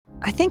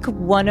I think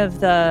one of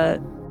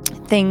the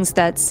things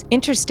that's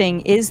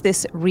interesting is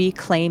this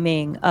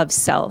reclaiming of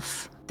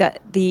self,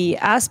 that the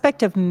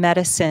aspect of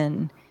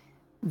medicine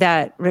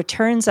that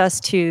returns us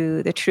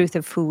to the truth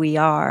of who we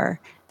are.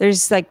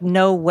 There's like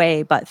no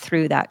way but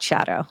through that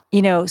shadow.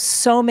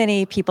 So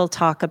many people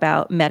talk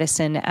about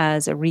medicine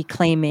as a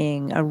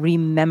reclaiming, a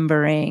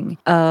remembering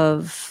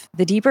of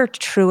the deeper,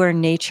 truer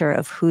nature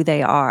of who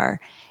they are.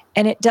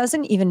 And it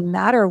doesn't even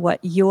matter what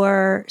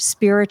your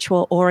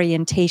spiritual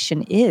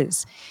orientation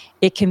is.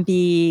 It can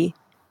be,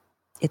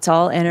 it's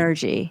all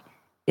energy,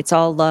 it's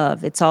all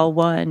love, it's all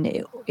one.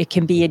 It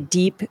can be a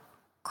deep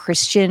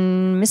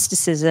Christian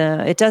mysticism.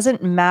 It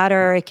doesn't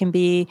matter. It can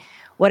be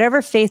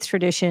whatever faith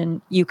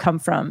tradition you come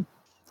from.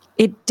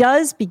 It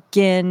does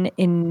begin,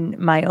 in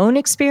my own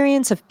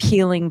experience, of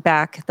peeling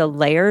back the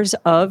layers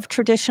of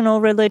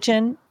traditional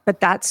religion, but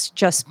that's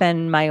just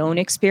been my own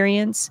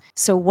experience.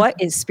 So what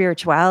is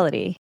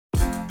spirituality?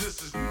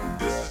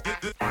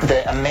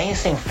 The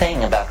amazing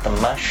thing about the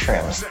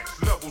mushrooms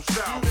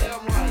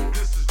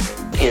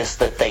is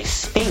that they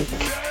speak.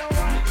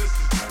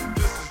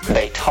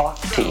 They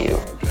talk to you.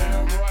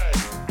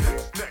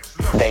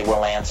 They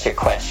will answer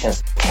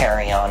questions,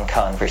 carry on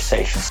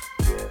conversations.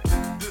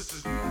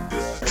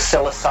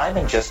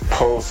 Psilocybin just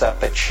pulls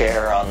up a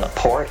chair on the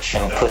porch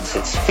and puts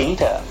its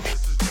feet up.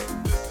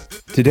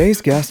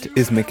 Today's guest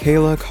is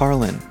Michaela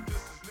Carlin.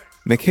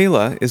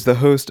 Michaela is the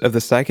host of the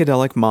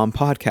Psychedelic Mom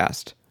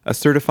podcast, a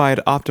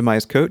certified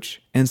optimized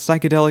coach and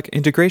psychedelic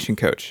integration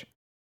coach.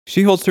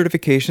 She holds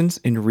certifications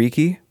in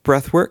Reiki,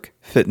 breathwork,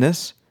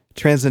 fitness,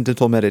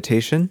 transcendental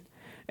meditation,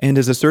 and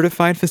is a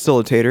certified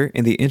facilitator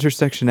in the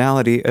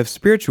intersectionality of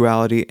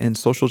spirituality and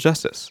social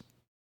justice.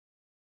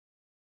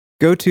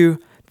 Go to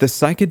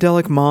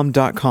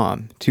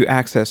thepsychedelicmom.com to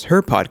access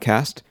her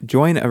podcast,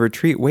 join a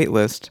retreat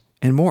waitlist,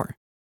 and more.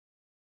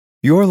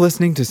 You're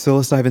listening to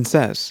Psilocybin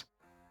Says.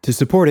 To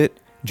support it,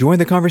 join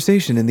the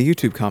conversation in the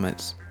YouTube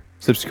comments,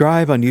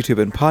 subscribe on YouTube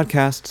and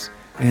podcasts,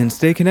 and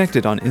stay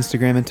connected on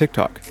Instagram and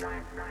TikTok.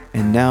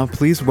 And now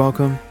please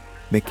welcome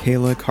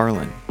Michaela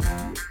Carlin.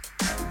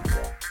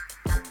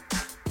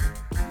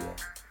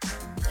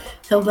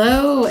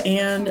 Hello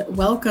and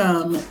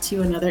welcome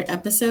to another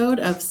episode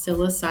of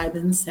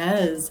Psilocybin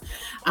Says.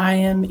 I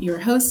am your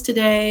host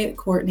today,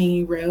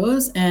 Courtney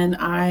Rose, and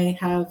I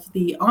have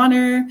the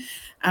honor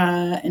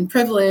and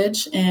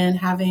privilege in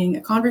having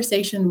a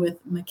conversation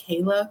with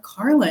Michaela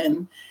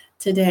Carlin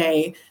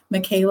today.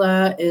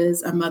 Michaela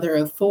is a mother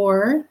of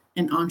four,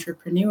 an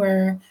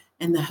entrepreneur,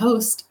 and the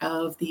host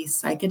of the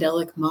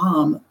Psychedelic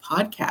Mom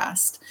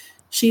podcast.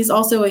 She's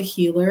also a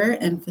healer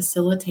and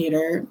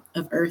facilitator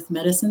of earth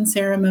medicine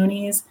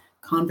ceremonies,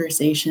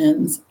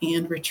 conversations,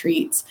 and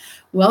retreats.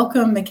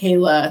 Welcome,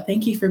 Michaela.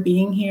 Thank you for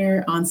being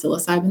here on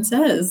Psilocybin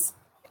Says.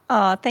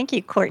 Oh, thank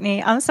you,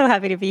 Courtney. I'm so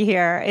happy to be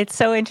here. It's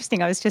so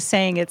interesting. I was just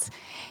saying it's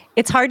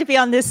hard to be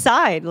on this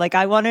side. Like,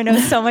 I want to know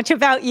so much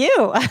about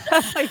you.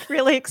 I'm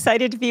really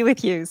excited to be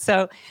with you.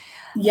 So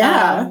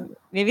yeah,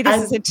 maybe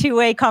this is a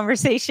two-way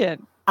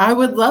conversation. I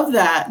would love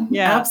that.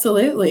 Yeah.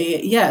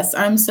 Absolutely. Yes.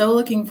 I'm so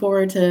looking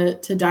forward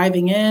to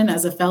diving in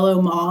as a fellow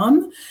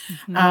mom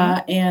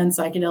and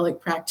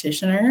psychedelic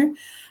practitioner.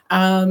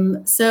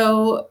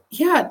 So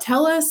yeah,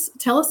 tell us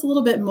a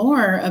little bit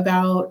more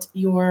about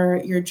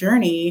your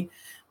journey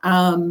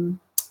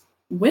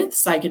with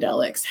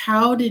psychedelics.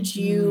 How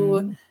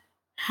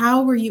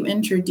were you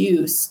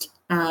introduced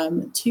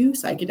to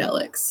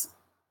psychedelics?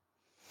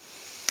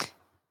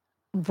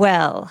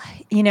 Well,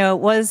 it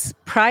was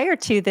prior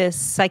to this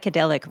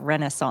psychedelic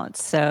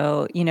renaissance.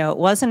 So, it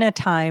wasn't a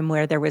time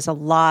where there was a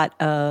lot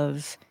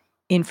of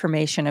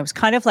information. It was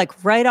kind of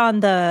like right on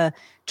the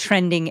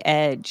trending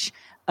edge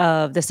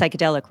of the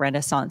psychedelic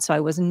renaissance. So I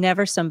was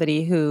never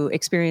somebody who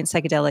experienced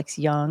psychedelics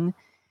young.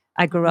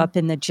 I grew up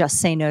in the just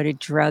say no to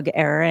drug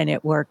era, and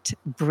it worked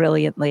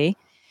brilliantly.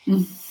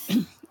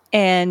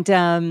 And,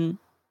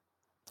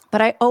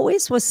 but I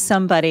always was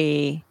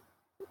somebody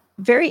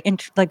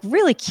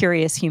really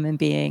curious human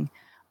being,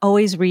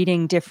 always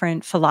reading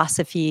different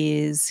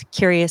philosophies,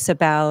 curious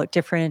about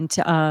different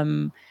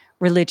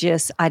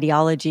religious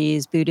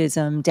ideologies,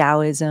 Buddhism,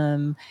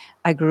 Taoism.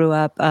 I grew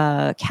up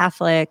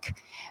Catholic,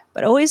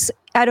 but always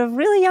at a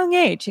really young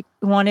age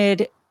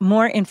wanted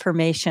more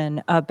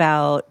information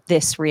about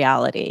this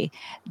reality,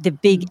 the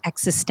big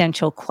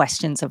existential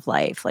questions of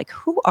life, like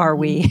who are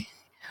we?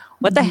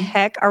 What the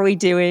heck are we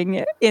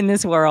doing in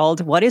this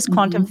world? What is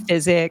quantum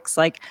physics?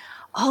 Like,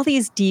 all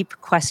these deep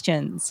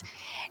questions.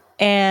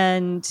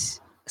 And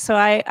so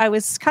I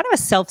was kind of a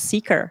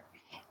self-seeker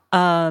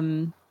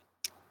and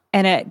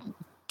a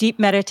deep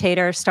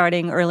meditator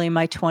starting early in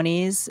my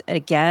 20s.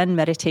 Again,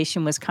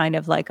 meditation was kind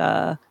of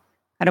a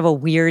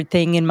weird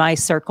thing in my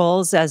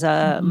circles as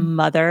a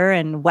mother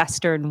and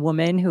Western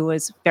woman who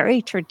was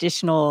very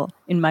traditional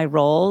in my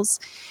roles.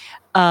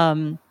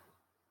 And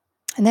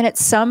then at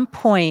some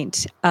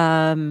point,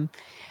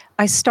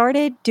 I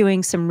started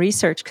doing some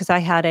research because I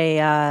had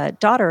a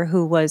daughter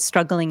who was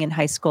struggling in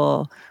high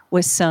school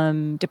with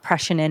some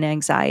depression and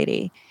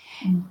anxiety.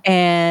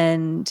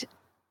 And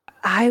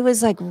I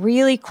was like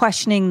really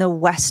questioning the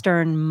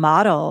Western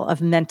model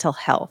of mental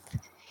health.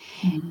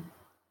 Mm-hmm.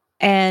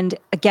 And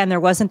again, there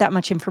wasn't that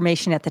much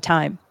information at the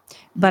time,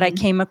 but I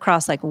came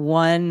across like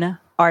one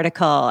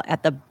article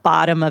at the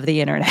bottom of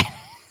the internet,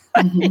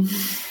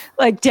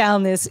 like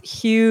down this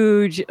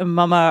huge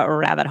mama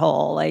rabbit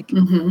hole. Like,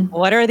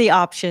 what are the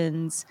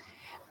options?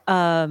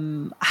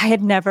 I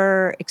had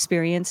never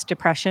experienced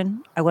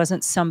depression. I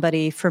wasn't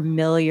somebody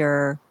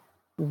familiar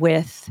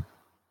with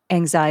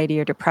anxiety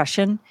or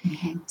depression.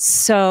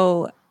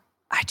 So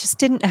I just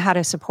didn't know how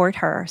to support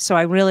her. So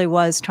I really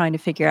was trying to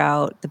figure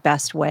out the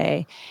best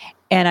way.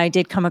 And I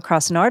did come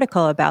across an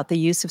article about the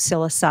use of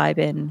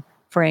psilocybin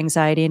for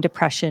anxiety and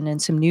depression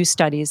and some new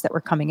studies that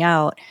were coming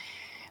out.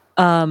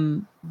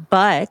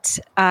 But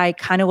I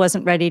kind of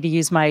wasn't ready to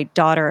use my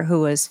daughter,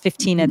 who was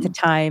 15 at the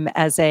time,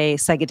 as a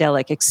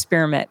psychedelic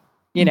experiment,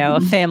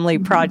 a family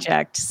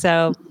project.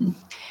 So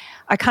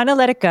I kind of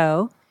let it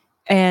go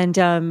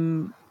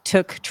and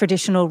took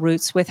traditional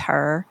routes with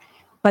her.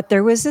 But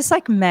there was this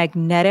like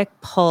magnetic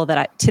pull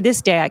that to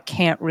this day, I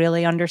can't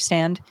really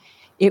understand.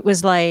 It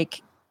was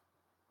like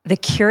the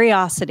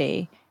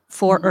curiosity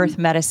for earth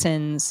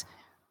medicines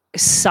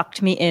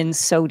sucked me in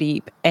so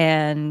deep.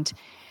 And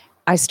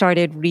I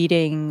started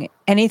reading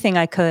anything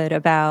I could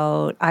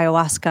about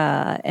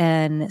ayahuasca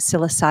and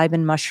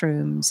psilocybin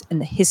mushrooms and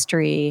the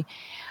history.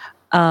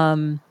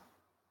 And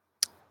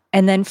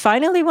then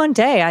finally one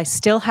day, I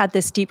still had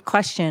this deep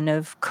question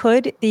of,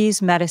 could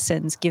these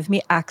medicines give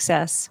me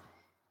access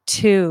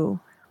to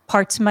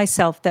parts of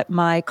myself that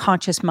my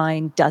conscious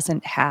mind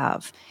doesn't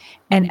have,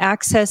 and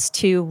access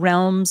to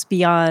realms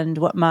beyond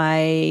what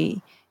my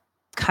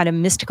kind of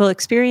mystical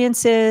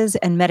experiences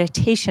and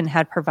meditation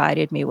had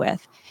provided me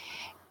with.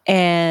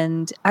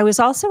 And I was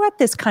also at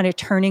this kind of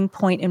turning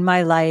point in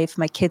my life.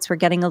 My kids were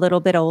getting a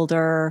little bit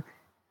older.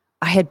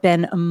 I had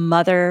been a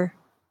mother,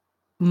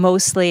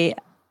 mostly,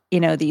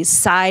 these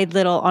side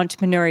little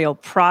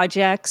entrepreneurial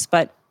projects,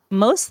 but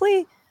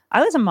mostly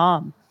I was a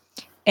mom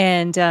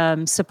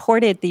and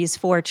supported these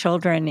 4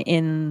 children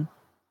in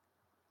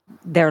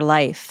their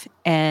life.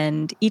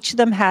 And each of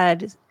them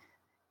had,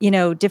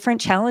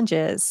 different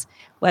challenges,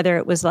 whether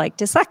it was like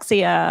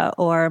dyslexia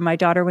or my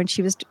daughter when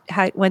she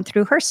went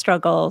through her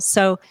struggles.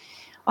 So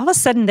all of a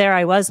sudden there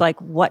I was like,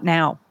 what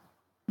now?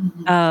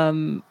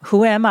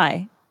 Who am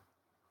I?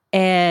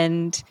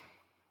 And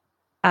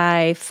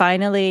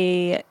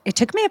it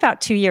took me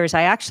about 2 years.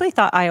 I actually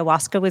thought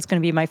ayahuasca was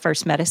going to be my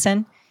first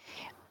medicine.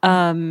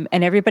 And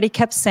everybody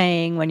kept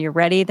saying, when you're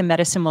ready, the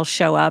medicine will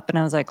show up. And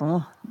I was like,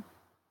 oh,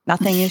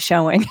 nothing is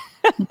showing.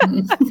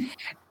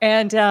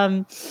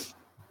 And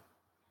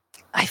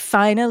I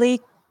finally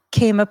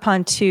came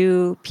upon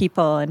 2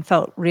 people and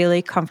felt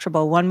really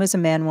comfortable. One was a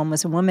man, one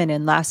was a woman.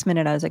 And last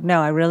minute, I was like,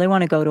 no, I really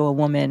want to go to a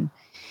woman.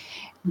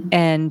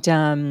 And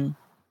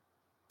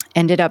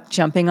ended up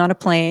jumping on a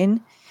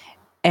plane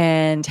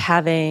and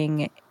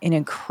having an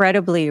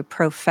incredibly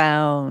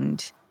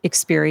profound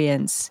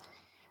experience.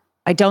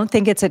 I don't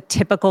think it's a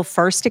typical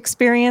first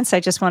experience.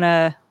 I just want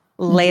to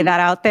lay that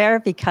out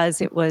there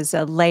because it was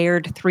a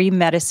layered 3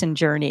 medicine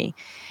journey,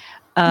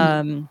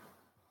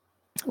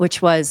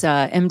 which was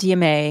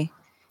MDMA,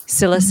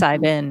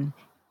 psilocybin,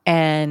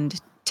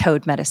 and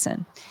toad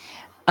medicine.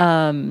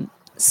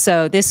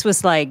 So this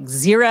was like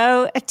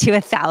 0 to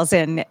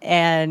 1,000,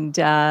 and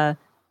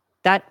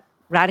that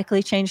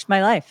radically changed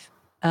my life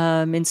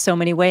in so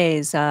many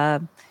ways.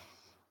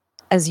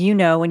 As you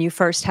know, when you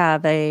first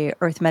have a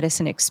earth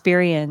medicine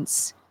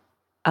experience,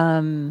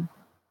 the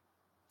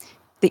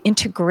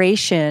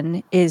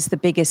integration is the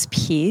biggest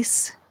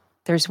piece.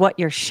 There's what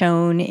you're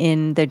shown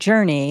in the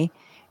journey,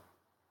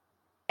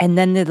 and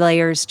then the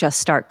layers just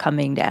start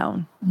coming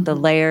down. The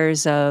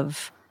layers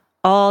of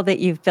all that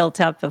you've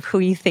built up of who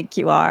you think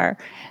you are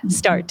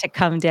start to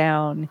come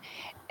down.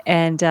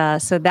 And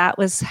so that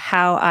was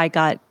how I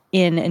got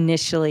in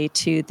initially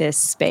to this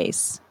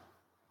space.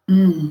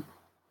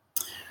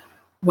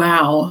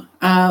 Wow.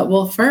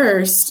 Well,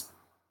 first,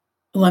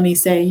 let me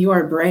say you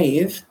are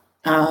brave.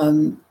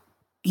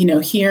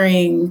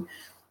 Hearing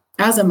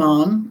as a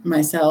mom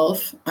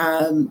myself,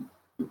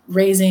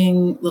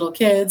 raising little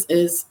kids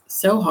is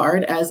so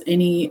hard, as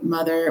any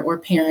mother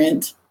or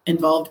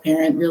involved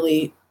parent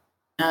really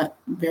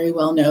very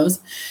well knows.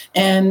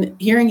 And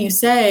hearing you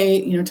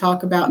say,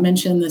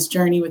 mention this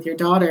journey with your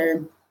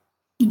daughter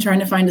and trying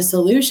to find a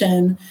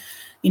solution,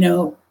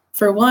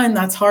 for one,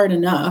 that's hard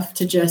enough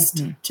to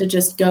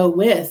just go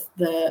with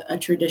a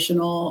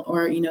traditional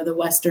or, the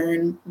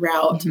Western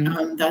route.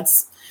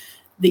 That's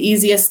the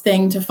easiest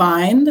thing to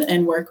find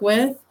and work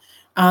with.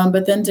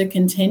 But then to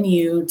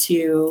continue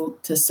to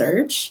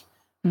search,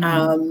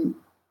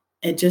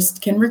 it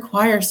just can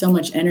require so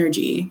much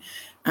energy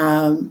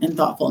and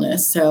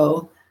thoughtfulness.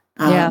 So,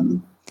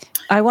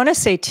 I want to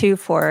say too,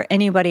 for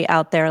anybody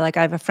out there, like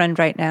I have a friend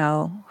right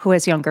now who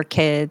has younger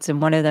kids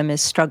and one of them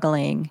is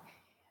struggling.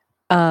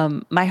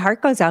 My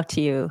heart goes out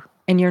to you,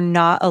 and you're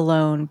not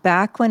alone.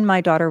 Back when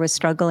my daughter was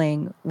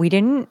struggling, we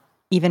didn't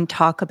even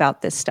talk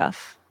about this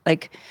stuff.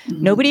 Like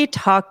nobody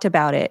talked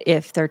about it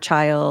if their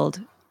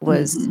child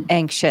was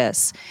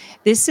anxious.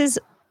 This is,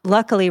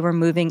 luckily, we're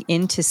moving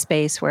into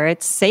space where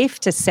it's safe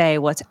to say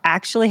what's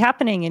actually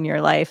happening in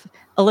your life,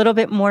 a little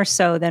bit more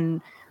so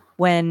than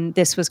when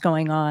this was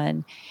going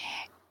on.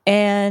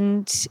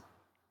 And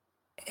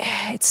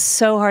it's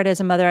so hard as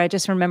a mother. I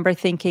just remember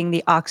thinking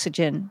the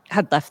oxygen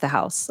had left the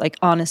house, like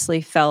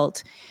honestly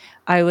felt.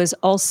 I was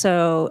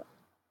also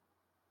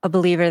a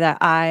believer that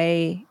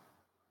I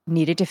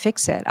needed to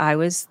fix it. I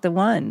was the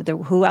one,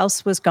 who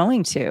else was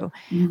going to?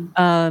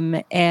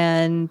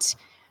 And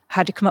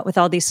had to come up with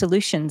all these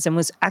solutions and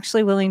was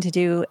actually willing to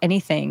do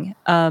anything.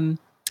 I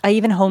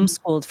even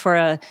homeschooled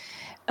for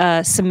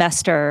a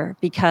semester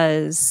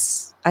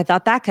because I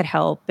thought that could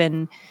help,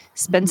 and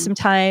spend some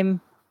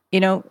time,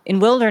 in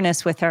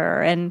wilderness with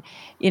her. And,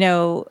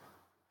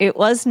 it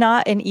was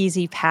not an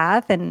easy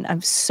path. And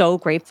I'm so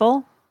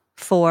grateful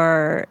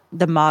for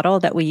the model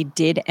that we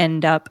did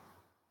end up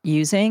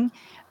using.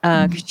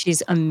 'Cause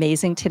she's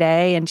amazing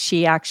today. And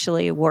she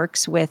actually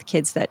works with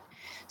kids that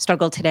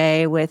struggle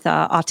today with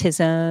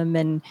autism,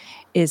 and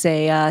is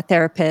a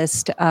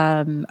therapist,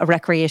 a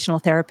recreational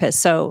therapist.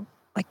 So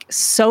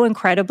so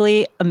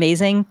incredibly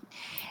amazing.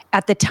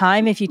 At the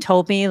time, if you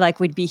told me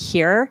we'd be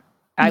here,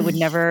 I would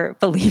never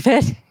believe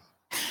it.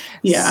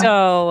 Yeah.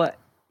 So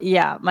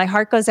yeah, my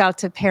heart goes out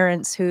to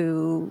parents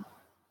who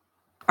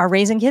are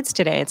raising kids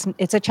today.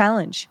 It's a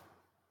challenge.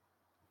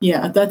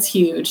 Yeah, that's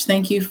huge.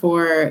 Thank you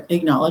for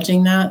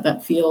acknowledging that.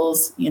 That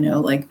feels,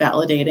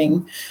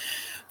 validating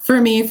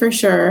for me, for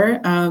sure.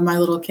 My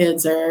little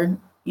kids are,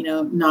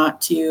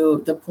 not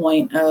to the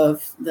point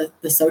of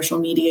the social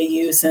media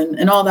use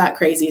and all that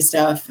crazy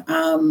stuff.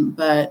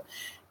 But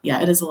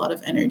yeah, it is a lot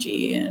of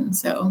energy. And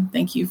so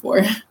thank you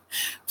for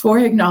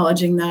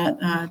acknowledging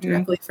that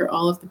directly for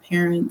all of the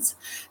parents.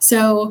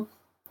 So,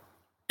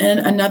 and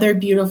another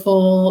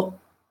beautiful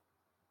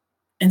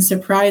and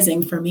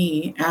surprising for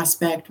me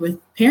aspect with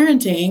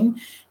parenting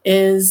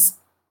is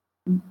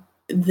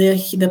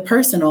the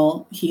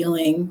personal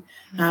healing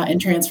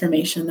and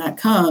transformation that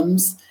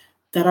comes,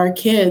 that our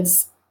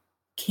kids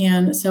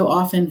can so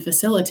often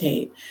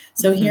facilitate.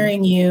 So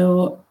hearing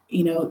you,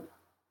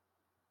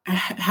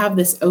 have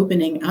this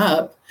opening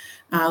up,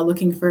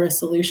 looking for a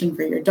solution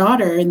for your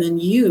daughter, and then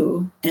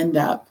you end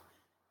up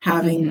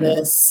having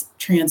this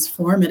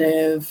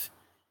transformative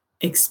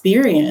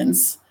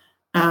experience.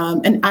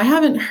 And I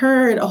haven't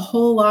heard a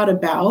whole lot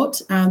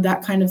about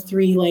that kind of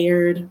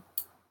 3-layered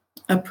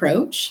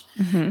approach.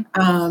 And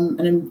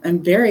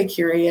I'm very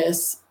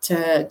curious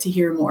to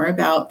hear more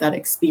about that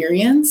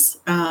experience.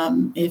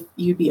 If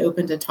you'd be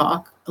open to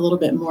talk a little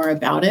bit more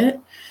about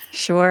it.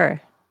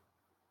 Sure.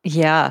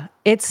 Yeah.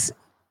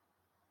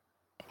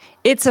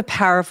 It's a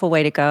powerful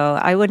way to go.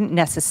 I wouldn't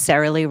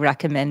necessarily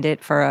recommend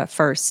it for a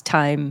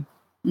first-time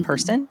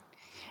person.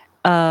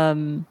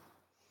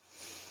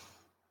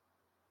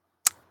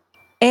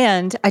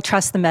 And I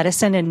trust the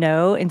medicine and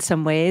know in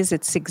some ways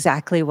it's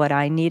exactly what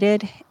I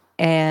needed.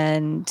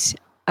 And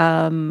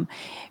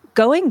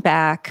going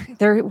back,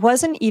 there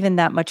wasn't even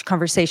that much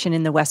conversation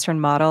in the Western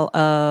model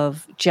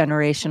of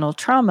generational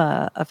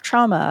trauma,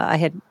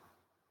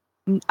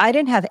 I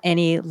didn't have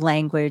any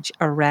language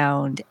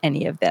around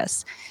any of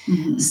this.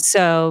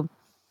 So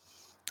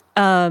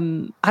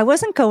I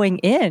wasn't going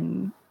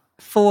in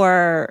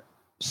for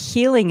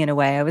healing in a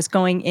way. I was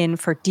going in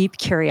for deep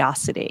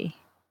curiosity.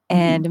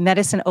 And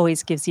medicine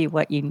always gives you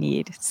what you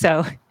need.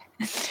 So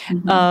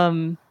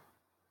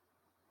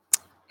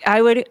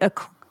I would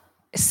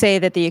say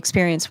that the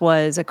experience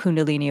was a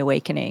Kundalini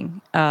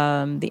awakening.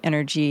 The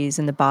energies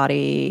in the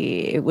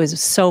body, it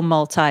was so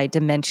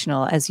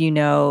multi-dimensional. As you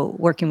know,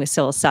 working with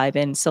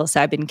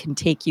psilocybin can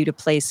take you to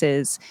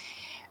places.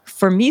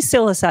 For me,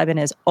 psilocybin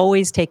has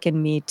always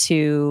taken me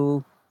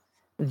to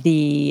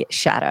the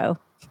shadow,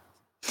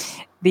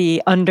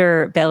 the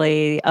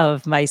underbelly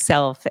of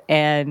myself.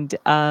 And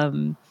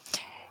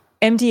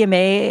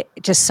MDMA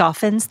just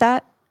softens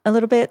that a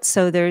little bit.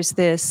 So there's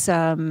this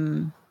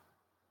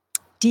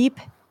deep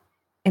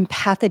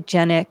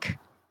empathogenic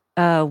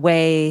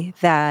way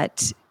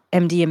that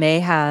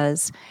MDMA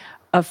has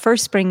of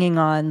first bringing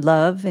on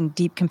love and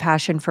deep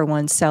compassion for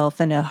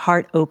oneself, and a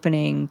heart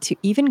opening to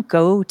even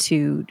go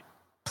to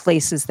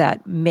places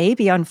that may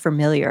be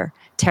unfamiliar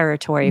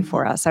territory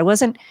for us. I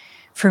wasn't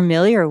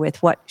familiar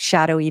with what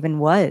shadow even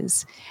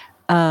was.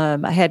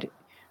 I had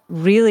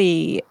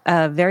really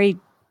very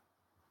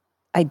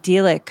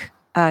idyllic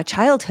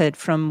childhood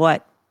from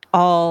what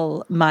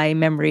all my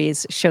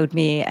memories showed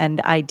me and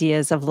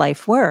ideas of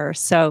life were.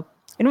 So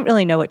I didn't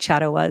really know what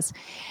shadow was.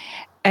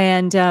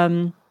 And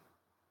then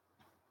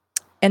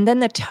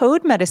the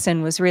toad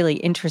medicine was really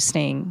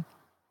interesting.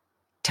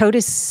 Toad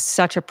is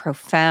such a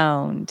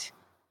profound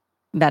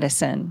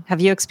medicine.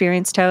 Have you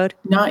experienced toad?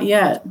 Not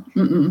yet.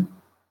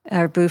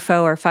 Or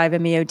bufo or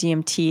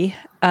 5-MeO-DMT.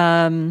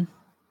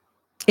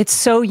 It's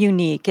so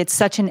unique. It's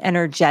such an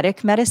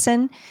energetic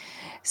medicine.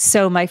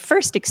 So my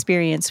first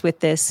experience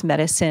with this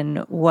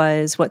medicine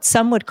was what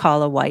some would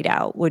call a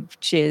whiteout,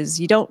 which is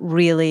you don't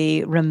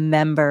really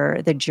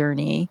remember the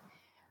journey.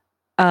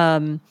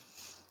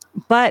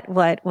 But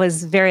what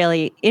was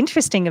very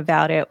interesting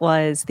about it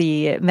was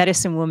the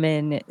medicine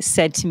woman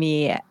said to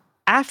me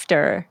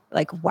after,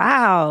 like,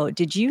 wow,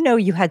 did you know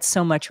you had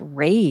so much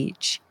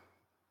rage?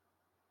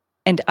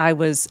 And I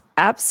was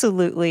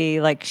absolutely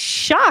like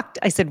shocked.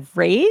 I said,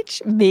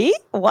 rage? Me?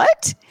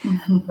 What?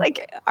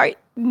 Like,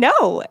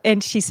 no.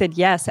 And she said,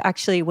 yes,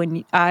 actually,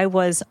 when I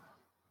was,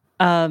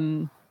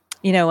 when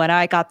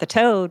I got the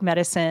toad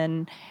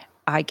medicine,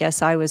 I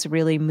guess I was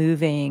really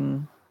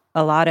moving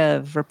a lot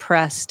of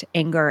repressed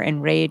anger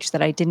and rage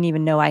that I didn't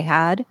even know I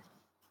had.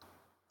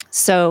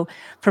 So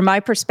from my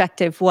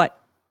perspective, what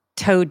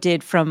toad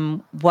did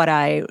from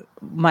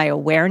my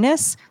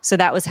awareness, so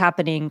that was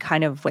happening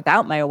kind of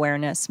without my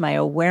awareness. My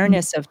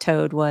awareness of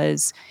toad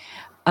was,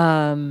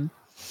 wow,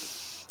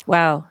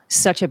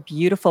 such a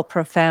beautiful,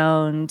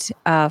 profound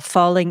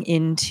falling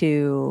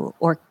into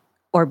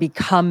or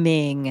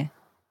becoming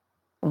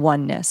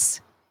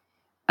oneness.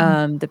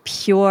 The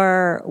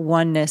pure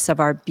oneness of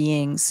our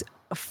beings,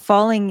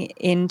 falling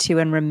into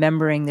and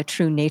remembering the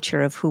true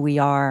nature of who we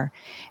are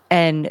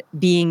and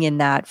being in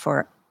that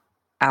for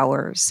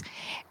hours.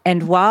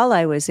 And while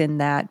I was in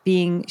that,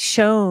 being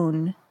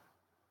shown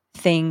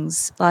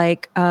things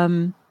like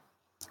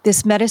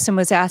this medicine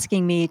was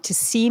asking me to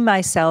see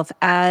myself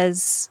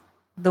as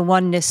the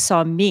oneness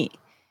saw me.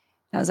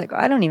 And I was like,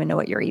 I don't even know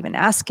what you're even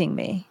asking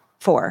me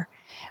for.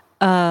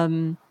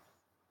 Just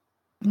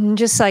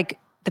like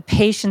the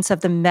patience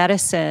of the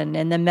medicine,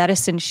 and the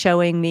medicine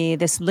showing me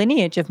this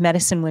lineage of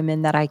medicine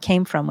women that I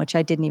came from, which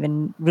I didn't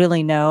even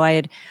really know. I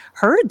had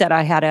heard that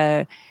I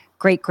had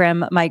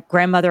my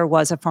grandmother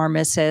was a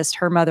pharmacist,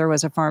 her mother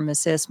was a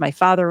pharmacist, my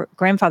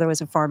grandfather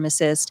was a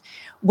pharmacist,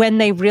 when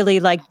they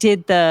really like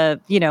did the,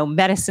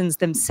 medicines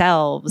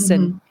themselves.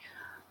 And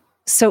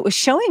so it was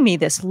showing me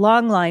this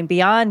long line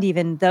beyond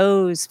even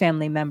those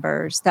family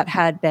members that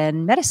had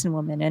been medicine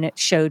women. And it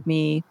showed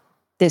me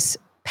this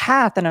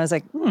path. And I was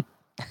like,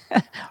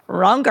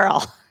 wrong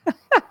girl.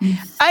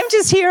 I'm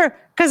just here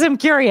because I'm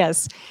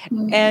curious.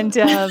 And,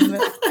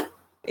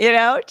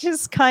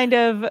 just kind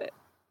of,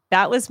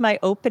 that was my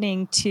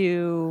opening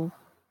to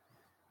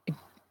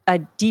a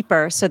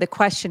deeper. So the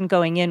question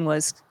going in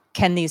was,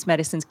 can these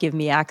medicines give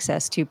me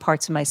access to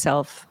parts of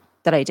myself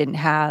that I didn't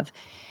have?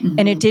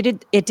 And it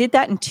did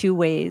that in two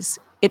ways.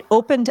 It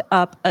opened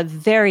up a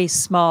very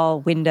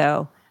small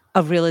window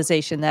of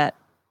realization that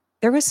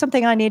there was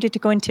something I needed to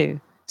go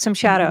into, some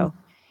shadow.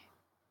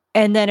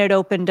 And then it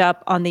opened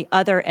up on the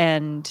other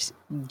end,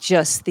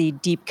 just the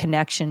deep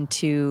connection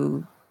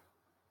to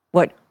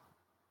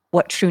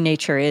what true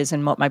nature is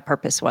and what my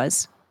purpose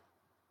was.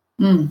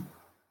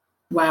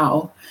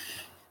 Wow.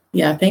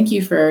 Yeah. Thank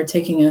you for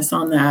taking us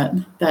on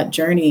that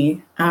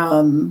journey.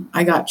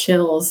 I got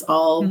chills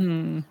all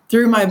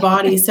through my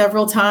body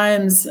several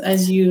times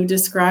as you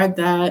described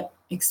that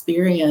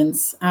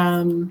experience.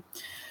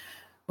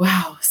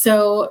 Wow.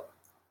 So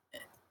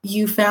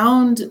you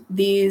found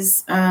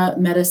these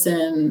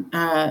medicine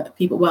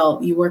people. Well,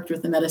 you worked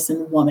with a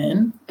medicine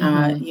woman,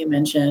 you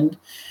mentioned,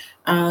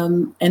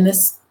 and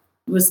this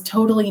was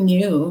totally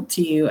new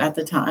to you at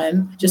the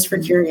time, just for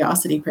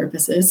curiosity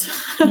purposes.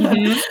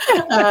 Wink,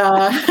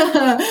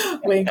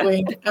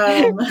 wink.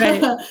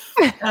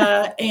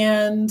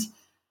 And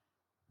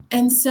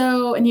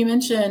you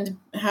mentioned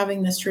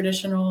having this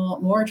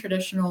more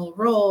traditional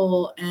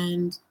role,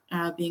 and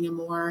being a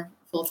more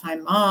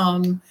full-time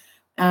mom.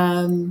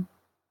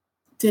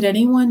 Did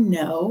anyone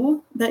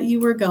know that you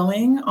were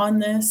going on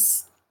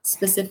this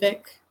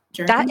specific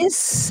journey? That is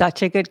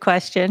such a good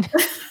question.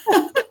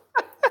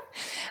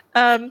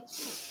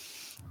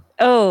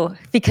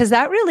 Because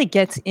that really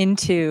gets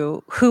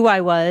into who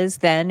I was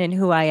then and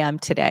who I am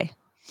today.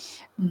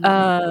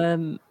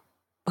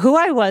 Who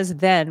I was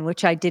then,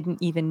 which I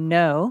didn't even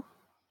know,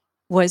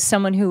 was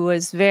someone who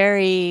was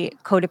very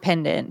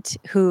codependent,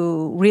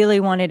 who really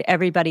wanted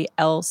everybody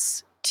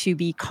else to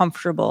be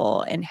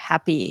comfortable and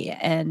happy.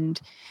 And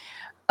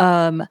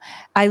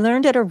I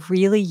learned at a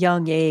really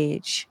young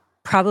age,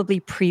 probably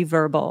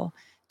pre-verbal,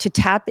 to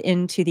tap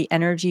into the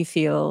energy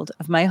field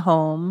of my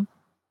home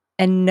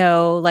and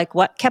know like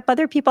what kept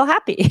other people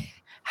happy.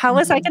 How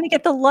was I going to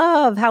get the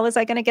love? How was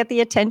I going to get the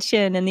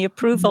attention and the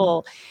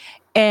approval?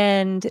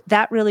 And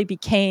that really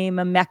became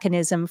a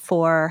mechanism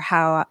for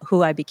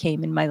who I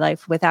became in my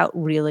life without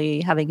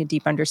really having a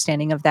deep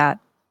understanding of that.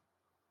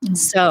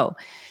 So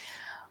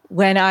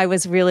when I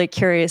was really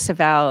curious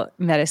about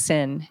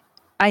medicine,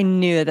 I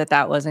knew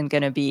that wasn't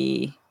going to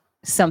be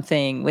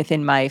something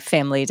within my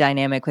family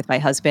dynamic with my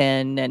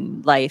husband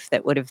and life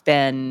that would have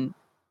been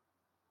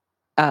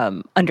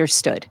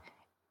understood.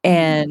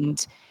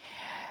 And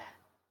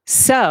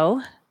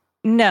so,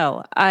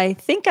 no, I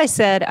think I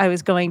said I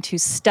was going to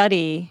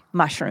study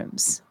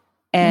mushrooms.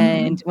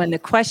 And when the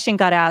question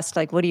got asked,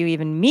 like, what do you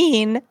even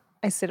mean?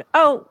 I said,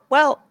 oh,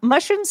 well,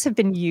 mushrooms have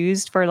been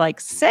used for like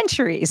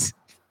centuries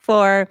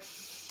for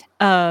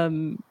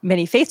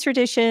many faith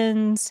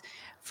traditions,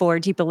 for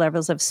deeper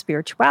levels of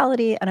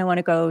spirituality, and I want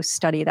to go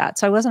study that.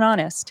 So I wasn't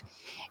honest,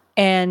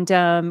 and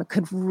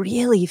could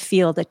really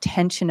feel the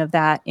tension of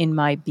that in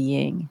my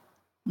being.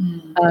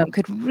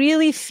 Could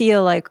really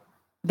feel like,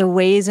 the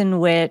ways in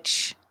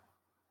which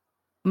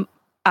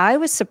I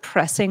was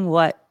suppressing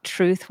what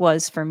truth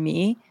was for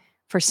me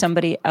for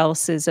somebody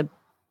else's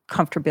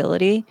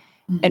comfortability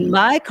and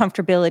my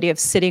comfortability of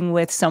sitting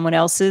with someone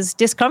else's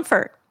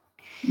discomfort.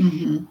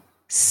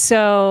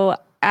 So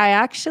I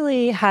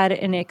actually had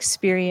an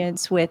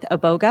experience with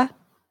iboga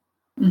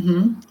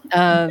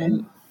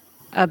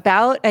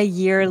about a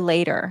year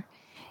later.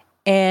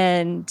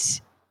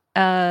 And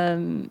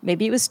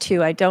maybe it was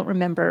 2, I don't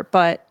remember.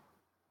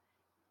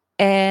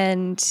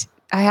 And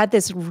I had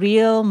this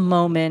real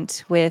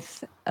moment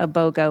with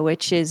iboga,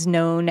 which is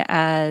known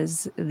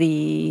as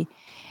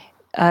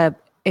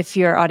if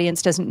your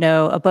audience doesn't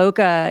know,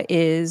 iboga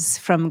is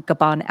from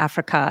Gabon,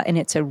 Africa, and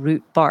it's a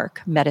root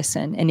bark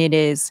medicine, and it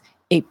is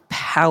a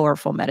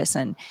powerful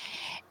medicine.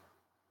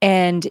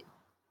 And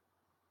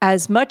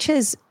as much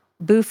as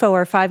Bufo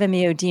or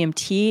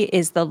 5-MeO-DMT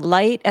is the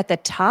light at the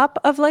top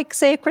of, like,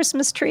 say, a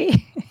Christmas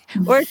tree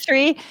or a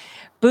tree,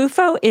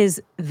 Bufo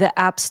is the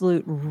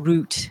absolute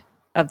root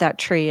of that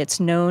tree. It's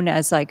known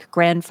as like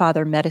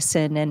grandfather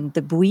medicine, and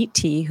the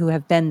Bwiti, who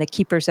have been the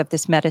keepers of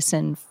this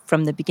medicine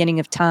from the beginning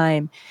of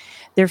time,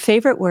 their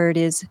favorite word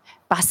is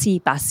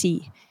basi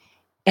basi,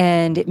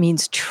 and it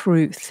means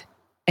truth.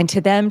 And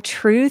to them,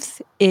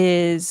 truth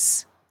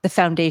is the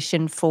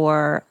foundation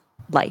for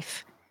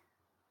life.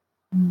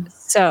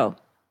 So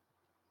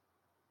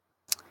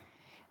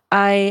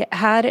I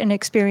had an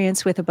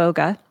experience with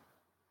iboga,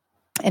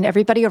 and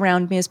everybody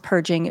around me is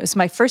purging. It was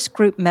my first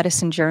group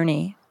medicine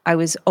journey. I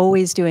was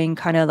always doing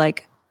kind of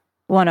like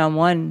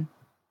one-on-one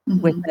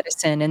with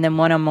medicine, and then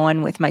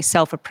one-on-one with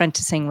myself,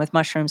 apprenticing with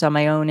mushrooms on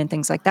my own and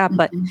things like that.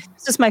 But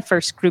this is my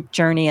first group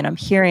journey, and I'm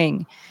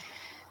hearing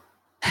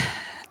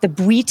the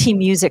Bwiti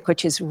music,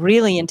 which is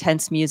really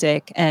intense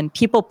music, and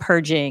people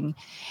purging.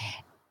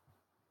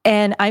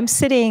 And I'm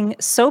sitting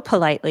so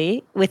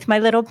politely with my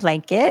little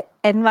blanket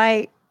and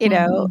my,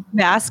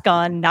 mask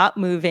on, not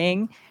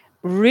moving,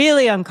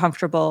 really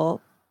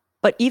uncomfortable.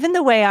 But even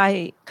the way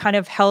I kind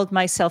of held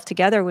myself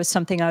together was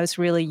something I was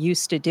really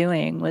used to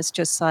doing, was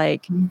just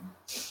like, you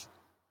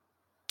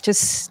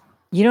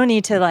don't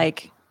need to,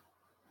 like,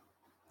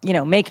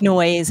 make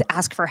noise,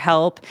 ask for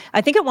help.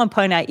 I think at one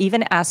point I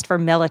even asked for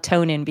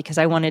melatonin because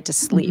I wanted to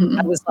sleep.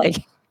 I was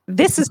like,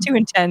 this is too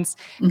intense.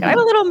 Can I have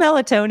a little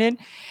melatonin?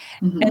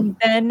 And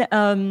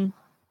then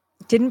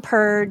didn't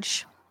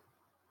purge,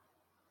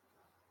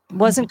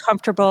 wasn't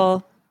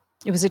comfortable.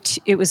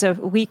 It was a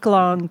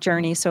week-long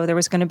journey, so there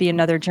was going to be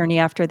another journey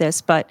after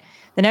this. But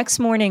the next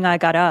morning I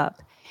got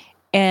up,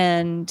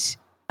 and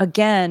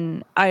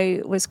again,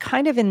 I was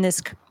kind of in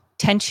this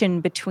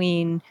tension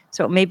between,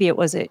 so maybe it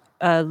was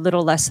a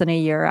little less than a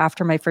year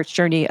after my first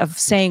journey, of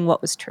saying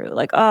what was true.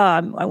 Like,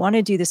 I want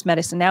to do this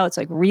medicine. Now it's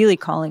like really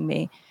calling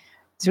me.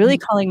 It's really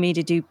calling me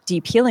to do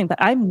deep healing, but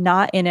I'm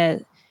not in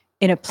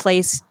a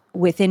place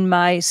within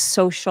my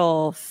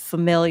social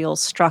familial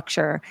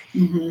structure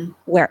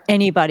where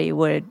anybody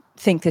would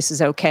think this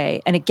is okay.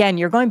 And again,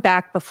 you're going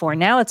back before.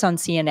 Now it's on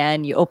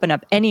CNN. You open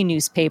up any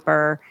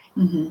newspaper,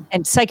 and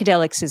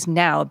psychedelics is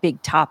now a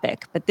big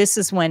topic. But this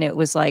is when it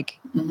was like,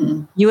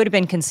 you would have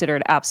been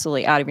considered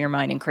absolutely out of your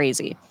mind and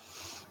crazy.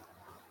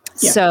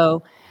 Yeah.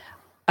 So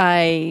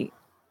I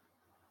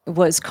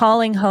was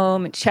calling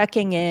home and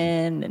checking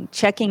in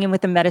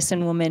with the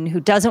medicine woman who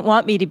doesn't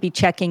want me to be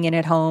checking in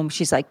at home.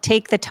 She's like,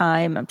 take the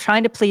time. I'm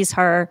trying to please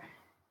her.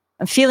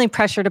 I'm feeling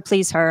pressure to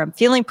please her. I'm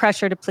feeling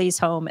pressure to please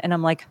home. And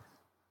I'm like,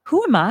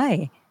 who am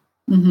I?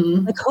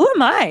 Like, who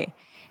am I?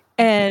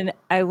 And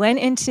I went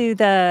into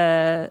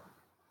the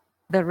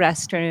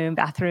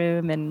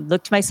bathroom, and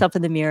looked myself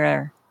in the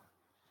mirror.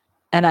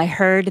 And I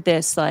heard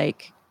this,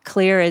 like,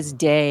 clear as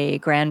day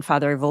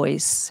grandfather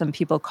voice. Some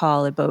people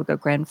call iboga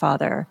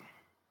grandfather.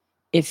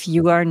 If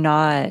you are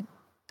not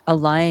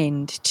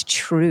aligned to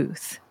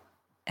truth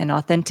and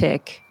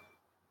authentic,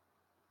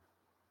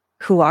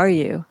 who are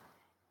you?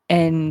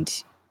 And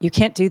you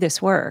can't do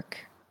this work.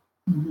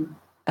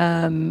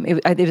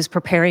 It was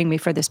preparing me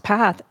for this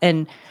path.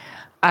 And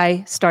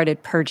I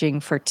started purging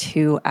for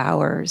 2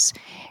 hours.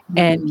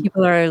 And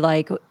people are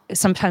like,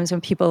 sometimes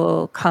when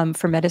people come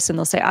for medicine,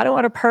 they'll say, I don't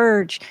want to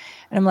purge.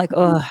 And I'm like,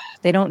 oh,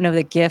 they don't know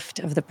the gift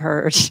of the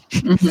purge.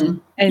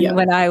 And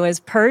when I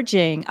was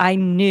purging, I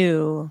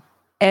knew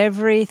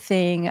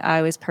everything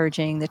I was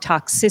purging, the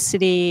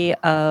toxicity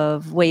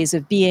of ways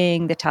of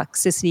being, the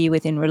toxicity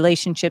within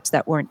relationships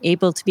that weren't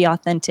able to be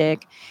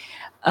authentic.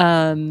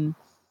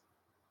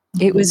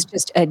 It was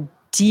just a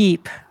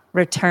deep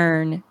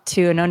return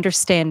to an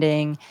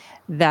understanding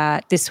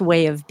that this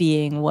way of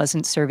being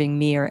wasn't serving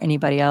me or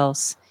anybody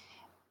else.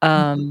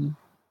 It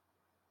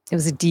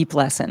was a deep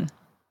lesson.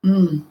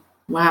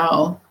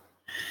 Wow.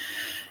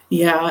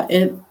 Yeah,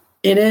 it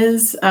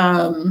is.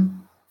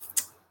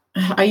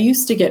 I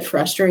used to get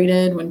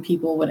frustrated when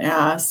people would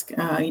ask,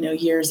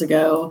 years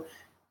ago,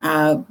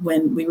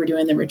 when we were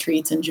doing the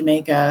retreats in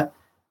Jamaica,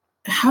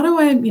 how do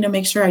I,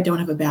 make sure I don't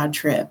have a bad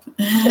trip?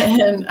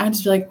 And I'd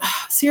just be like,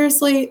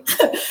 seriously?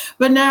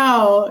 But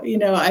now,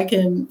 I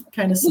can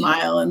kind of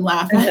smile and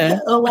laugh,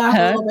 a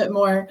little bit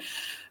more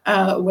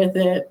with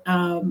it.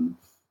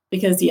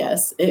 because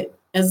yes,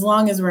 as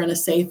long as we're in a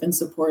safe and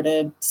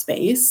supported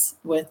space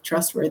with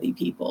trustworthy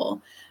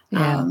people,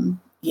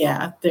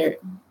 Yeah.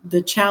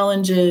 the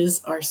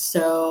challenges are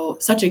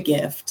such a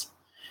gift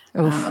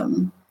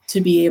Oof.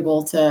 to be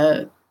able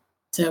to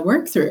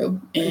work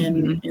through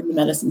Mhm. in the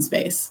medicine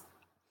space.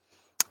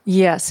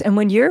 Yes. And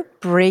when you're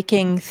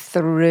breaking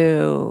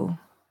through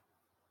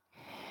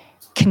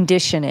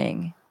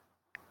conditioning,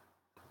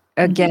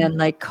 again,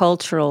 like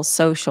cultural,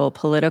 social,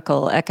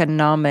 political,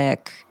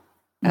 economic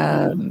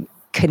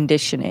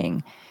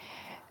conditioning,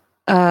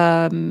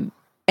 and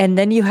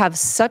then you have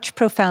such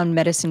profound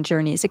medicine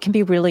journeys, it can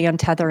be really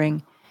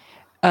untethering.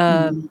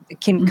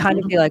 It can kind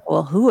of be like,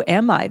 well, who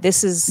am I?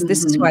 This is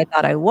who I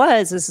thought I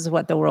was. This is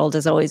what the world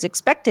has always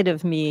expected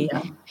of me.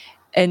 Yeah.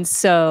 And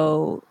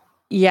so,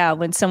 yeah,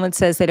 when someone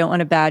says they don't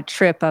want a bad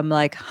trip, I'm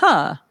like,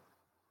 huh,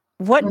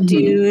 what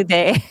do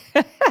they?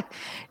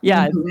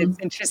 Yeah, it's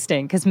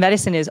interesting because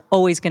medicine is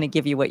always going to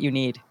give you what you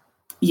need.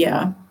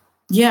 Yeah.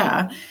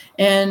 Yeah.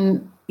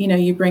 And,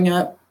 you bring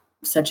up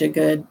such a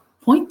good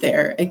point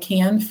there. It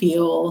can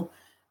feel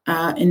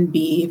and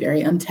be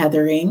very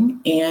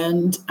untethering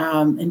and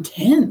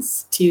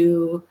intense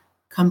to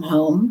come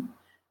home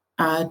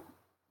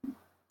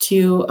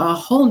to a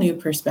whole new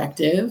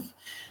perspective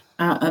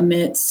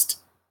amidst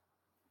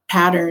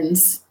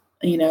patterns,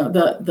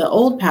 the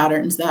old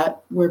patterns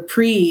that were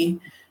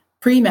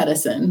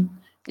pre-medicine.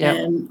 Yep.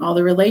 And all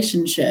the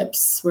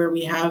relationships where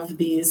we have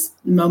these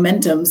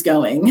momentums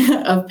going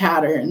of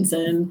patterns,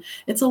 and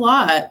it's a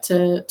lot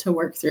to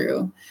work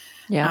through.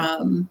 Yeah.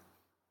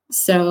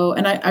 So,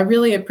 and I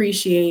really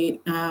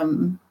appreciate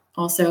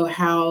also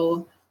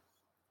how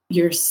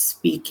you're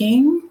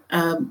speaking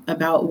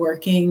about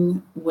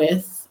working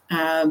with,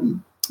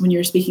 when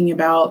you're speaking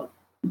about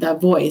the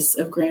voice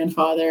of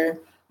grandfather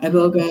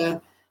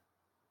Iboga,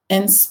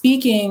 and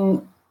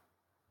speaking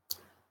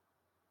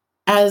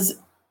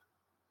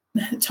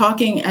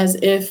talking as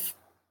if,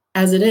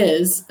 as it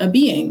is, a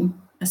being,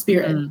 a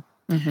spirit.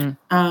 And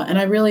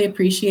I really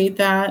appreciate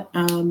that.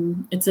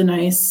 It's a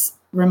nice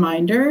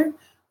reminder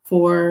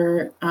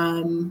for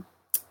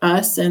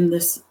us in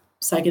this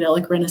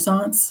psychedelic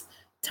renaissance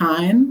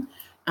time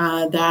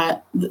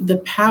that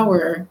the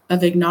power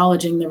of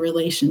acknowledging the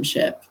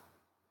relationship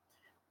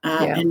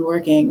and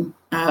working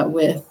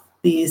with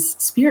these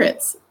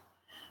spirits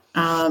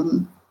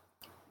can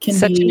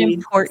Such be an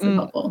important,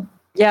 helpful.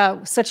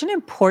 yeah, such an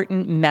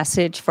important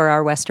message for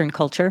our Western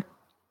culture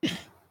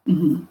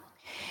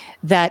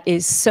that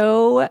is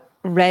so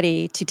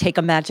ready to take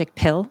a magic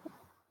pill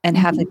and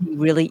have it be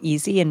really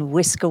easy and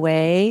whisk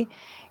away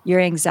your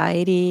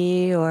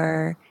anxiety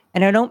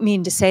and I don't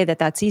mean to say that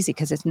that's easy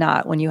because it's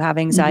not when you have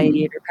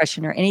anxiety or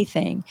depression or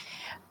anything.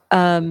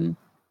 And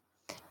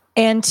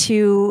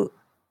to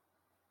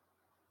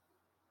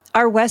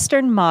our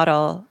Western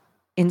model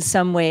in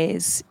some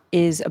ways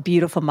is a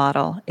beautiful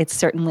model. It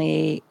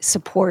certainly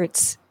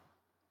supports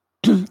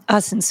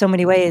us in so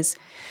many ways.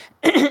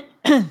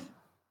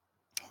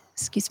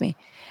 Excuse me.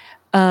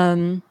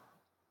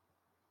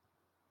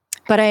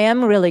 But I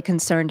am really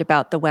concerned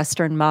about the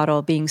Western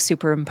model being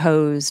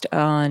superimposed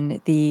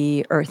on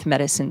the earth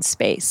medicine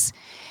space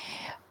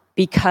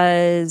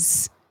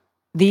because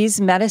these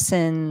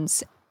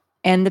medicines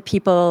and the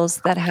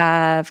peoples that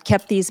have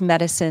kept these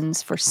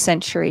medicines for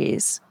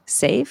centuries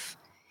safe,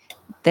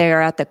 they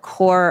are at the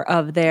core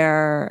of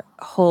their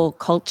whole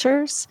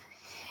cultures.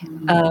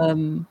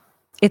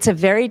 It's a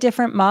very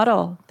different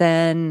model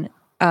than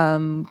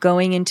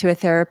going into a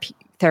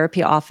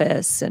therapy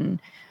office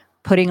and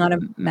putting on a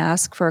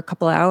mask for a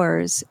couple of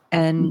hours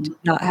and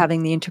not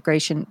having the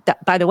integration.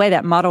 By the way,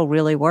 that model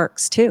really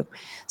works too.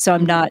 So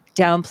I'm not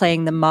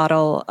downplaying the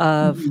model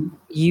of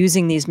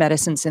using these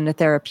medicines in a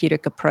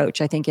therapeutic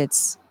approach. I think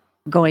it's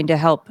going to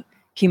help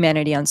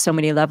humanity on so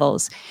many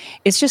levels.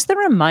 It's just the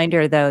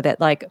reminder, though,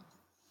 that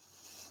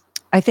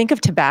I think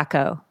of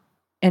tobacco,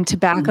 and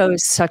tobacco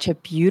is such a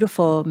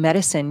beautiful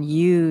medicine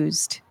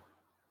used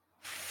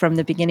from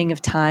the beginning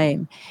of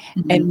time.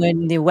 And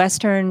when the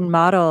Western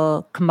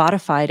model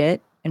commodified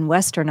it and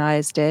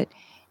westernized it,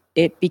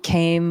 it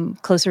became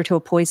closer to a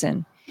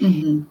poison.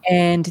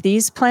 And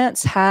these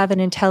plants have an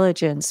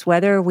intelligence,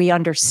 whether we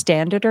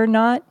understand it or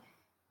not,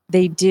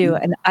 they do.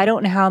 And I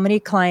don't know how many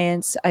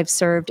clients I've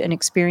served and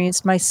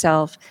experienced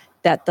myself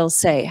that they'll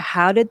say,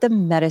 how did the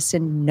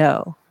medicine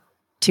know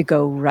to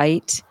go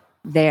right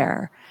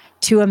there?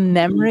 To a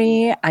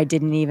memory I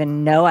didn't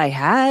even know I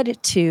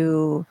had,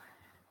 to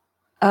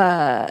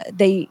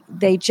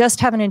they just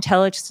have an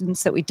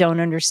intelligence that we don't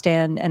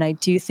understand. And I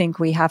do think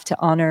we have to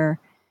honor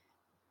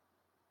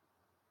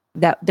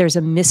that there's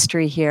a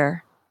mystery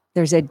here.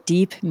 There's a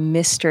deep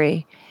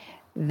mystery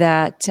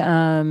that,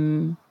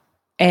 and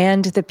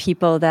the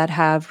people that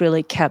have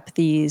really kept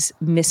these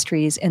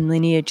mysteries and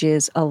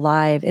lineages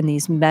alive and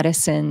these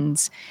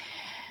medicines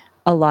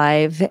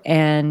alive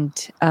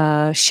and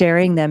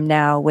sharing them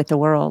now with the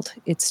world.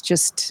 It's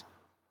just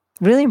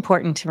really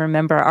important to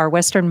remember our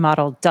Western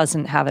model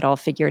doesn't have it all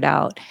figured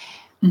out.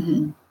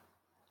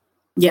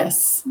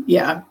 Yes.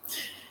 Yeah.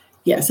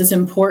 yes, it's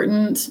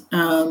important.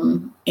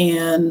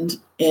 And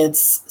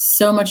it's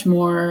so much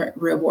more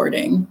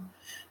rewarding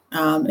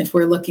if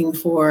we're looking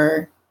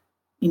for,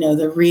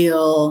 the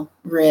real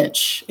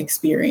rich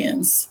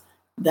experience.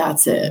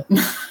 That's it.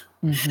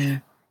 Mm-hmm.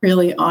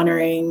 Really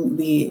honoring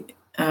the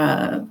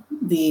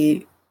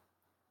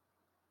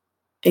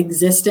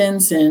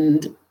existence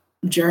and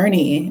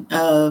journey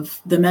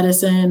of the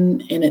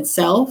medicine in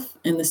itself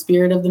and the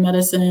spirit of the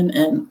medicine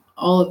and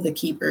all of the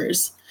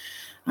keepers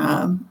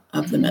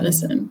of the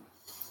medicine.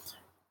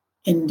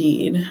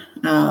 Indeed.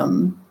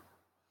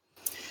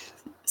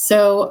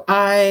 So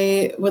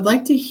I would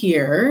like to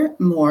hear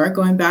more,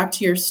 going back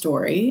to your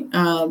story,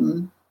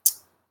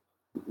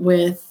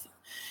 with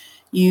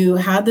you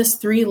had this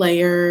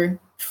 3-layer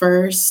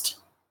first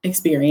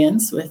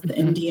experience with the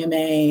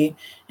MDMA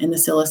and the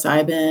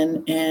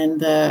psilocybin and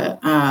the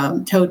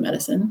toad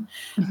medicine.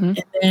 Mm-hmm.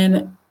 And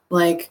then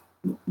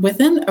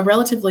within a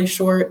relatively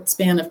short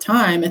span of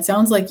time, it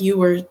sounds like you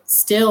were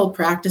still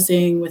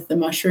practicing with the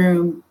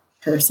mushroom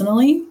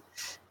personally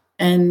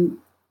and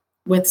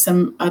with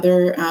some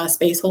other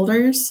space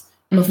holders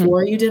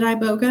before you did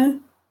iboga.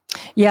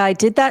 Yeah, I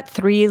did that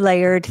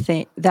 3-layered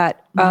thing,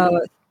 that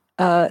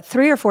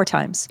 3 or 4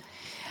 times.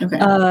 Okay.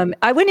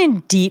 I went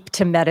in deep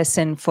to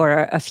medicine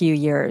for a few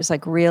years,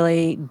 like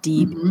really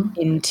deep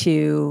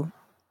into,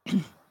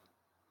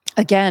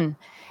 again,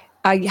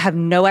 I have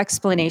no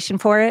explanation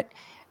for it.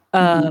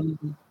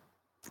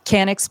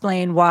 Can't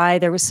explain why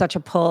there was such a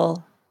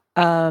pull,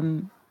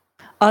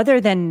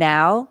 other than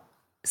now,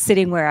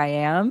 sitting where I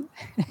am,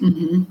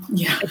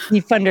 Yeah. a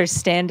deep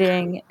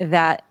understanding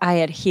that I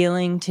had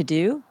healing to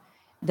do,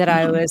 that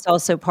I was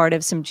also part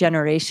of some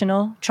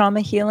generational trauma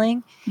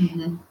healing,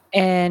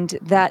 and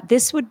that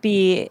this would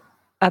be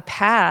a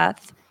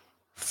path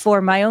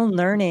for my own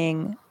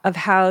learning of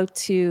how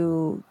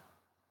to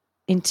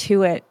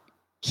intuit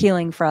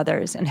healing for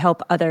others and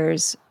help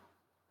others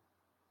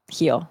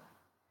heal.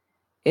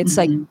 It's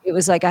like, it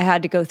was like I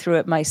had to go through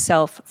it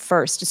myself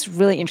first. It's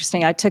really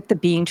interesting. I took the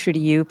Being True to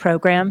You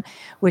program,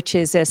 which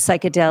is a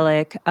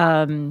psychedelic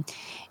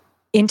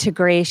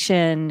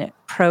integration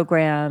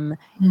program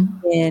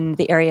in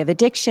the area of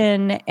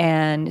addiction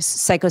and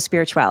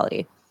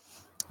psychospirituality.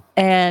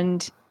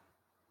 And,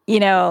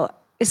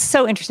 it's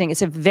so interesting.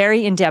 It's a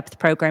very in-depth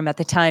program. At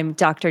the time,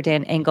 Dr.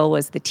 Dan Engel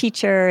was the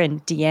teacher,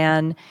 and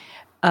Deanne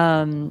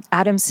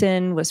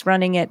Adamson was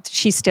running it.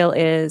 She still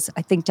is.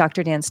 I think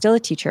Dr. Dan's still a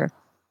teacher.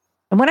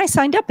 And when I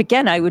signed up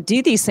again, I would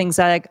do these things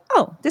like,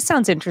 oh, this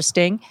sounds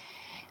interesting.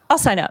 I'll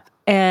sign up.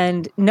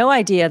 And no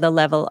idea the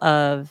level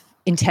of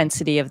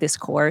intensity of this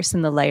course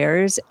and the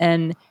layers,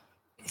 and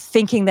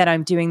thinking that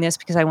I'm doing this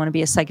because I want to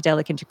be a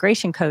psychedelic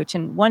integration coach.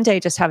 And one day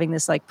just having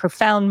this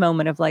profound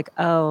moment of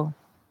oh,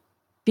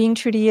 Being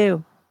True to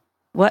You.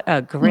 What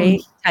a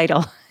great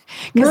title.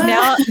 Because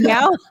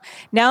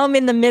now I'm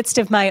in the midst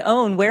of my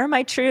own. Where am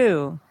I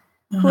true?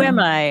 Who am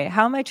I?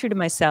 How am I true to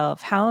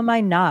myself? How am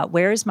I not?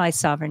 Where is my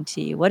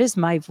sovereignty? What is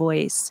my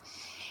voice?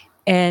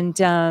 And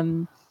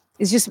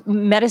it's just,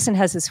 medicine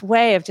has this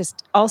way of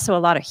just also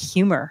a lot of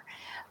humor.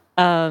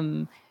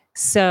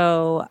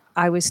 So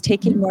I was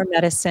taking more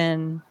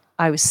medicine.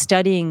 I was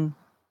studying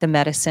the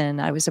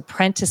medicine. I was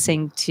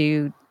apprenticing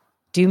to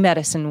do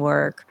medicine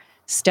work,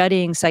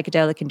 studying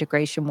psychedelic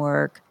integration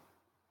work,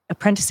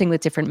 apprenticing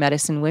with different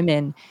medicine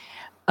women.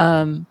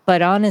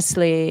 But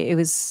honestly, it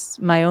was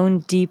my own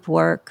deep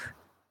work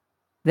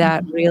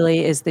that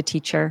really is the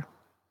teacher.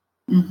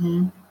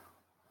 And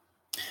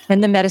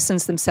the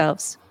medicines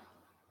themselves.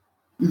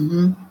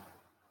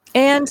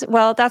 And,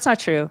 well, that's not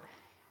true.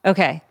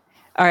 Okay.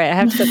 All right. I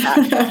have to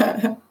go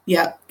back.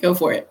 Yeah, go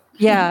for it.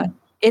 Yeah.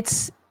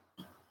 It's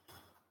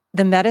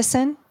the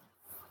medicine,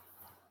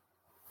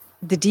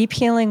 the deep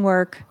healing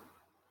work,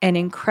 and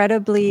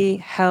incredibly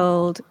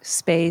held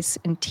space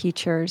and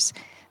teachers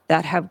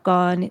that have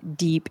gone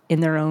deep in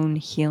their own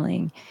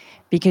healing,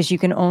 because you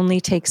can only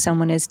take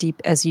someone as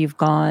deep as you've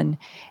gone.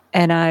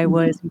 And I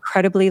was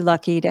incredibly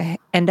lucky to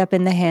end up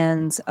in the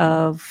hands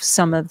of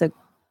some of the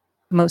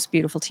most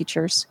beautiful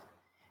teachers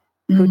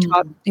who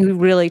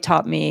really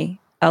taught me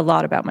a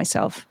lot about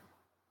myself.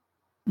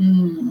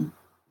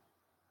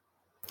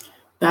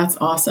 That's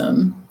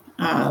awesome.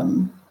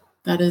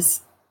 That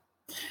is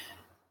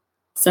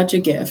such a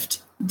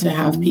gift to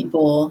have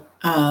people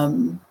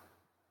in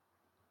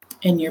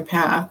your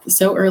path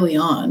so early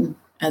on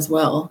as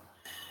well.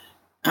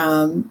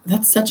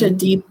 That's such a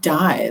deep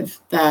dive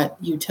that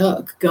you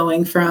took,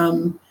 going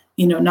from,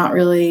 not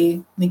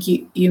really, I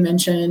think you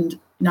mentioned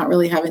not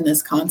really having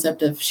this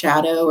concept of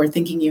shadow or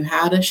thinking you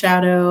had a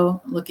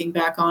shadow, looking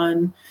back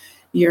on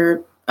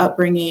your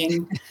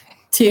upbringing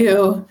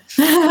to.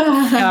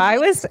 No, I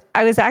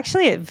was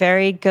actually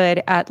very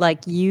good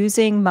at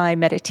using my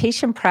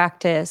meditation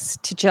practice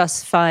to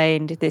just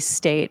find this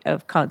state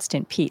of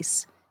constant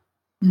peace.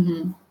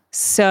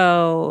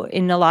 So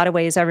in a lot of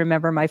ways, I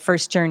remember my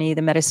first journey,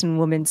 the medicine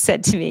woman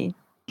said to me,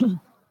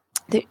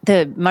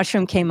 the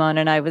mushroom came on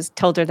and I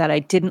told her that I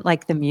didn't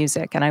like the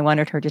music and I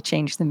wanted her to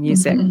change the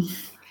music.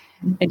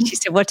 And she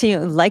said, what do you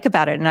like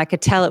about it? And I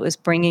could tell it was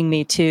bringing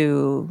me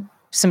to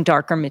some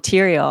darker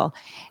material.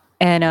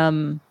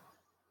 And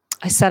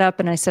I sat up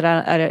and I said,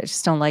 I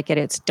just don't like it.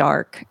 It's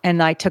dark.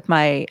 And I took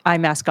my eye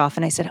mask off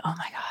and I said, oh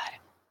my God,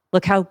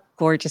 look how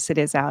gorgeous it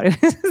is out.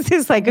 It was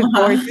just like a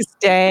gorgeous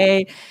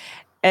day.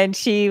 And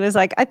she was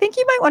like, I think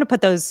you might want to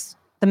put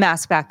the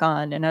mask back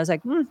on. And I was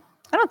like,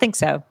 I don't think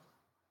so.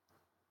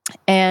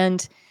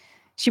 And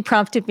she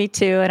prompted me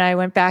to, and I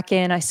went back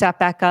in, I sat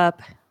back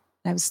up,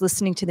 and I was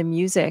listening to the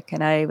music,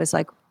 and I was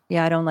like,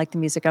 yeah, I don't like the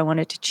music. I want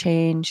it to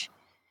change.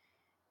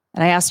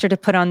 And I asked her to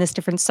put on this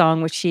different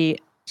song, which she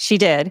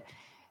did.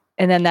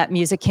 And then that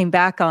music came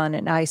back on,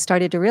 and I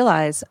started to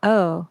realize,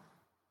 oh,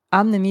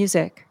 I'm the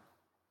music.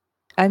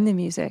 I'm the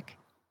music.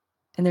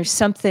 And there's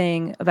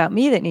something about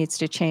me that needs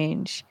to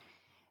change.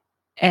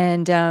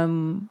 And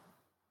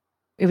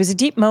it was a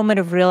deep moment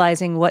of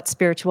realizing what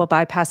spiritual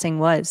bypassing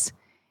was.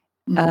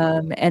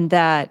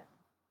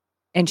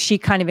 And she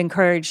kind of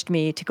encouraged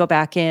me to go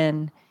back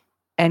in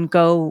and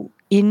go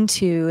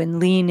into and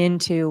lean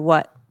into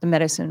what the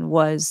medicine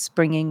was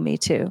bringing me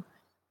to.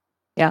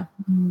 Yeah.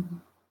 Mm-hmm.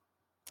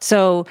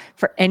 So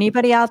for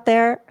anybody out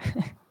there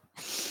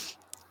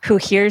who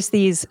hears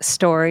these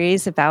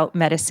stories about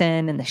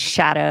medicine and the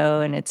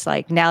shadow, and it's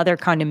like, now they're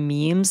kind of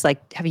memes,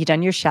 like, have you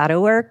done your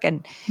shadow work?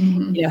 And,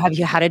 have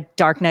you had a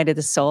dark night of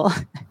the soul?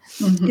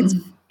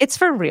 It's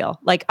for real.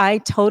 Like, I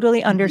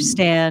totally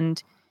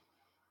understand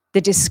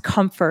the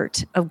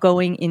discomfort of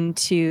going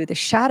into the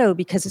shadow,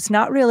 because it's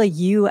not really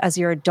you as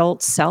your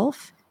adult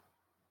self.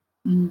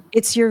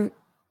 It's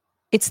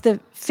the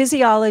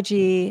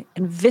physiology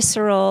and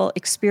visceral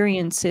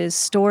experiences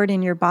stored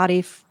in your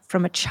body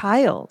from a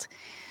child.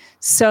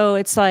 So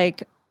it's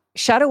like,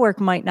 shadow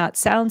work might not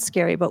sound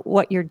scary, but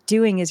what you're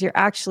doing is you're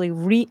actually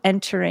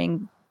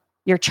re-entering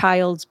your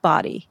child's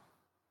body,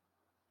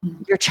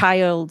 your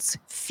child's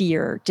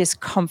fear,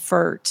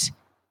 discomfort,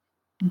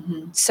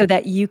 so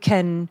that you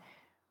can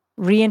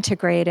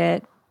reintegrate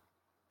it,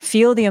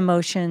 feel the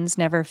emotions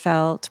never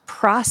felt,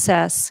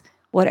 process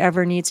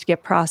whatever needs to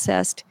get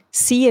processed,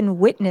 see and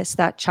witness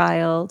that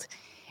child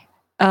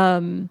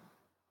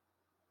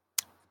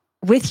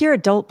with your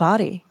adult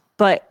body.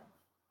 But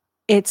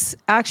it's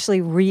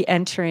actually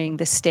re-entering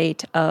the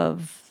state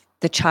of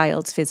the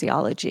child's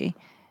physiology.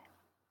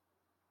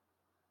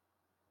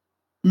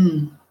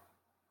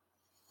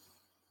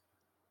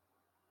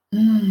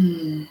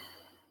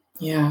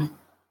 Yeah.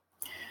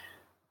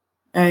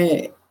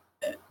 I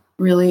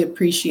really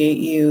appreciate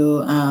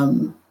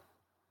you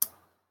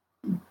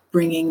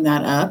bringing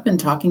that up and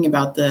talking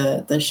about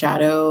the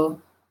shadow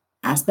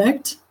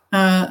aspect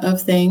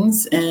of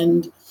things.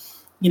 And,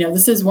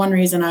 this is one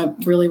reason I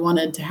really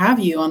wanted to have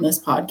you on this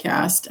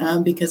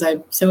podcast, because I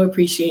so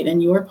appreciate in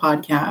your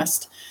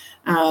podcast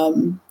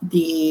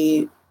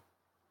the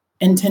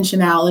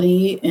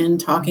intentionality in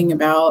talking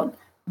about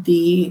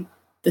the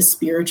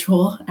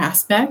spiritual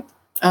aspect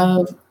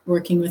of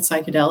working with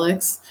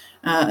psychedelics.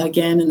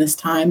 Again, in this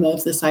time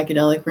of the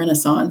psychedelic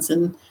renaissance,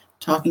 and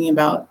talking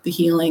about the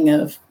healing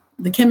of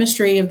the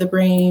chemistry of the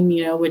brain,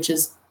 which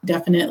is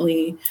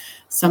definitely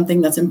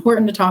something that's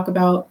important to talk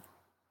about.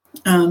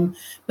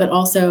 But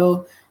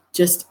also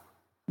just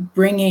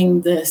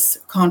bringing this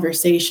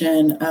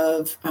conversation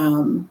of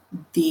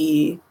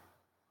the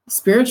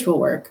spiritual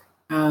work,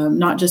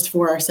 not just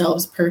for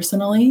ourselves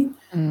personally,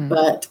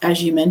 but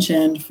as you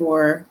mentioned,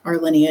 for our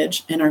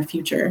lineage and our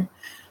future.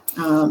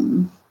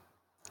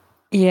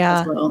 Yeah.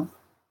 As well.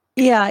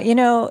 Yeah.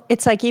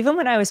 It's like, even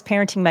when I was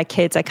parenting my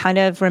kids, I kind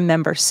of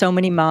remember so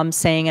many moms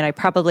saying, and I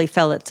probably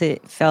fell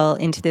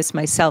into this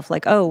myself,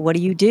 like, oh, what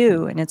do you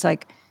do? And it's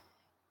like,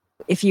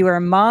 if you were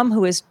a mom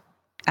who is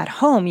at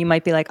home, you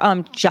might be like, oh,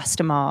 I'm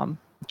just a mom,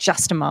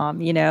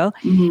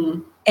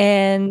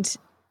 And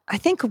I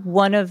think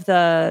one of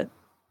the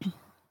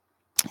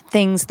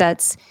things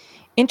that's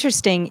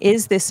interesting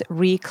is this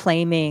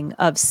reclaiming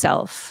of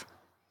self.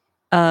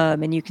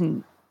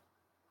 And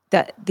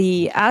that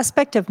the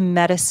aspect of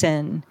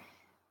medicine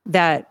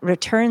that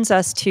returns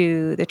us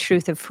to the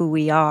truth of who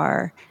we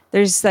are,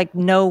 there's like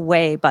no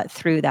way but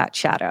through that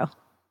shadow.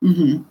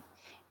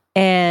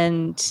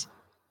 And,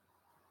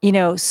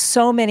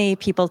 so many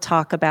people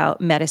talk about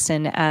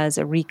medicine as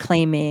a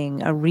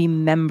reclaiming, a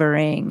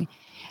remembering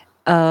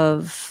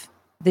of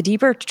the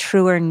deeper,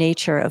 truer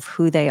nature of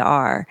who they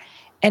are.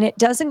 And it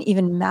doesn't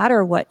even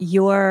matter what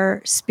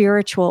your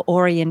spiritual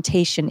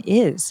orientation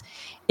is.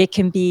 It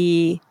can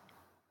be,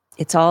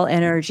 it's all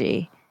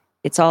energy.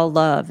 It's all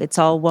love. It's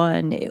all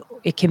one.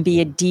 It can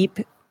be a deep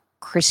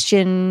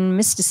Christian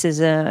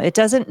mysticism. It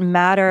doesn't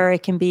matter.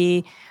 It can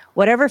be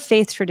whatever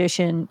faith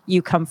tradition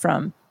you come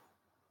from.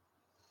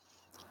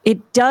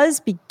 It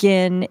does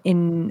begin,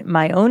 in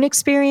my own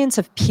experience,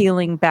 of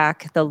peeling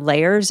back the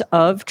layers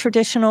of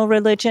traditional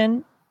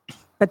religion,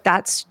 but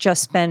that's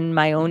just been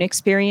my own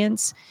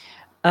experience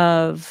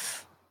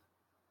of,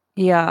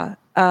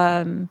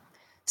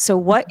 so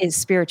what is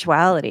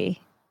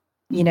spirituality?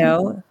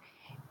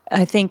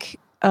 I think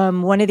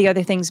one of the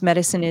other things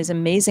medicine is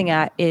amazing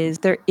at is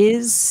there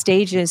is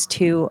stages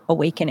to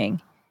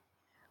awakening.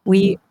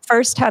 We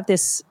first have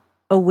this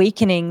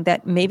awakening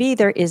that maybe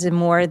there is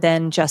more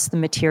than just the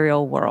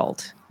material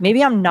world.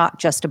 Maybe I'm not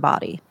just a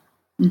body.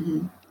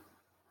 Mm-hmm.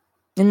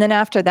 And then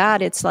after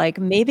that, it's like,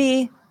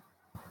 maybe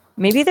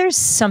there's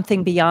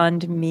something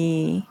beyond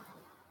me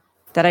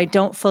that I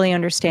don't fully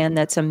understand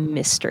that's a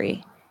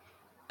mystery.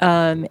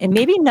 And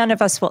maybe none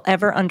of us will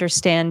ever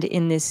understand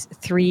in this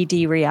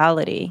 3D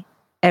reality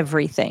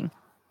everything.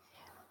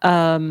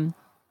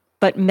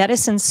 But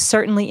medicine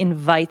certainly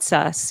invites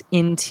us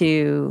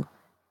into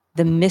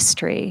the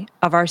mystery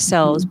of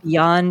ourselves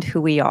beyond who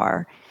we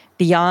are,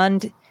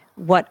 beyond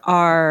what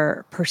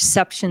our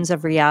perceptions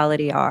of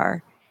reality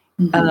are,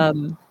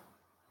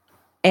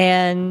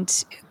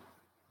 and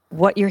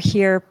what you're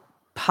here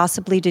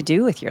possibly to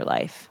do with your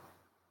life.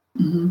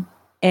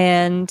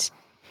 And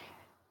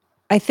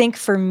I think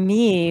for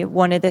me,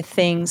 one of the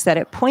things that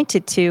it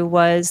pointed to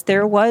was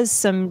there was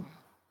some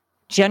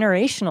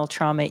generational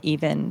trauma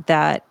even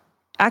that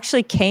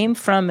actually came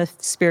from a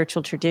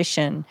spiritual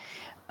tradition.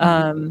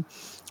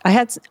 I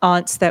had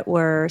aunts that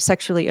were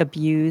sexually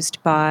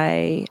abused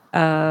by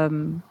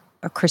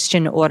a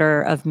Christian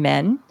order of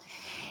men.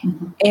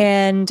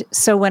 And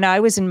so when I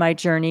was in my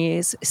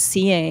journeys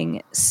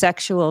seeing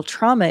sexual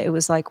trauma, it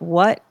was like,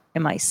 what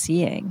am I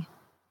seeing?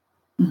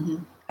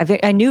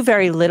 I knew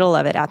very little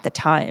of it at the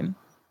time.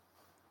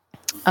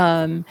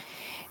 And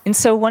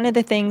so one of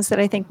the things that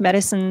I think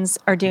medicines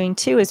are doing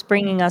too is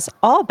bringing us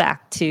all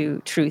back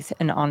to truth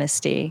and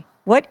honesty.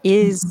 What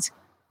is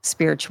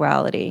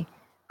spirituality?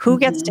 Who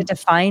gets to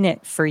define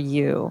it for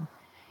you?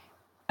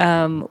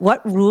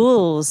 What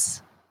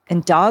rules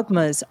and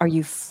dogmas are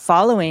you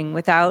following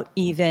without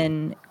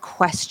even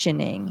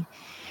questioning?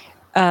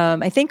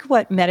 I think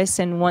what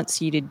medicine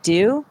wants you to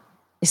do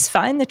is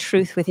find the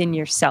truth within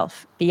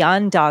yourself,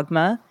 beyond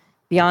dogma,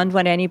 beyond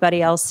what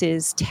anybody else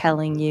is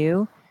telling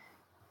you.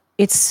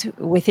 It's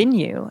within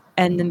you.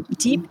 And the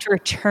deep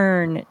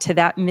return to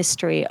that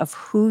mystery of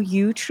who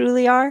you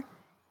truly are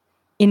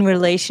in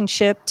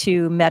relationship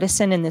to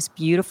medicine and this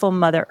beautiful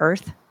Mother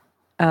Earth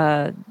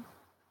that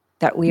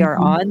we are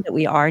on, that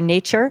we are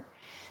nature,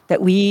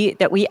 that we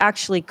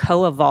actually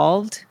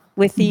co-evolved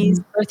with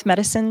these earth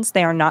medicines.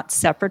 They are not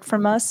separate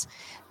from us,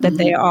 that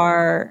they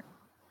are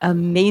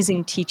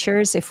amazing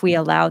teachers if we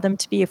allow them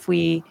to be,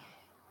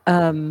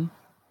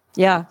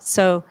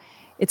 so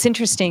it's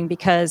interesting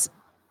because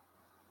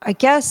I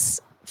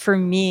guess for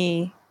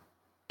me,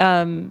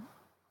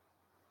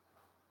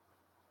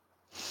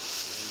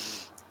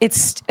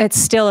 it's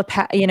still a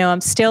path,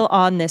 I'm still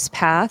on this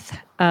path.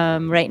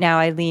 Right now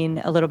I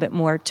lean a little bit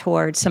more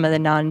towards some of the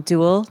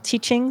non-dual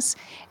teachings.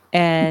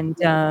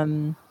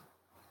 And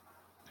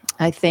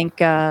I think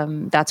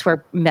that's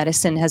where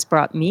medicine has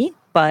brought me.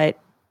 But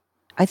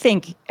I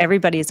think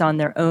everybody is on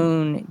their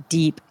own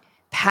deep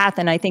path.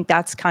 And I think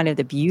that's kind of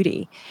the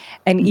beauty.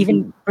 And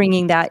even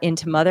bringing that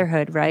into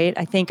motherhood, right?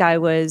 I think I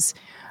was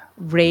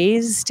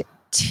raised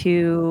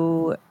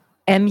to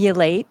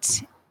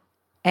emulate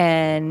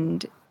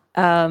and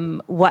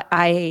what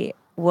I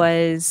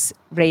was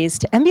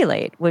raised to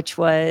emulate, which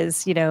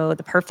was,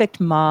 the perfect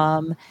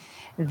mom,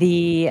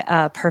 the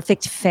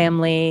perfect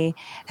family,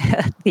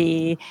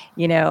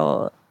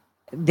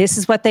 this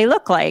is what they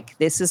look like.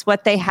 This is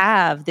what they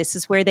have. This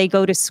is where they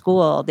go to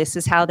school. This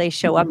is how they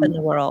show up in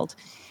the world.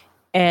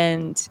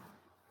 And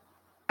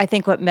I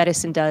think what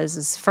medicine does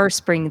is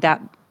first bring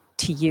that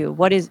to you.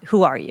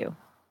 Who are you?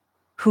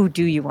 Who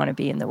do you want to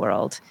be in the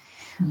world?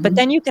 But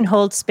then you can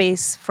hold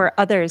space for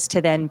others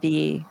to then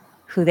be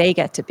who they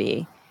get to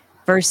be,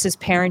 versus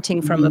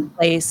parenting from a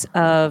place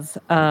of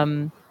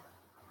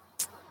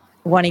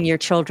wanting your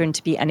children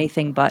to be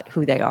anything but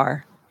who they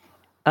are.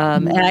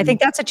 And I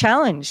think that's a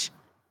challenge.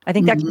 I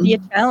think that can be a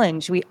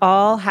challenge. We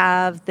all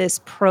have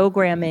this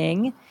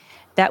programming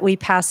that we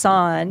pass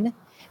on.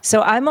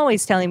 So I'm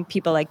always telling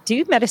people, like,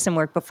 do medicine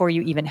work before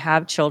you even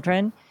have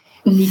children,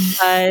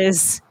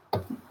 because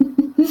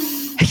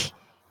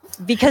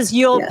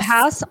you'll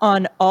pass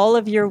on all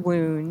of your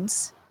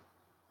wounds,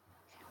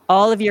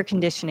 all of your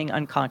conditioning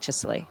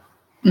unconsciously.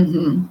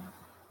 And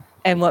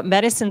what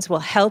medicines will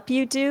help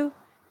you do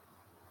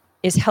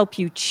is help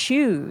you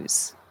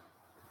choose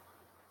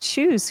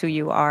who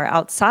you are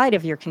outside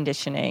of your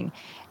conditioning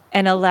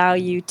and allow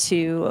you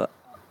to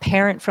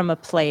parent from a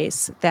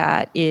place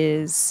that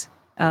is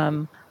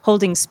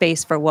holding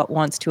space for what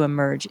wants to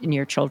emerge in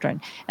your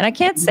children. And I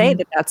can't say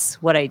that that's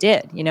what I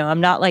did.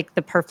 I'm not like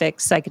the perfect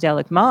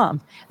psychedelic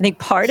mom. I think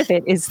part of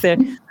it is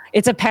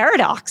it's a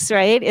paradox,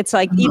 right? It's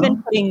like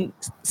even putting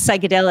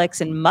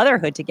psychedelics and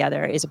motherhood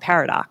together is a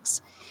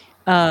paradox.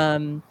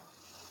 Psychedelic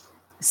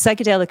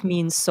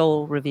means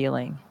soul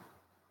revealing.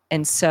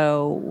 And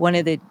so one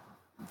of the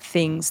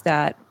things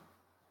that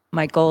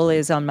my goal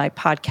is on my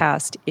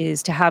podcast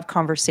is to have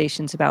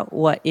conversations about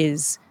what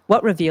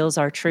reveals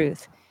our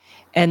truth.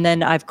 And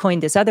then I've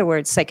coined this other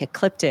word,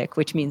 psychecliptic,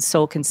 which means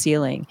soul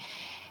concealing.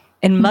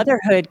 And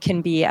motherhood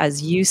can be,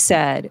 as you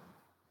said,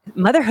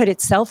 motherhood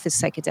itself is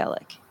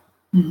psychedelic.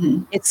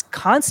 It's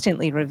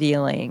constantly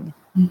revealing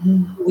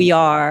who we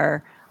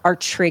are, our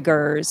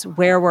triggers,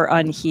 where we're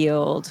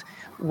unhealed,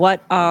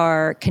 what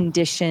our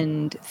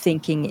conditioned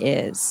thinking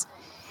is.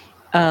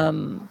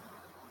 And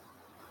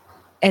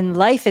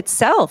life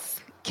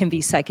itself can be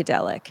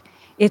psychedelic.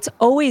 It's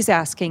always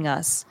asking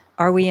us,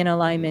 are we in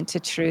alignment to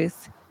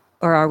truth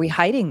or are we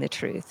hiding the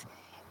truth?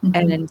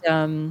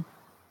 And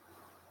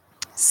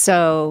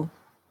so,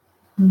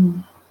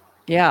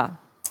 yeah.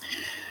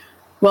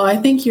 Well, I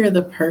think you're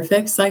the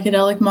perfect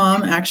psychedelic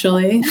mom,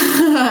 actually,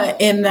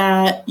 in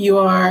that you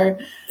are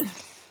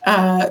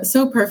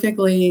so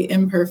perfectly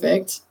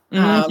imperfect.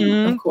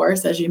 Of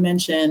course, as you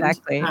mentioned,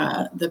 Exactly.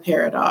 the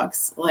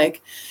paradox,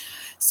 like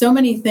so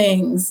many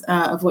things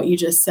of what you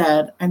just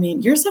said. I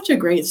mean, you're such a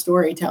great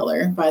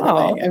storyteller, by the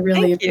way. I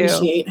really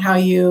appreciate how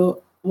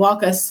you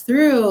walk us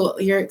through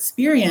your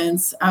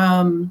experience.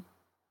 And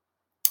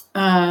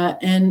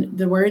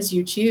the words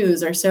you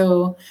choose are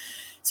so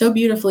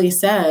beautifully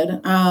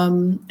said.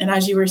 And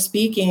as you were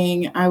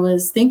speaking, I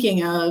was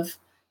thinking of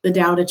the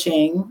Tao Te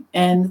Ching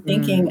and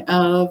thinking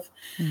of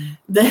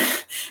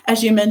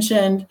as you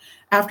mentioned,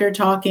 after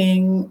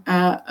talking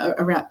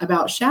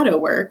about shadow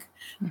work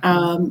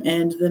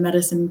and the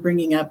medicine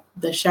bringing up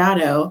the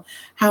shadow,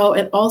 how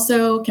it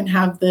also can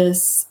have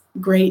this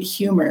great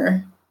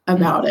humor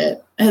about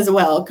it as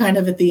well, kind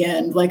of at the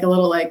end, like a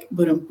little like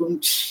boom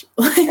boom,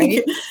 like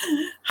right?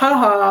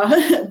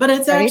 haha, but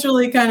it's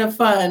actually kind of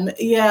fun.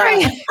 Yeah.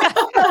 Right.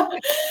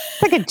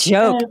 It's like a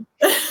joke.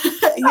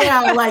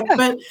 Yeah,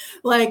 but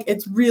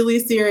it's really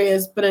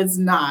serious, but it's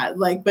not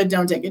but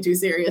don't take it too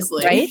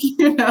seriously. Right?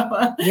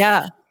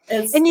 Yeah.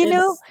 And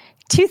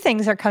two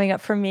things are coming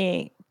up for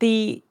me.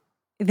 The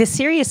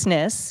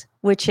seriousness,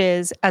 which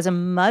is, as a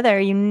mother,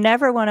 you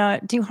never want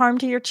to do harm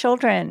to your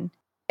children.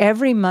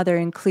 Every mother,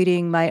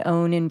 including my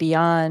own and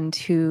beyond,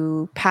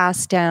 who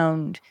passed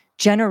down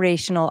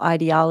generational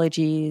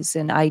ideologies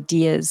and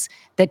ideas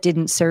that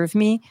didn't serve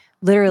me,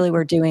 literally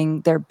were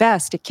doing their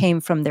best. It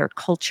came from their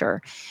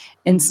culture.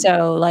 And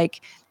so,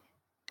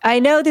 I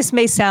know this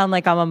may sound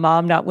like I'm a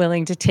mom not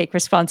willing to take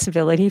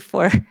responsibility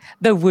for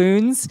the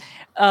wounds,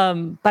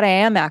 but I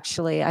am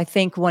actually. I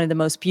think one of the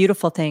most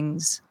beautiful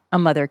things a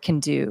mother can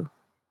do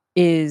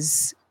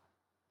is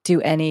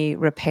do any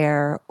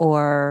repair,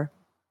 or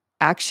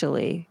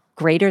actually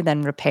greater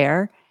than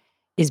repair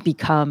is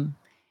become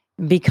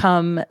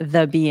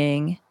the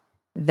being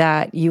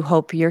that you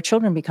hope your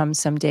children become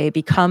someday,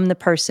 become the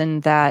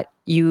person that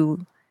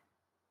you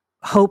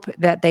hope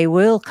that they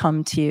will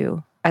come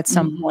to at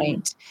some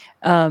point.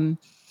 And,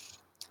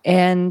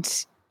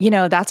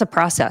 that's a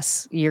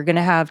process. You're going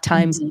to have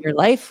times in your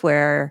life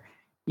where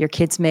your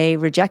kids may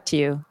reject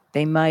you.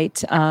 They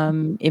might,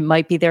 it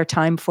might be their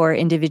time for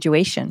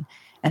individuation.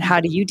 And how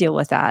do you deal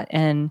with that?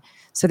 And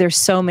so there's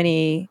so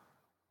many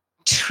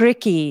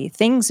tricky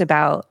things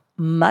about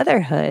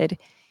motherhood.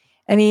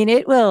 I mean,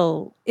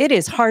 it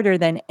is harder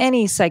than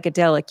any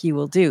psychedelic you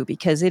will do,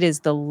 because it is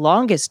the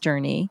longest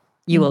journey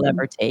you will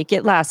ever take.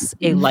 It lasts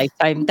a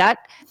lifetime. That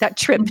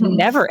trip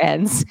never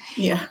ends.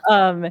 Yeah.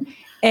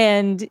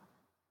 And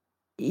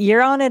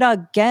you're on it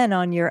again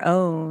on your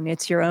own.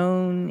 It's your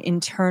own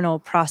internal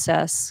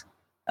process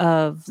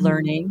of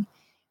learning.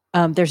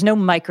 There's no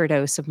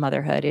microdose of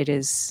motherhood. It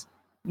is,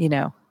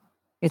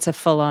 it's a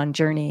full-on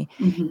journey.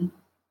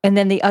 And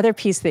then the other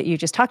piece that you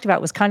just talked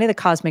about was kind of the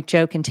cosmic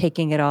joke and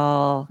taking it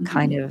all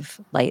kind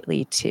of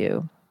lightly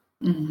too.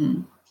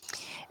 And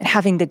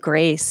having the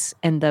grace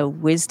and the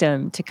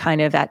wisdom to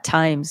kind of at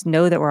times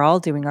know that we're all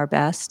doing our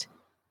best.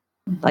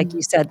 Like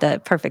you said, the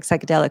perfect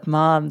psychedelic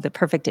mom, the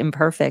perfect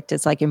imperfect,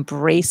 is like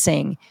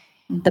embracing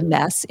the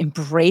mess,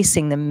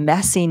 embracing the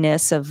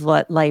messiness of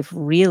what life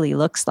really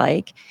looks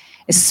like,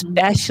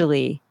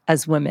 especially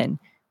as women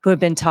who have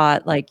been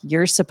taught,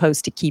 you're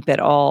supposed to keep it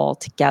all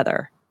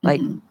together.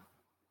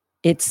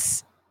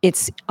 It's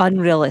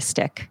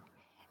unrealistic.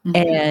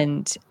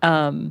 And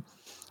the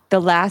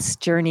last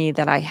journey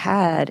that I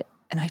had,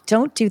 and I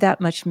don't do that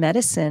much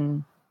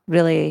medicine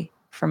really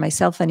for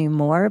myself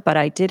anymore, but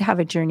I did have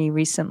a journey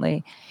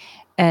recently,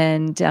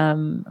 and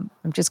I'm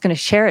just going to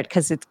share it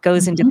because it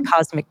goes into the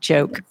cosmic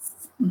joke.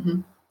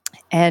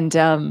 And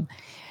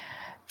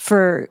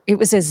it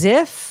was as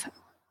if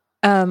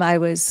I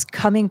was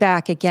coming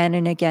back again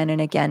and again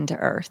and again to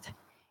Earth.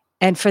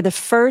 And for the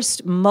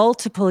first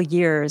multiple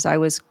years, I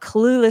was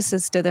clueless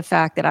as to the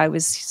fact that I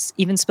was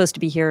even supposed to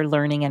be here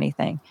learning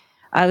anything.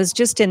 I was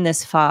just in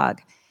this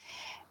fog.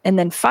 And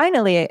then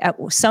finally, at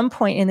some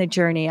point in the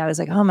journey, I was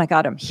like, oh my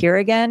God, I'm here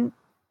again?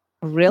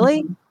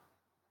 Really?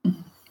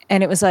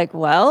 And it was like,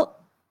 well,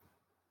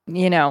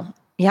 you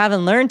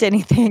haven't learned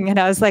anything. And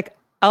I was like,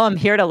 oh, I'm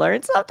here to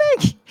learn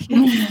something?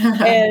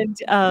 And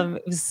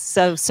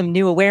so some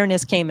new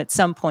awareness came at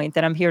some point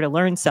that I'm here to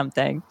learn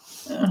something.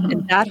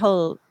 And that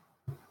whole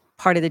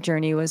part of the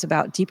journey was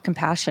about deep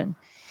compassion.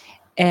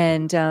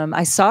 And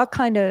I saw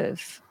and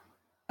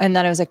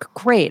then I was like,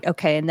 great,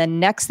 okay. And then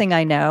next thing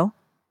I know,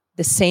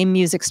 the same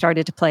music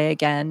started to play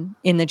again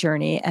in the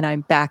journey, and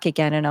I'm back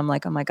again, and I'm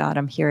like, oh my God,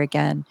 I'm here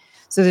again.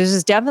 So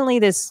there's definitely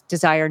this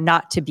desire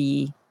not to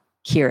be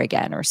here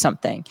again or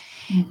something.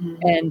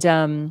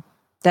 And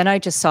then I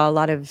just saw a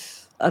lot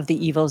of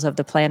the evils of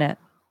the planet.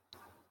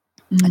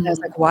 And I was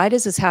like, why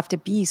does this have to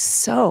be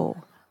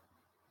so?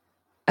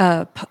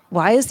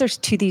 why is there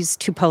these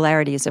two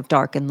polarities of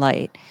dark and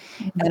light?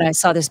 Mm-hmm. And I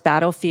saw this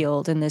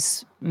battlefield, and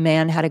this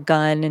man had a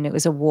gun, and it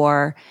was a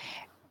war.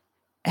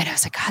 And I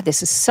was like, God,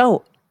 this is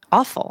so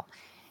awful.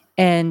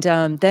 And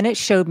then it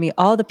showed me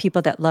all the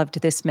people that loved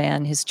this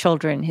man, his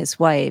children, his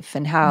wife,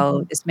 and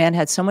how this man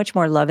had so much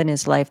more love in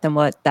his life than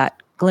what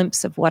that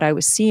glimpse of what I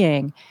was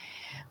seeing.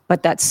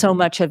 But that so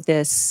much of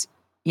this,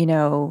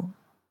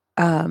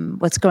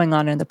 what's going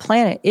on the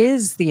planet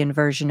is the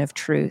inversion of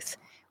truth.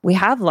 We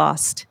have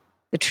lost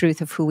the truth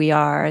of who we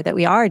are, that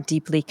we are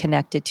deeply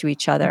connected to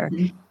each other.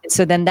 Mm-hmm. And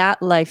so then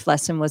that life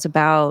lesson was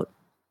about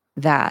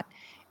that.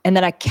 And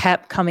then I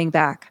kept coming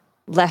back,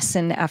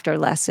 lesson after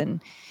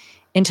lesson,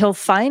 until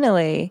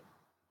finally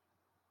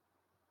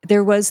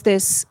there was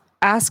this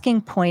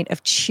asking point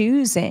of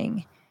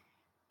choosing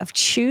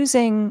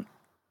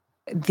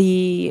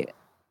the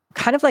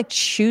kind of like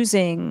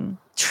choosing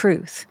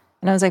truth.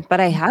 And I was like, but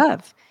I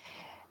have.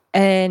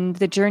 And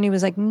the journey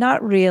was like,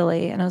 not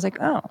really. And I was like,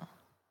 oh,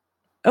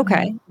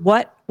 okay.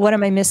 What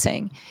am I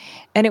missing?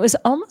 And it was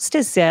almost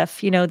as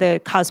if,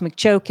 the cosmic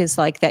joke is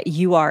like that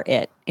you are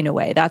it in a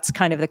way. That's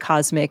kind of the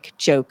cosmic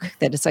joke,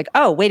 that it's like,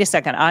 oh, wait a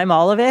second, I'm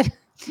all of it.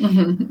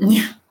 Mm-hmm.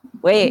 Yeah.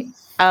 Wait.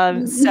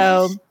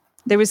 So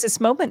there was this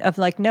moment of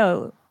like,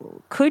 no,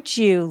 could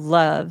you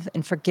love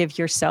and forgive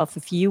yourself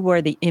if you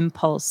were the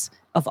impulse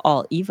of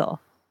all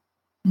evil?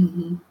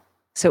 Mm-hmm.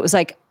 So it was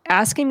like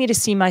asking me to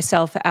see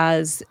myself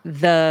as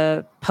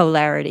the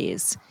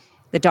polarities,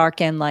 the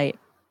dark and light,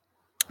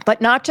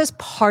 but not just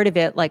part of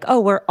it, like, oh,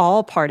 we're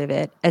all part of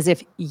it, as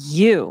if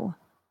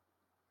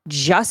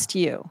just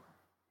you,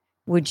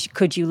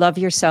 could you love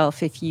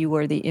yourself if you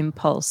were the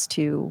impulse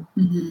to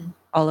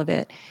all of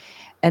it?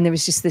 And there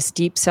was just this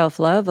deep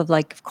self-love of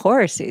like, of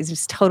course, it was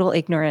just total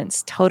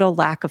ignorance, total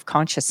lack of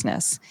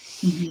consciousness.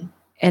 Mm-hmm.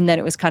 And then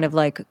it was kind of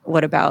like,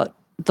 what about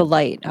the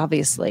light?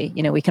 Obviously,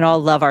 we can all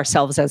love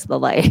ourselves as the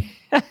light.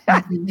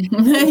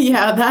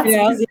 Yeah, that's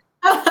easy.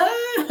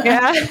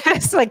 Yeah,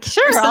 it's like,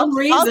 sure,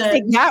 I'll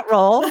take that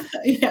role.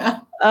 Yeah.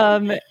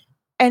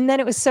 And then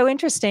it was so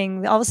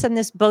interesting. All of a sudden,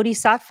 this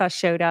bodhisattva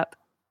showed up.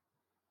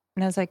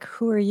 And I was like,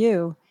 who are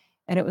you?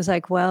 And it was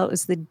like, well, it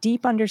was the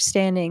deep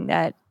understanding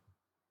that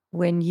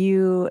when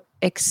you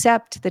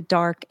accept the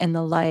dark and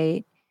the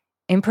light,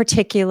 in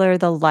particular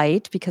the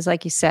light, because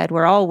like you said,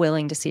 we're all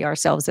willing to see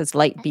ourselves as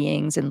light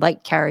beings and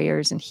light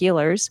carriers and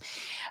healers,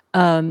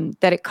 that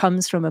it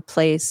comes from a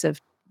place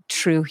of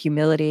true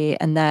humility,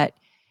 and that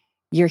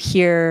you're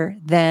here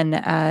then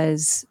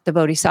as the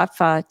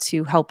bodhisattva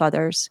to help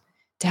others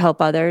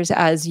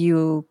as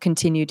you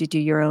continue to do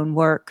your own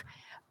work.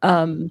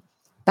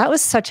 That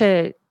was such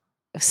an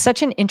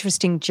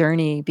interesting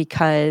journey,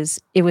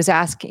 because it was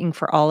asking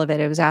for all of it.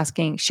 It was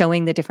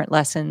showing the different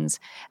lessons,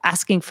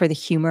 asking for the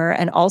humor,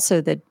 and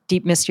also the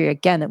deep mystery,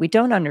 again, that we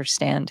don't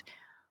understand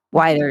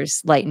why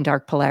there's light and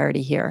dark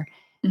polarity here,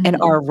 and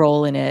our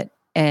role in it,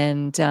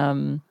 and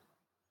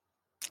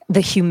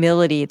the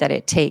humility that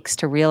it takes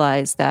to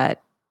realize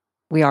that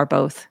we are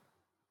both.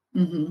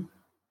 Mm-hmm.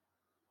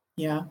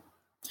 Yeah.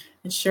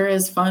 It sure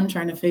is fun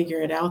trying to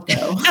figure it out,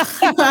 though.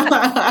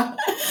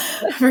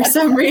 For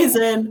some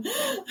reason,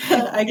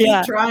 I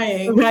keep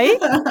trying. Right?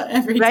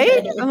 Every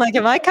day. I'm like,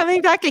 am I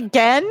coming back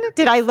again?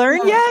 Did I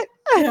learn yet?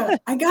 Yeah.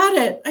 I got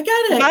it. I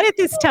got it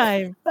this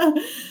time.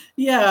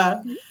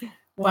 Yeah.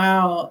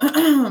 Wow.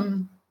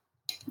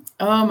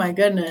 Oh, my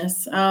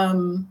goodness.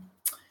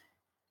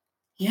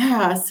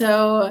 Yeah.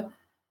 So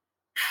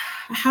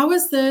how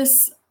is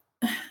this,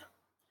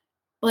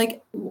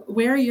 like,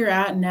 where you're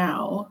at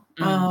now?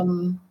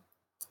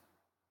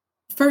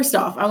 First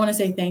off, I want to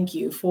say thank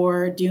you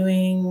for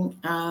doing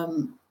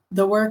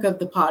the work of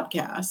the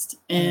podcast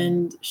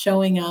and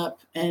showing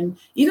up. And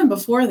even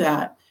before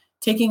that,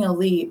 taking a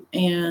leap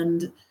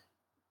and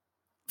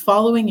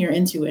following your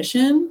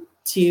intuition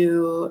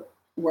to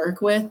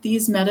work with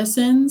these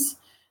medicines,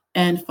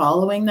 and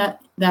following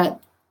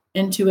that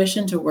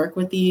intuition to work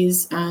with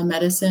these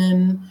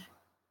medicine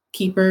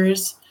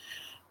keepers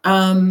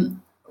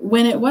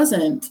when it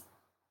wasn't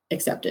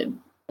accepted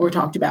or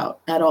talked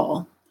about at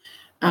all.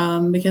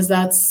 Because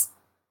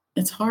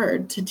it's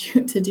hard to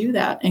do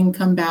that and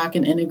come back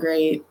and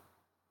integrate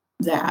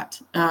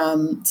that.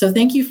 So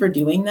thank you for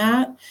doing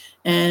that,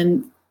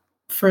 and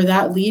for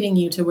that leading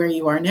you to where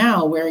you are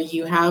now, where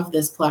you have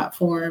this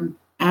platform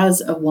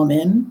as a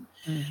woman,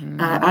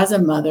 as a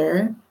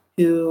mother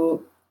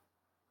who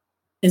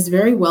is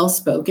very well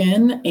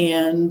spoken.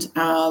 And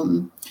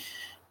I'm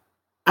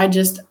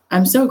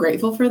so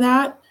grateful for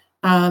that.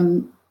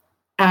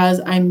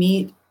 As I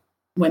meet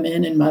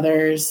women and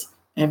mothers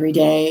every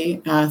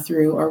day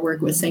through our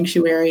work with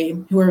Sanctuary,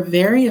 who are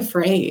very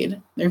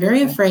afraid. They're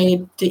very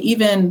afraid to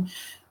even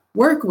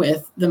work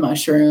with the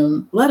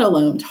mushroom, let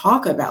alone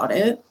talk about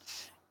it.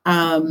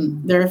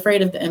 They're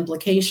afraid of the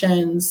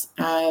implications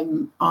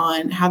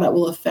on how that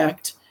will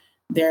affect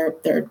their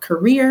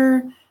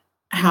career,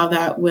 how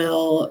that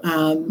will,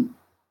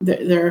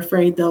 they're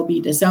afraid they'll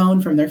be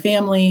disowned from their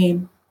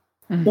family,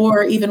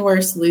 or even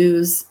worse,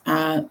 lose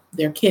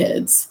their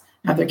kids,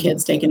 have their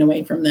kids taken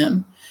away from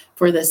them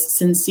for this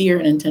sincere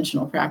and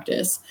intentional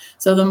practice.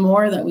 So the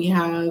more that we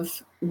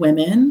have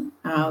women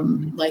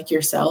like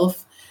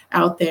yourself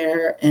out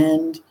there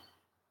and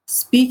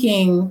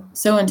speaking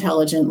so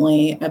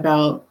intelligently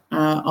about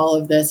all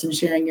of this and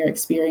sharing your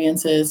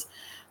experiences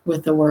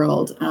with the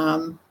world,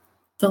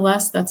 the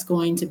less that's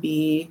going to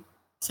be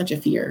such a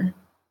fear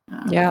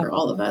for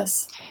all of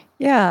us.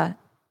 Yeah.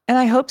 And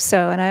I hope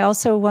so. And I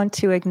also want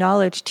to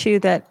acknowledge too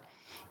that,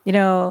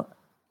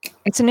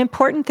 it's an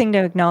important thing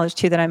to acknowledge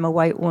too that I'm a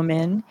white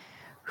woman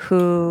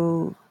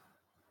who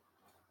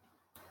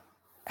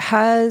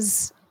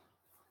has,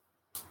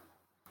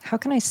 how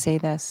can I say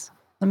this?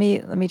 Let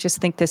me just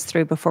think this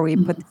through before we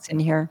put this in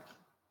here.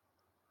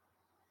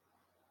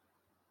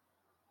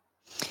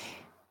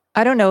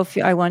 I don't know if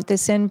I want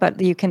this in,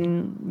 but you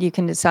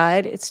can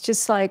decide. It's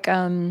just like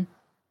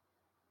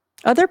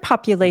other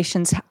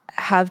populations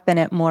have been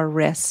at more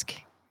risk.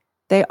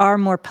 They are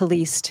more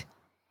policed.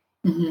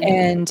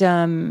 And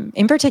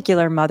in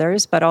particular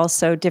mothers, but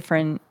also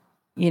different,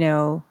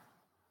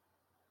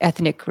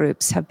 ethnic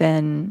groups have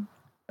been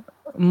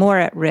more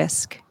at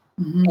risk.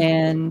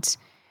 And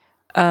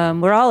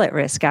we're all at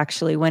risk,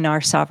 actually, when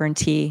our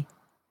sovereignty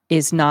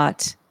is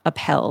not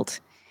upheld.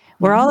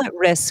 We're all at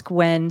risk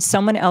when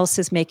someone else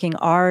is making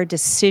our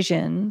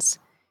decisions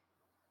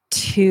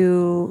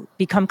to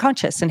become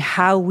conscious and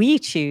how we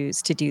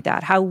choose to do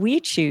that, how we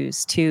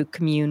choose to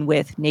commune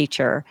with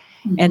nature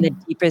and the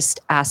deepest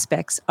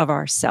aspects of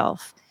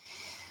ourself.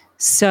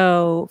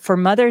 So for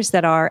mothers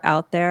that are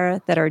out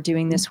there that are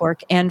doing this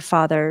work, and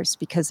fathers,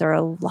 because there are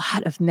a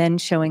lot of men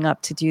showing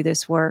up to do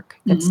this work,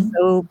 that's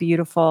so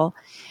beautiful.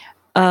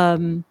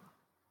 You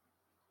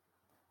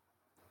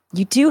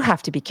do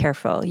have to be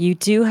careful. You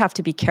do have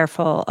to be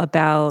careful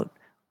about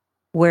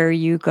where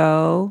you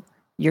go,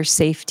 your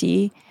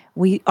safety.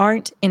 We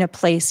aren't in a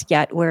place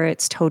yet where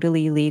it's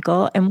totally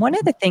legal. And one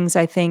of the things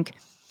I think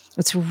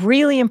it's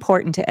really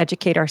important to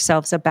educate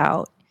ourselves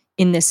about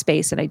in this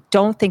space, and I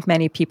don't think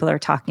many people are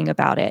talking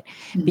about it,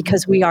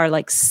 because we are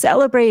like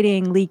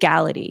celebrating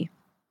legality.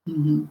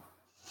 We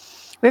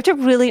have to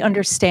really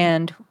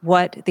understand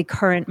what the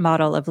current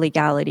model of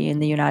legality in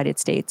the United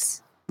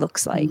States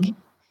looks like.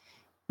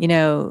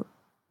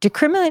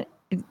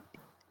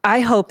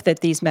 I hope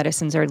that these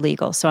medicines are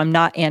legal. So I'm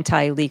not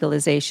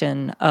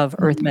anti-legalization of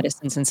earth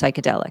medicines and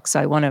psychedelics. So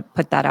I want to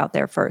put that out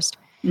there first.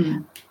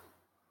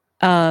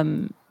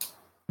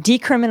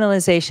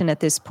 Decriminalization at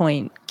this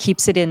point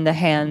keeps it in the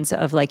hands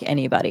of like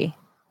anybody.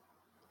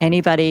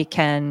 Anybody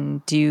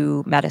can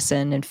do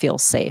medicine and feel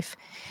safe.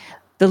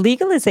 The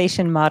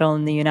legalization model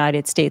in the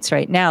United States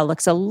right now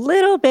looks a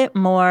little bit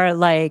more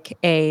like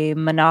a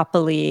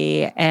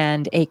monopoly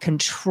and a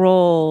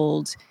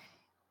controlled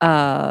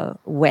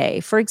way.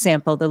 For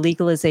example, the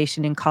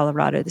legalization in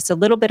Colorado, it's a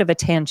little bit of a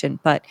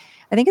tangent, but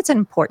I think it's an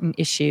important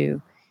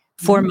issue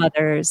for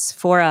mothers,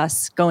 for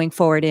us going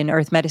forward in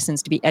earth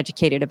medicines to be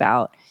educated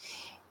about.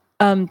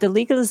 The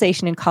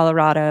legalization in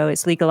Colorado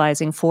is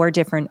legalizing 4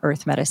 different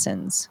earth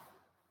medicines.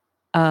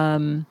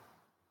 And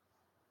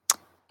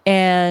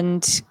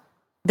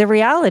the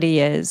reality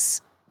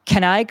is,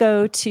 can I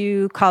go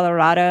to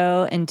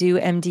Colorado and do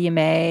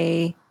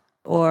MDMA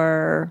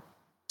or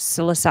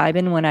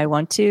psilocybin when I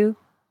want to?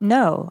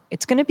 No,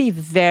 it's going to be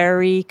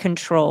very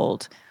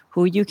controlled.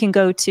 Who you can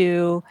go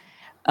to,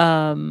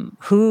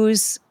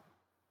 whose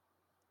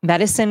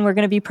medicine we're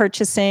going to be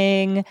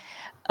purchasing.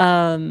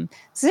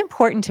 This is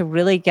important to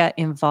really get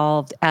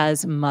involved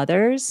as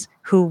mothers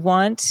who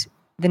want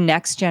the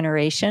next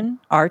generation,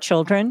 our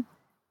children,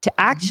 to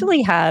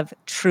actually have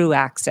true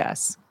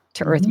access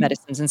to earth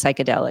medicines and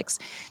psychedelics,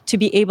 to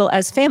be able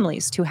as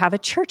families to have a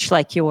church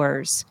like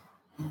yours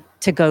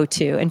to go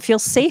to and feel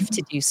safe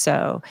to do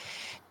so,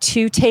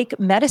 to take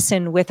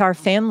medicine with our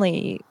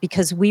family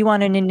because we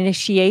want an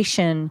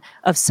initiation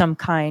of some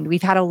kind.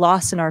 We've had a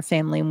loss in our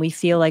family and we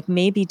feel like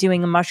maybe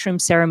doing a mushroom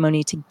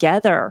ceremony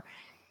together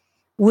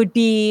would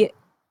be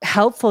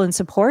helpful and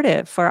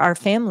supportive for our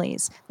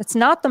families. That's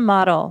not the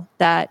model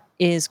that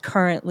is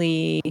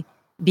currently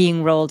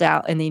being rolled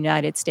out in the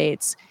United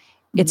States.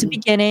 It's a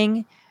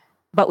beginning,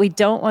 but we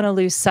don't want to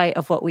lose sight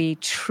of what we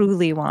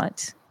truly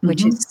want,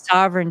 which is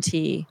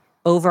sovereignty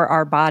over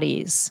our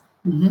bodies,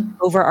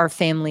 over our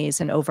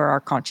families, and over our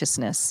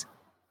consciousness.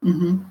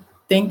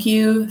 Thank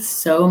you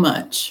so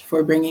much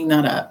for bringing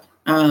that up.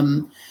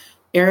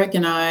 Eric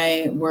and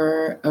I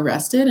were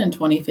arrested in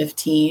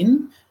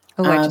 2015.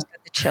 Oh, I just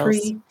got the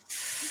chills.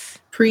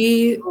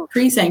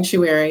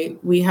 Pre-sanctuary,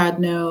 we had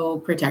no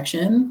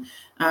protection.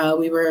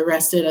 We were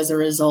arrested as a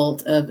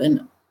result of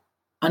an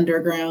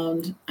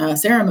underground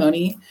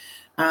ceremony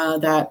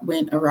that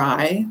went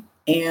awry.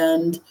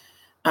 And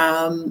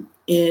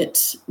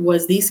it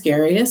was the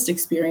scariest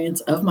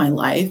experience of my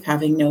life,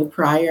 having no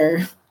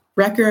prior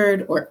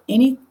record or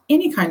any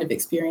kind of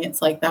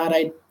experience like that.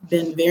 I'd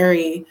been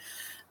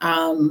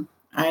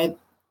I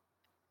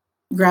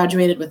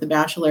graduated with a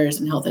bachelor's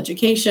in health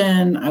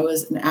education. I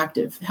was an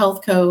active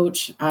health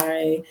coach.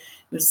 I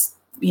was,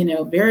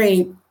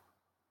 very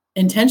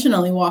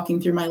intentionally walking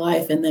through my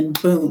life, and then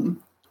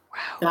boom,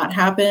 that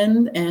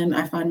happened, and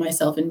I find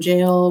myself in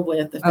jail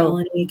with a Oh,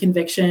 felony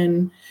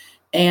conviction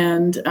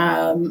and,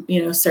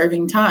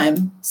 serving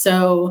time.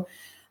 So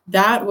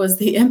that was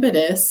the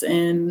impetus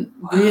in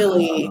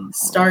really wow.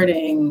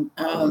 starting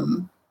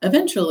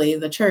eventually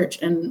the church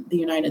in the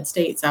United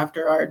States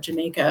after our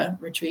Jamaica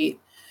retreat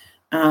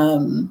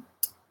um,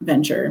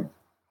 venture.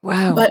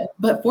 Wow.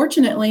 But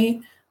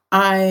fortunately,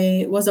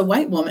 I was a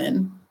white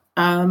woman.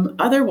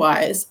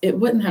 Otherwise, it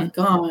wouldn't Mm, have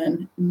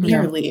gone no.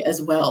 nearly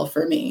as well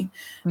for me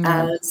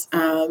No. as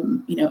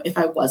if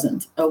I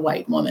wasn't a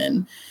white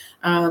woman.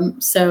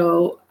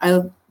 So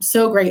I'm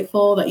so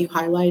grateful that you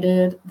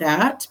highlighted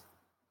that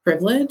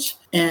privilege,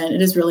 and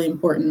it is really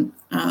important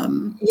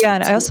Yeah,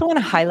 and I to also want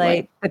to highlight.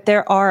 highlight that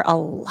there are a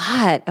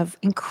lot of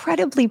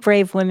incredibly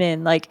brave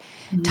women. Like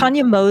Mhm.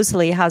 Tanya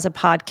Mosley has a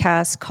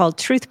podcast called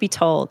Truth Be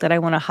Told that I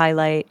want to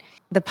highlight.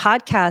 The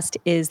podcast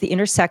is the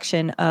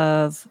intersection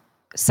of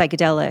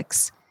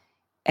psychedelics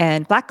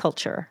and Black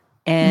culture.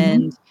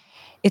 And Mhm.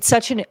 it's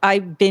I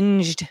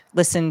binged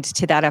listened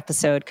to that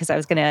episode because I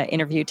was going to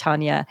interview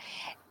Tanya.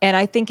 And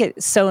I think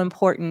it's so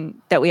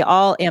important that we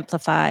all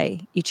amplify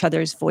each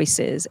other's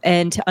voices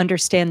and to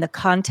understand the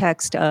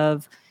context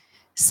of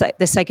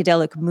the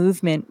psychedelic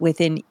movement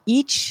within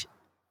each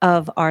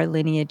of our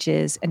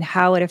lineages and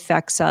how it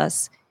affects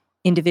us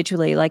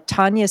individually. Like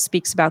Tanya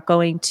speaks about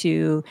going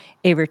to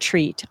a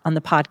retreat on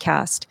the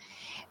podcast,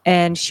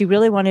 and she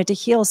really wanted to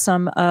heal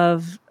some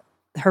of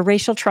her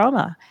racial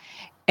trauma.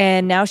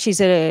 And now she's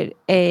at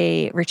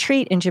a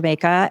retreat in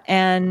Jamaica,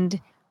 and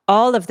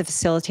all of the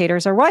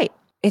facilitators are white.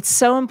 It's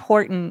so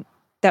important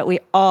that we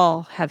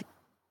all have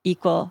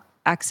equal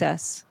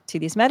access to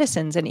these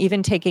medicines. And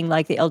even taking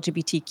like the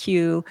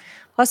LGBTQ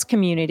plus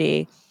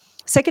community,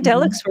 Mhm.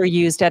 psychedelics were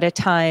used at a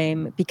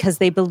time because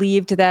they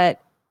believed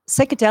that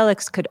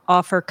psychedelics could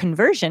offer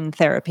conversion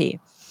therapy.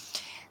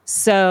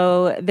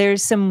 So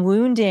there's some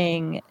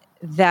wounding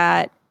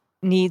that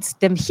needs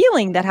them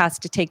healing that has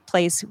to take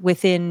place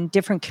within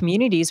different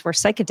communities where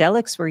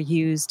psychedelics were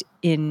used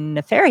in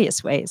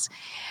nefarious ways,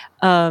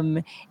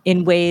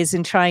 in ways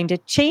in trying to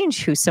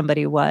change who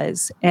somebody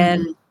was.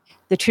 And Mhm.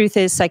 the truth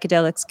is,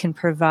 psychedelics can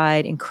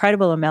provide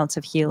incredible amounts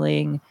of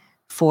healing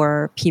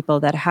for people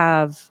that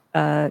have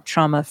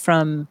trauma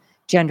from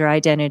gender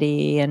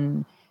identity.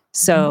 And Mhm.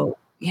 so,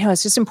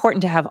 it's just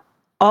important to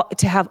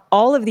have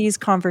all of these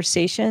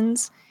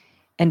conversations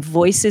and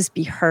voices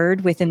be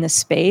heard within the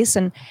space.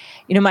 And,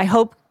 my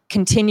hope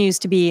continues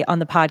to be on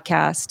the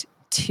podcast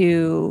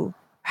to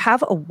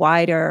have a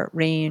wider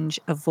range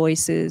of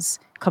voices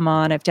come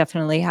on. I've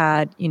definitely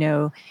had,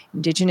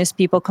 Indigenous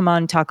people come on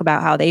and talk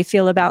about how they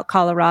feel about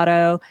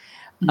Colorado.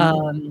 Mhm.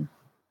 Um,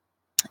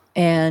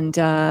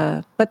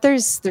 but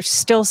there's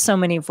still so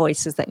many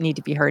voices that need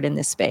to be heard in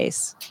this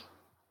space.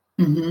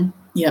 Mhm.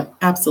 Yep,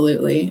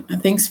 absolutely.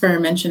 Thanks for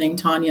mentioning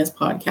Tanya's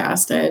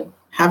podcast. I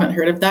haven't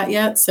heard of that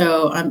yet,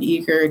 so I'm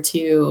eager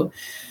to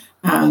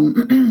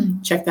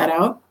check that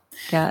out.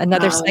 Yeah.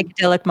 Another Um,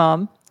 psychedelic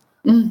mom.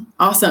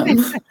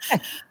 awesome.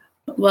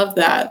 Love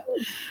that.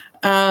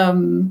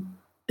 Um,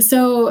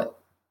 so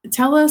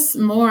tell us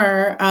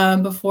more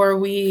before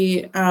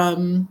we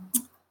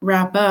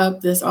wrap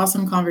up this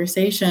awesome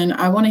conversation.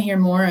 I want to hear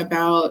more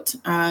about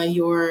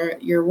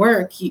your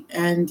work,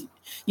 and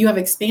you have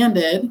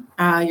expanded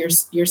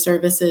your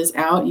services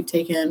out. You've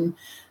taken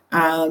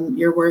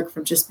your work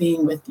from just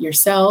being with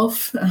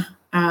yourself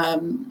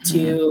Mhm.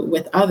 to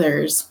with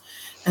others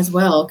as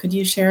well. Could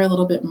you share a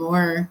little bit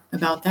more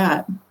about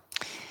that?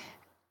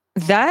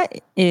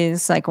 That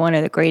is like one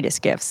of the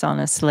greatest gifts,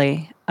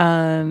 honestly.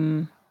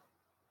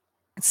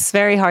 It's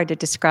very hard to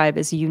describe,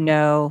 as you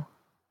know,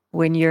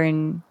 when you're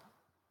in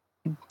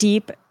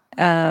deep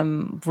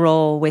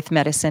role with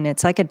medicine.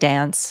 It's like a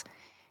dance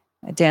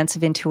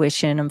of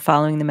intuition. I'm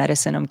following the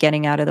medicine. I'm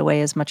getting out of the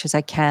way as much as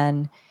I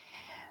can.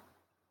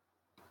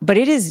 But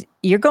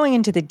you're going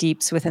into the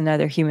deeps with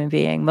another human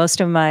being.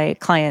 Most of my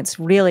clients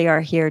really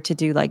are here to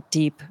do like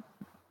deep,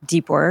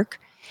 deep work.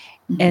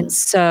 And Mhm.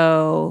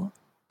 so,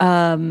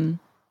 um,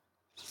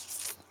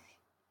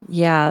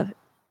 yeah,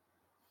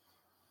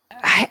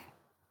 I,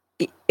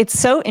 it's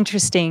so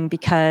interesting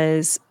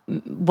because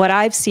what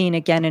I've seen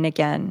again and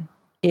again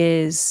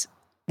is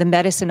the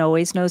medicine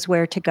always knows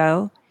where to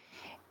go.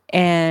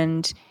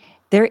 And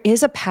there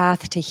is a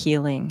path to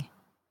healing.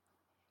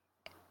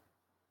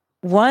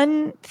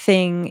 One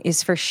thing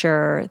is for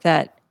sure,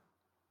 that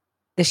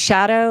the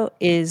shadow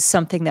is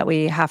something that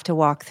we have to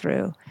walk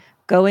through,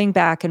 going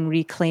back and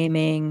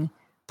reclaiming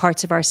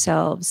parts of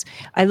ourselves.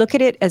 I look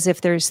at it as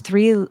if there's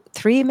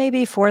three,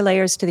 maybe four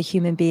layers to the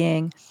human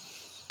being.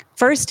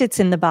 First, it's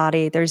in the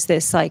body. There's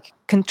this like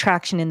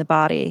contraction in the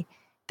body.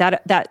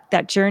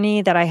 That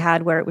journey that I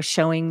had where it was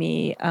showing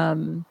me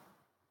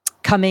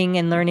coming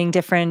and learning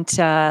different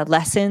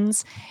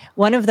lessons.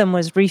 One of them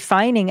was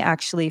refining,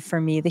 actually, for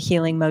me, the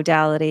healing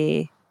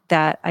modality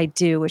that I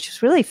do, which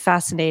was really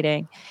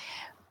fascinating.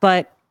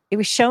 But it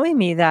was showing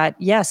me that,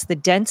 yes, the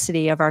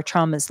density of our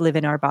traumas live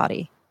in our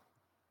body.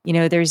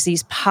 There's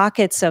these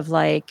pockets of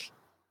like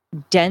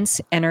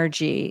dense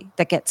energy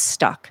that get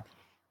stuck,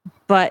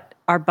 but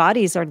our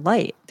bodies are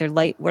light. They're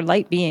light. We're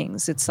light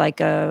beings. It's like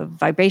a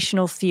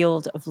vibrational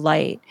field of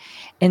light.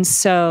 And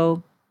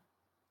so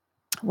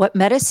what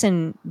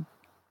medicine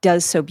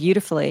does so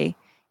beautifully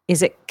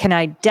is it can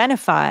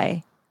identify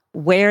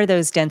where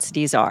those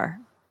densities are.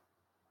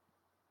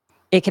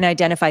 It can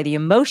identify the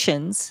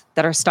emotions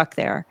that are stuck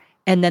there,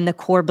 and then the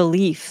core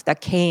belief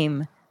that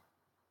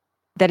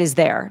is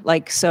there.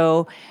 Like,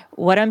 so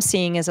what I'm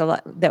seeing is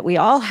that we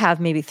all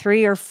have maybe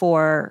 3 or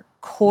 4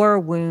 core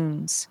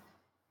wounds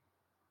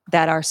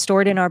that are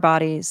stored in our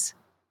bodies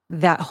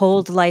that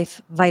hold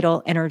life,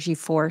 vital energy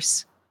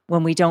force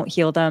when we don't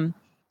heal them.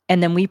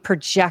 And then we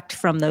project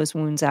from those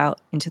wounds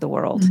out into the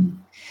world.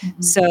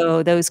 Mm-hmm.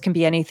 So those can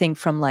be anything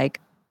from like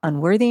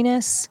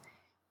unworthiness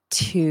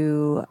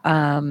to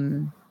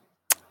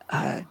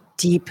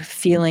deep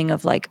feeling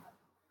of like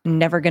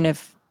never going to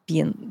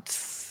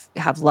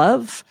have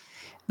love,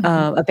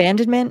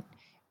 abandonment,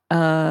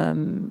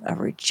 a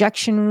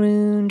rejection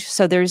wound.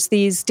 So there's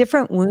these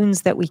different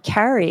wounds that we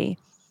carry.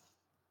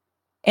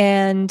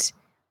 And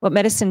what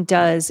medicine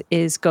does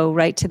is go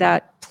right to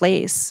that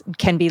place. It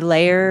can be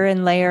layer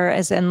and layer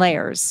and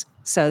layers.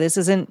 So this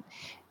isn't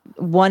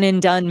one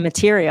and done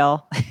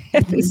material.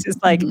 This is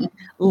like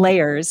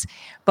layers.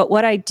 But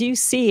what I do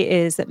see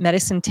is that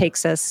medicine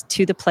takes us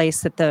to the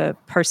place that the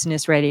person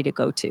is ready to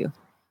go to.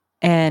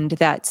 And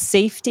that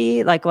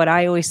safety, like what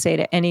I always say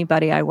to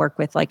anybody I work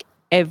with, like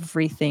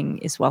everything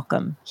is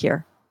welcome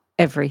here,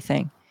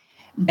 everything.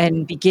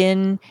 And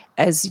begin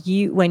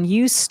when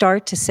you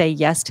start to say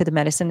yes to the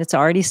medicine, it's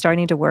already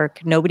starting to work.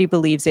 Nobody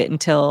believes it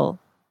until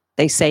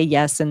they say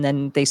yes. And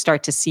then they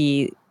start to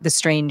see the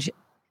strange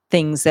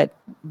things that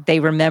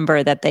they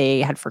remember that they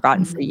had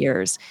forgotten for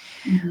years.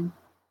 Mm-hmm.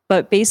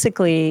 But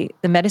basically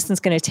the medicine's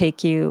going to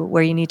take you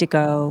where you need to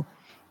go.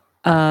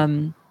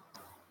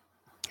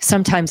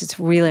 Sometimes it's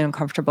really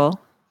uncomfortable,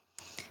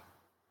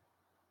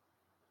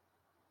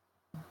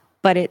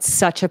 but it's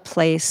such a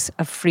place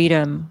of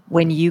freedom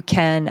when you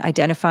can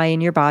identify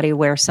in your body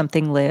where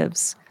something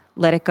lives,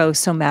 let it go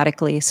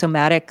somatically.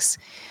 Somatics,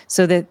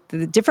 so that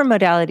the different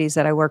modalities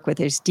that I work with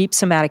is deep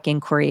somatic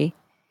inquiry.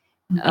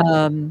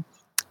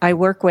 I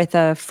work with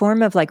a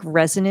form of like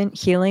resonant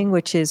healing,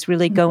 which is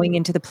really going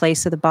into the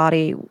place of the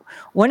body.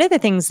 One of the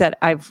things that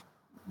I've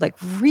like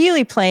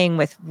really playing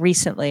with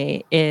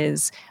recently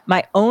is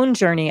my own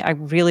journey. I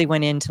really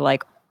went into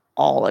like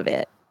all of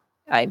it.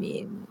 I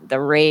mean, the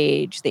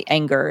rage, the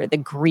anger, the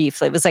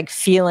grief. It was like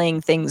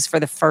feeling things for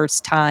the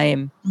first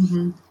time,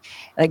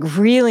 like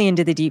really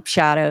into the deep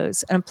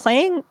shadows. And I'm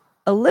playing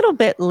a little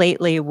bit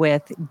lately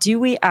with, do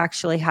we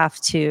actually have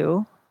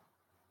to,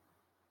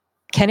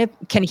 can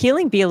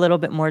healing be a little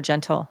bit more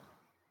gentle?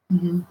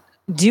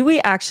 Do we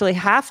actually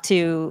have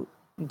to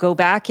go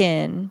back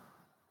in,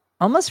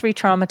 almost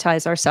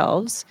re-traumatize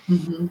ourselves?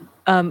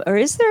 Or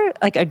is there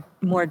like a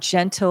more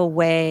gentle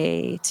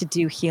way to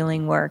do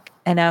healing work?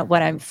 And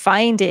what I'm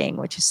finding,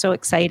 which is so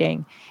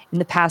exciting in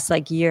the past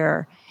like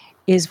year,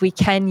 is we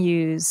can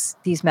use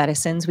these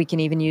medicines. We can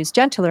even use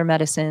gentler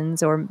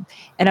medicines, and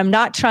I'm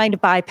not trying to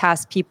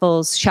bypass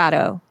people's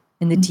shadow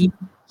in the deep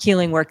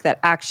healing work that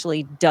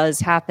actually does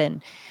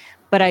happen.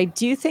 But I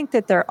do think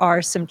that there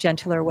are some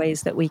gentler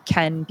ways that we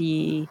can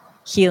be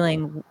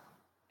healing.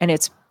 And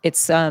it's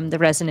the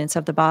resonance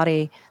of the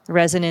body, the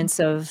resonance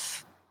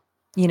of,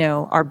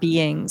 our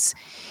beings.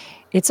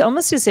 It's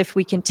almost as if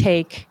we can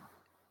take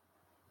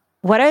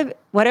what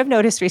I've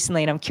noticed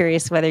recently, and I'm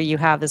curious whether you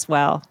have as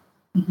well.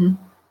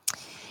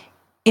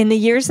 In the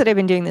years that I've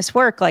been doing this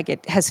work, like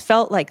it has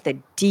felt like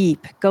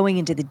going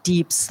into the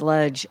deep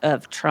sludge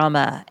of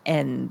trauma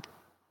and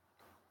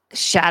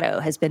shadow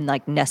has been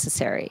like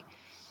necessary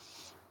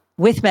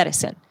with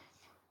medicine.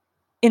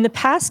 In the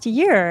past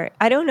year,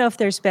 I don't know if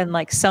there's been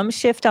like some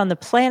shift on the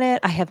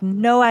planet. I have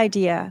no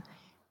idea.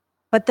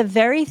 But the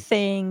very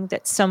thing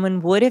that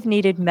someone would have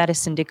needed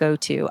medicine to go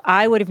to,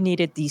 I would have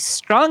needed the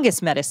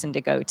strongest medicine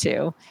to go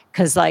to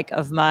because like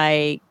of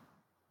my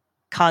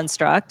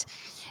construct.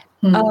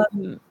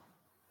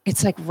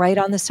 It's like right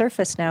on the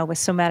surface now with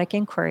somatic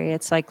inquiry.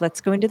 It's like, let's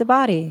go into the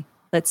body.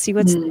 Let's see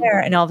what's there.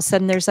 And all of a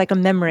sudden there's like a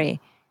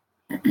memory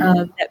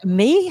that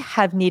may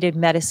have needed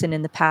medicine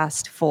in the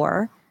past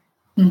for,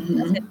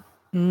 doesn't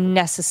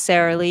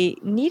necessarily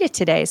need it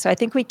today. So I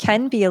think we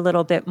can be a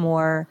little bit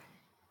more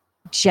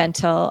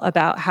gentle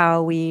about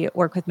how we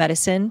work with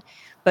medicine.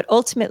 But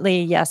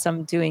ultimately, yes,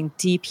 I'm doing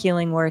deep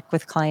healing work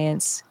with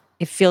clients.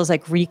 It feels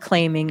like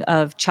reclaiming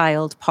of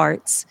child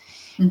parts,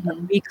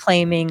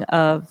 reclaiming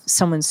of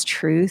someone's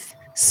truth.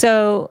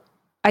 So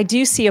I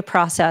do see a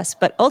process,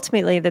 but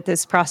ultimately that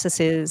this process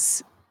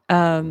is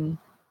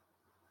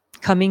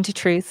coming to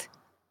truth,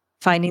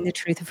 finding the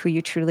truth of who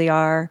you truly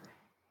are,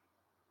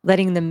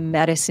 letting the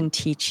medicine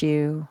teach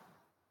you,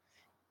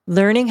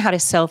 learning how to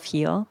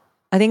self-heal.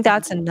 I think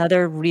that's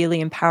another really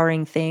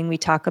empowering thing. We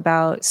talk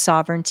about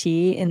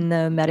sovereignty in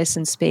the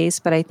medicine space,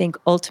 but I think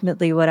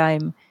ultimately what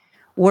I'm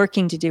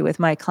working to do with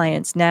my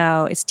clients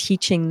now is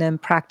teaching them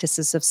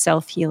practices of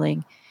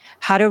self-healing,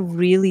 how to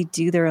really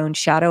do their own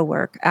shadow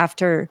work.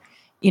 After,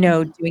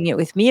 doing it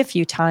with me a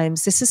few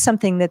times, this is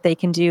something that they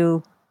can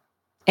do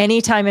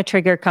Anytime a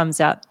trigger comes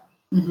up,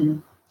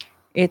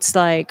 it's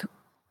like,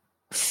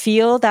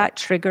 feel that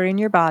trigger in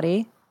your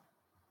body.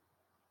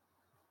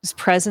 Just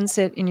presence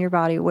it in your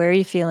body. Where are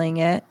you feeling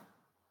it?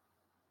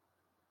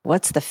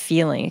 What's the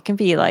feeling? It can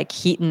be like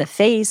heat in the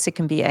face. It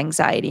can be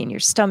anxiety in your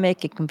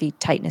stomach. It can be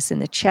tightness in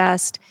the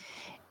chest.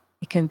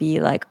 It can be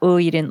like, oh,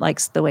 you didn't like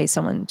the way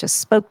someone just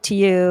spoke to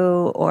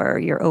you, or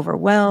you're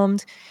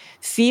overwhelmed.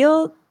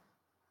 Feel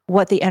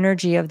what the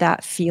energy of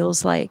that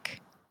feels like.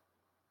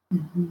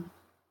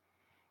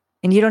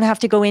 And you don't have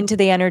to go into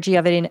the energy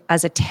of it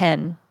as a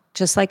 10,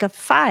 just like a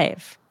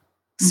 5.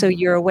 So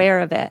you're aware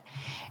of it.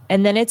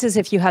 And then it's as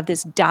if you have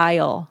this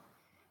dial.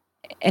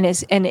 And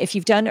if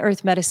you've done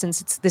earth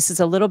medicines, this is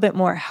a little bit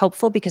more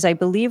helpful, because I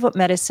believe what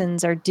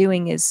medicines are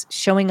doing is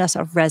showing us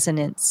a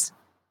resonance,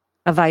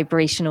 a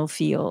vibrational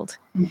field.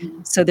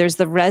 So there's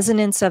the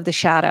resonance of the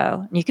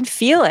shadow, and you can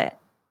feel it.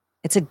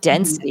 It's a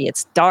density.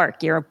 It's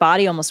dark. Your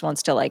body almost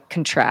wants to like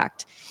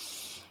contract.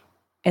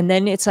 And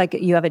then it's like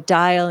you have a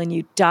dial, and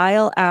you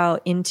dial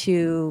out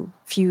into,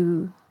 if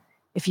you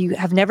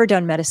have never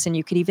done medicine,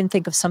 you could even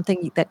think of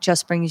something that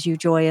just brings you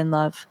joy and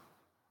love.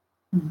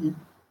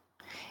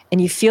 And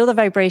you feel the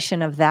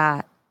vibration of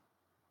that.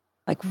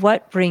 Like,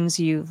 what brings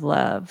you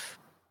love,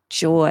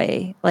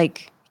 joy?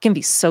 Like, it can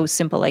be so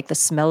simple, like the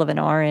smell of an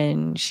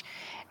orange.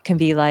 It can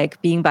be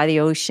like being by the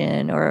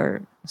ocean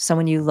or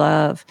someone you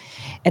love.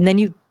 And then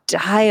you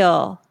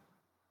dial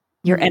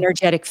your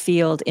energetic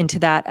field into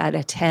that at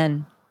a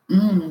 10.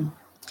 And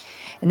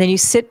then you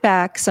sit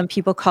back. Some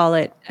people call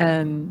it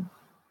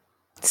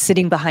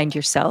sitting behind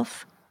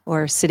yourself,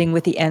 or sitting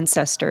with the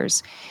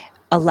ancestors.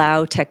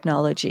 Allow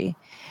technology.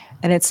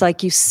 And it's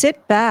like you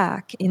sit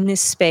back in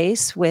this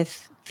space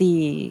with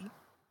the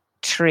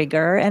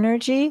trigger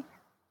energy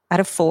at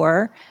a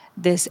 4,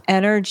 this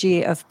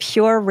energy of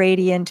pure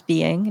radiant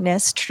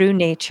beingness, true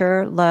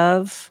nature,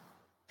 love.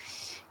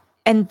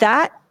 And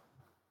that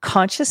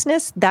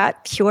consciousness,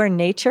 that pure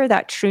nature,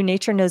 that true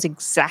nature knows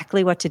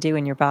exactly what to do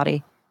in your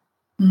body.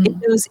 It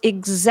knows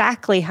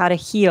exactly how to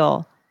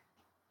heal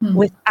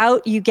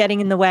without you getting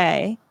in the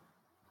way.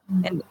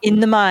 And in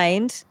the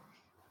mind,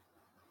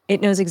 it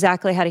knows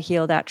exactly how to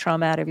heal that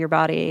trauma out of your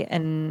body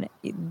and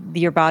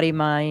your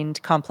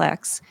body-mind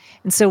complex.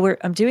 And so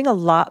I'm doing a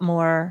lot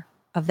more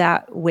of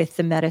that with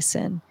the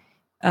medicine.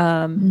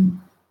 So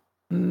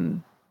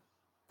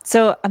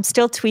I'm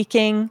still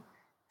tweaking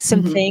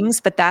some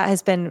things, but that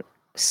has been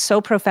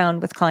so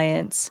profound with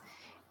clients.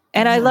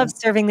 And I love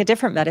serving the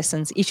different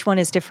medicines. Each one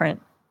is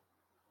different.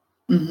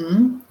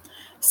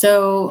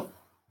 So,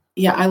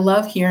 yeah, I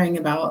love hearing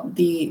about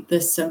the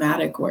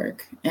somatic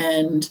work,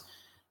 and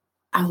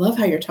I love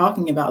how you're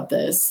talking about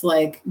this,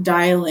 like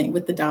dialing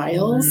with the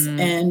dials,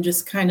 and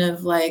just kind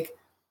of like,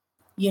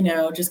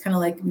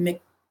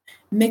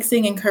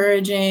 mixing,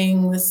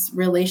 encouraging this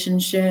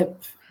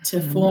relationship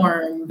to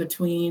form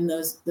between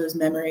those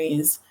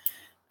memories.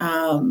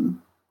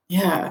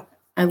 Yeah,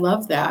 I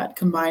love that,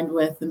 combined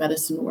with the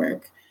medicine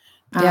work.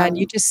 Yeah, and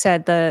you just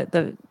said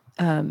the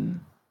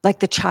like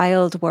the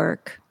child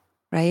work,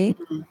 right?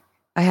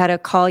 I had a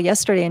call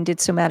yesterday and did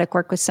somatic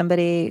work with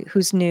somebody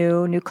who's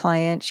new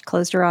client. She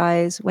closed her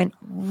eyes, went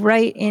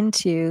right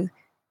into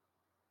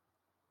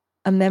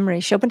a memory.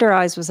 She opened her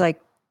eyes, was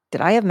like,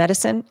 did I have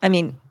medicine? I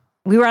mean,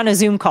 we were on a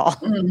Zoom call.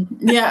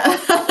 Yeah.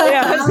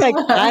 I was like,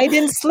 I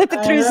didn't slip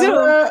it through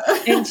Zoom.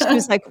 And she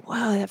was like,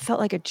 wow, that felt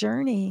like a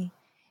journey.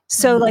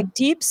 So like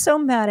deep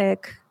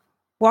somatic,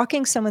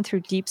 walking someone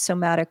through deep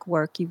somatic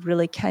work, you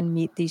really can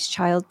meet these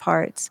child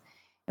parts.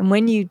 And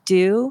when you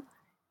do,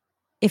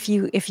 if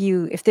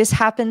this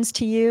happens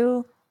to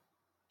you,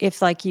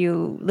 if like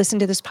you listen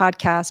to this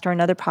podcast or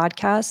another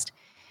podcast,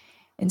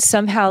 and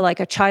somehow like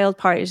a child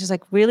part is just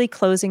like really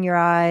closing your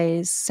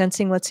eyes,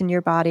 sensing what's in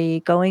your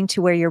body, going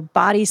to where your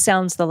body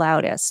sounds the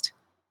loudest.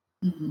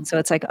 So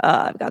it's like,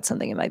 I've got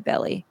something in my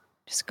belly.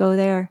 Just go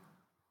there,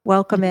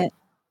 welcome it,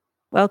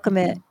 welcome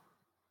it.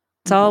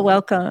 It's all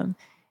welcome.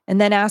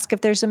 And then ask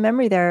if there's a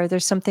memory there.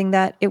 There's something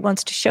that it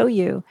wants to show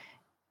you.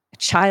 A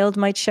child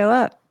might show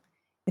up.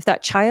 If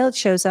that child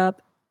shows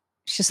up,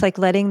 it's just like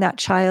letting that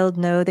child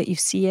know that you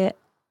see it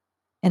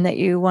and that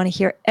you want to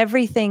hear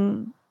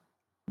everything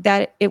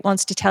that it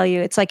wants to tell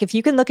you. It's like if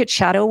you can look at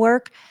shadow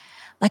work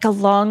like a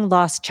long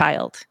lost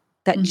child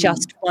that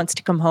just wants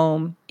to come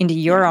home into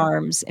your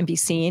arms and be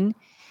seen.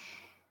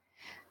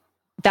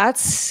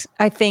 That's,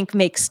 I think,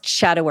 makes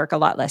shadow work a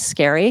lot less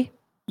scary.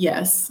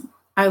 Yes.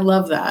 I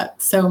love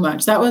that so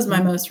much. That was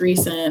my most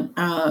recent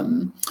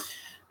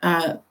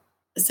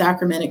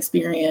sacrament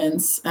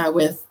experience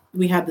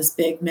we had this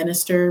big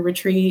minister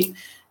retreat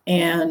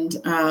and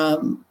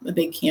a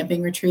big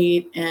camping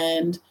retreat.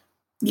 And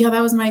yeah,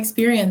 that was my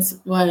experience,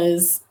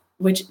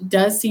 which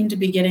does seem to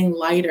be getting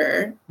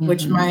lighter,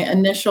 which my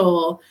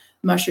initial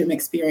mushroom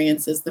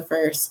experiences, the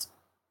first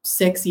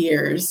 6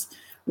 years,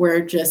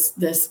 were just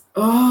this,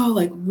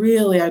 I'd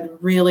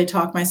really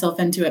talk myself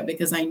into it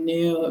because I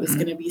knew it was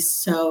going to be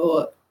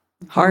so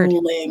hard,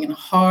 grueling and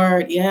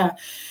hard. Yeah.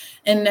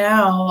 And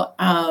now,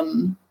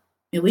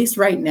 at least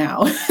right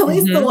now, at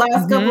least the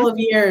last couple of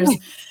years,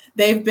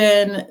 they've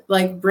been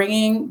like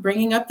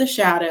bringing up the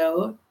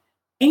shadow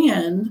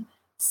and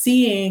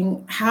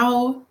seeing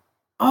how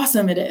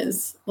awesome it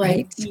is. Like,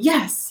 Right.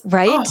 yes,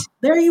 Right. oh,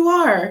 there you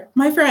are,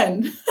 my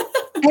friend.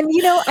 And,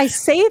 I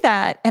say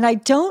that and I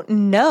don't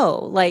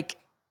know, like,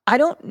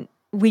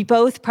 we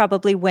both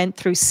probably went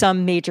through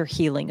some major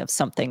healing of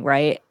something,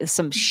 right?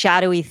 Some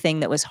shadowy thing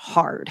that was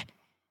hard,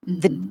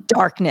 the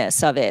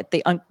darkness of it,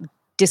 the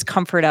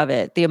discomfort of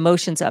it, the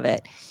emotions of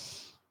it.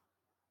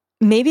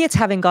 Maybe it's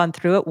having gone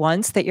through it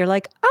once that you're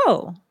like,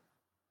 oh,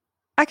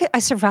 I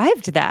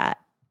survived that.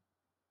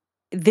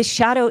 This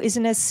shadow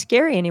isn't as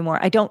scary anymore.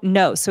 I don't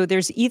know. So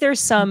there's either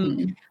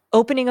some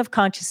opening of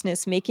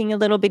consciousness, making it a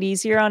little bit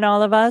easier on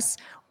all of us,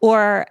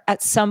 or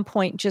at some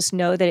point just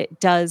know that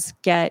it does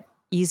get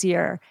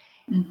easier.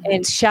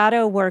 And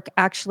shadow work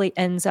actually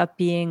ends up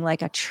being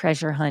like a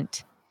treasure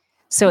hunt.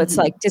 So it's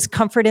like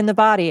discomfort in the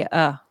body.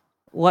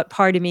 What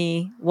part of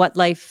me, what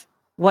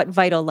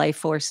vital life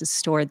force is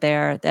stored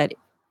there that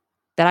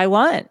I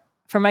want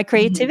for my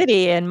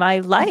creativity and my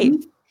life.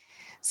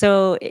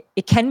 So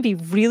it can be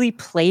really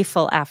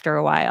playful after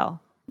a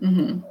while.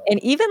 And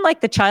even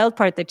like the child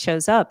part that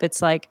shows up,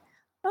 it's like,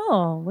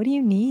 oh, what do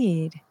you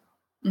need?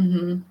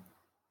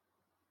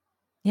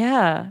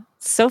 Yeah.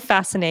 So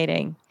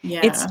fascinating.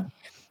 Yeah.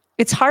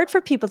 It's hard for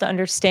people to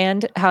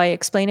understand how I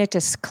explain it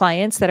to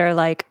clients that are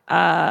like,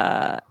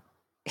 I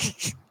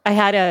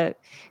had a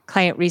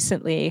client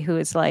recently who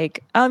was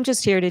like, I'm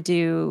just here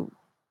to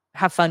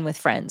have fun with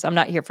friends. I'm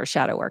not here for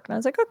shadow work. And I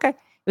was like, okay. It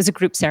was a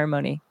group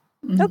ceremony.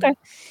 Okay.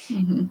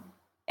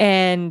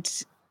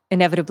 And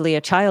inevitably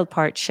a child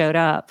part showed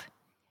up.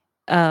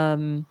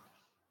 And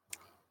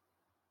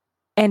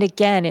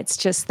again, it's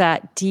just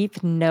that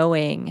deep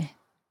knowing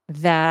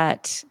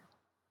that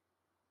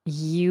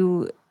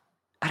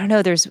I don't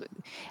know,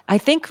 I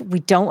think we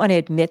don't want to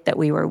admit that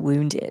we were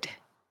wounded.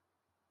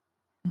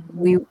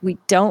 We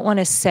don't want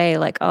to say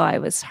like, oh, I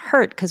was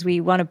hurt, because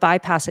we want to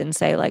bypass it and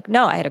say like,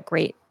 no,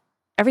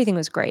 everything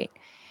was great.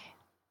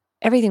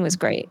 Everything was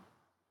great.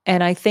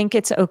 And I think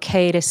it's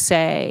okay to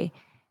say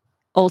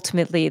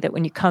ultimately that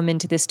when you come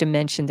into this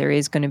dimension, there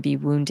is going to be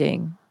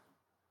wounding.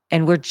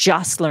 And we're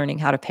just learning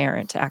how to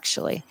parent,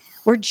 actually.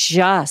 We're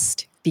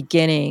just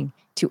beginning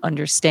to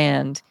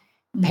understand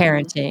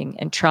parenting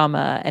and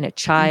trauma and a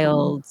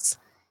child's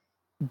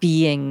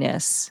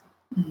beingness.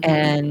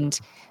 And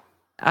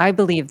I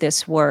believe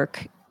this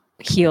work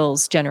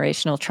heals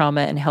generational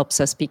trauma and helps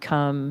us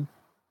become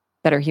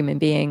better human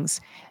beings.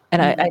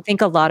 And I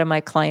think a lot of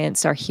my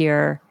clients are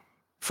here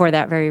for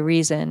that very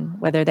reason,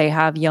 whether they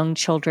have young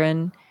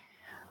children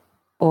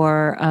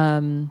or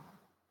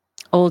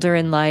older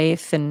in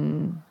life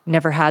and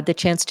never had the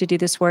chance to do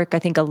this work. I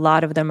think a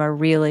lot of them are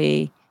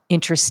really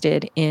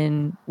interested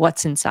in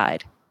what's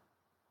inside.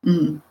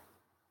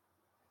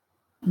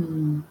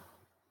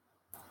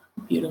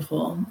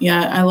 Beautiful.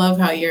 Yeah, I love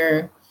how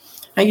you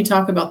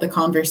talk about the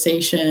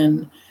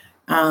conversation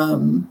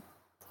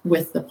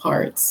with the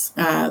parts,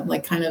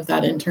 like kind of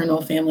that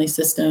internal family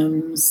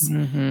systems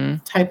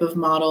type of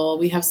model.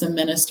 We have some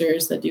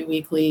ministers that do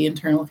weekly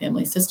internal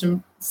family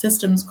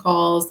systems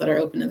calls that are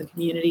open to the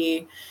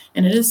community.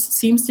 And it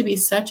seems to be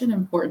such an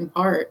important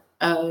part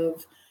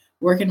of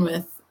working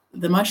with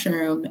the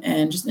mushroom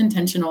and just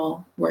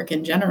intentional work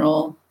in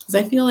general. Because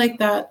I feel like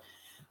that,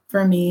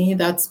 for me,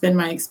 that's been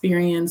my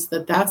experience,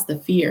 that's the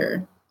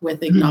fear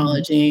with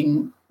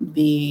acknowledging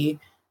the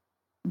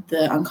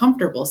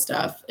uncomfortable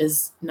stuff,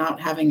 is not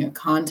having a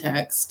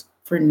context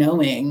for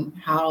knowing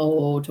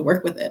how to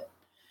work with it.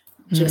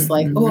 Just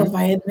like, oh, if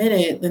I admit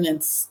it, then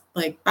it's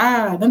like,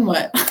 then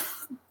what?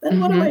 Then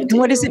what do I do?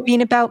 What does it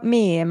mean about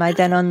me? Am I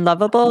then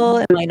unlovable?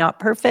 Am I not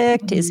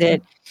perfect? Is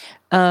it,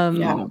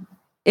 am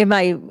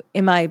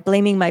I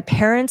blaming my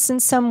parents in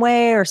some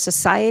way or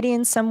society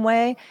in some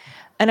way?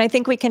 And I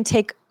think we can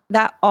take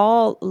that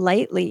all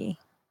lightly,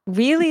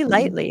 really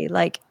lightly.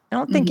 Like, I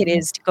don't think it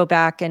is to go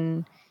back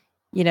and,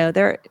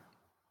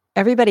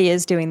 everybody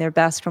is doing their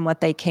best from what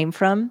they came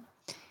from.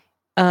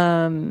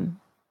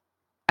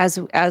 As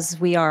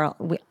we are,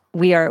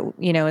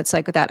 it's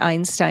like that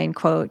Einstein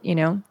quote,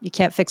 you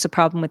can't fix a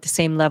problem with the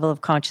same level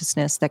of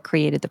consciousness that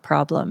created the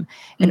problem.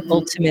 And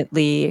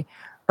ultimately,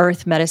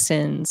 earth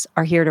medicines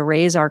are here to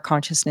raise our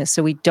consciousness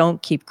so we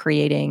don't keep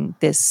creating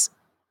this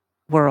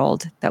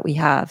world that we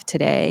have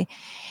today.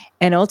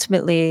 And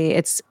ultimately,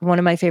 it's one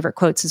of my favorite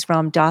quotes is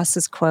Ram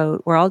Dass's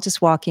quote, we're all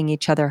just walking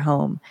each other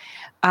home.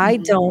 I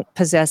don't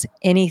possess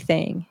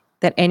anything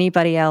that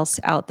anybody else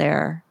out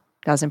there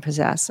doesn't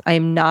possess. I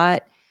am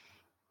not,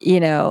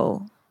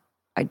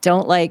 I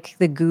don't like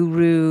the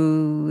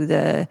guru,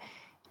 the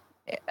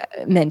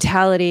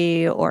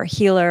mentality or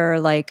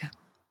healer. Like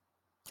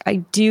I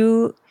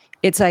do,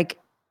 it's like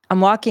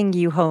I'm walking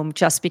you home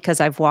just because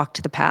I've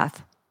walked the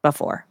path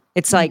before.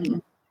 It's like,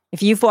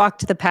 if you've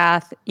walked the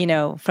path,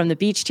 from the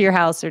beach to your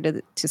house or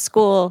to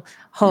school,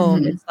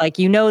 home, it's like,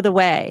 the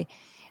way.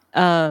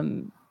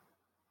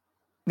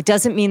 It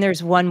doesn't mean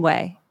there's one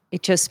way.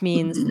 It just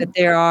means that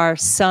there are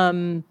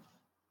some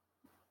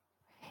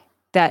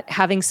that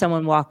having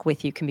someone walk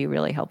with you can be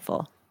really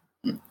helpful.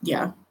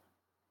 Yeah.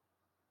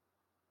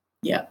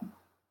 Yeah.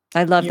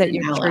 I love You're that an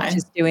your church ally.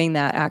 is doing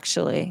that,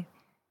 actually.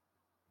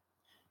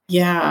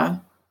 Yeah,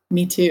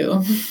 me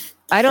too.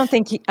 I don't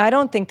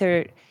think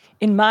they're,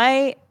 in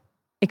my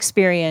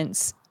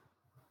experience.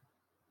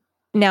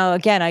 Now,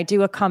 again, I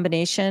do a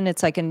combination.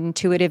 It's like an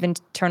intuitive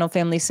internal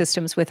family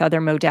systems with other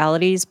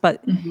modalities,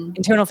 but Mhm.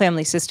 internal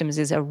family systems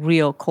is a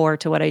real core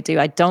to what I do.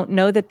 I don't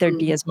know that there'd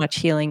be as much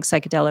healing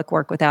psychedelic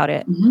work without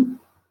it. Mhm.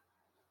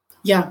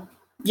 Yeah.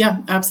 Yeah,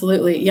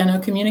 absolutely. Yeah, no,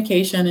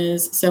 communication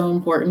is so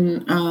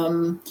important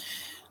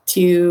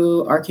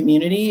to our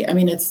community. I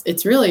mean,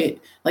 it's really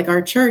like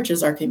our church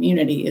is our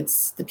community.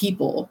 It's the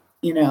people,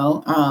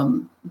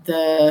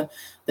 the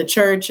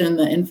church and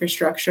the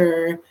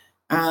infrastructure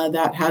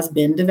that has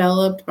been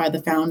developed by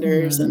the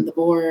founders Mhm. and the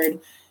board,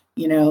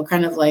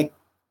 kind of like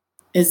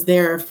is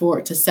there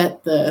to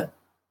set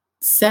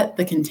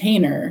the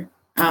container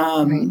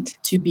Right.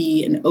 to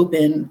be an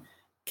open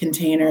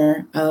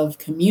container of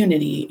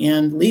community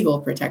and legal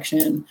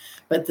protection.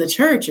 But the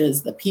church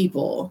is the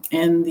people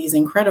and these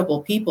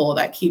incredible people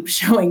that keep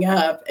showing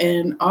up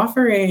and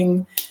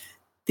offering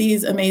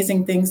these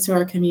amazing things to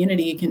our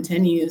community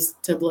continues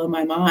to blow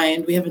my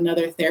mind. We have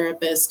another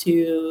therapist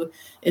who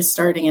is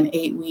starting an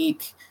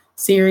 8-week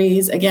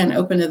series, again,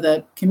 open to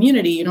the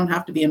community. You don't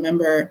have to be a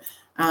member.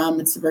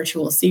 It's a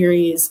virtual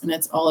series, and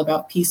it's all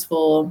about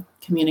peaceful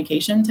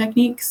communication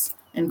techniques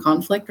and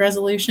conflict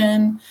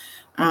resolution,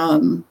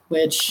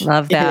 which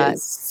Love that.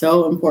 is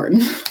so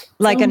important.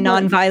 Like So a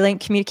important. nonviolent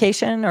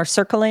communication or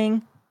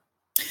circling?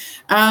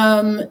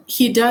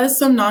 He does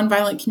some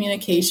nonviolent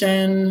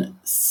communication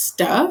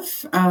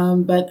stuff,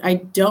 but I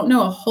don't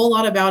know a whole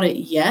lot about it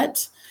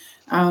yet.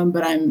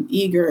 But I'm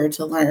eager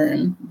to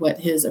learn what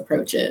his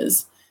approach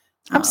is.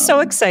 I'm so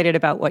excited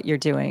about what you're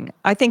doing.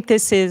 I think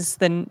this is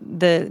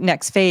the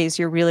next phase.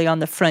 You're really on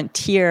the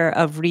frontier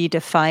of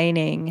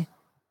redefining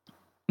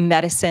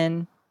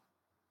medicine,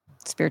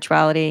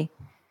 spirituality,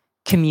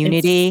 It's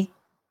community.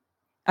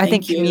 I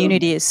think Thank you.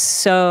 community is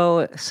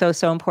so, so,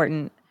 so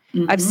important.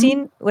 I've Hmm.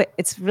 seen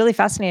it's really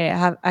fascinating.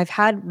 I've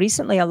had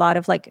recently a lot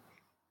of like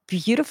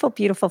beautiful,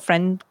 beautiful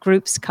friend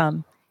groups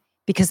come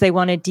because they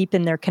want to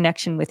deepen their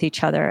connection with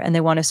each other and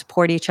they want to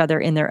support each other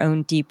in their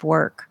own deep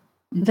work.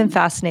 I've been Hmm.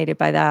 fascinated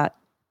by that.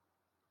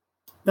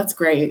 That's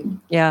great.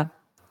 Yeah.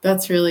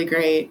 That's really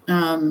great.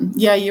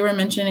 Yeah, you were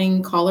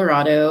mentioning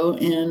Colorado,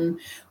 and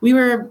we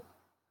were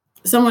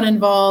somewhat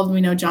involved.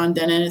 We know John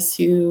Dennis,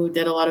 who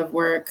did a lot of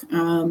work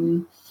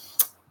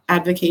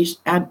advocating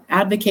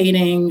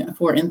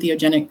for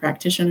entheogenic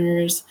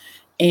practitioners.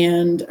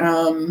 And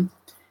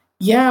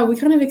yeah, we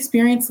kind of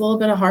experienced a little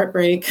bit of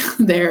heartbreak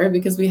there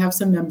because we have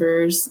some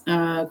members,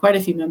 quite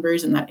a few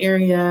members in that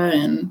area.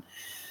 And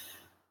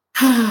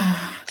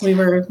we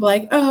were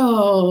like,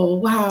 oh,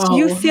 Do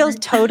you wow. feel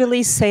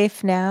totally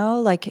safe now?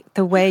 Like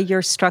the way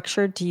you're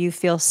structured, do you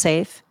feel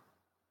safe?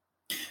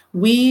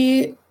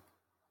 We,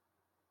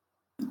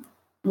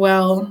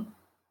 well,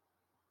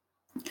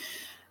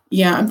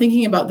 yeah, I'm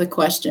thinking about the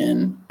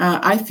question.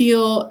 I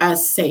feel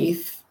as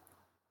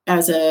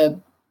a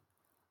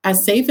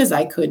as safe as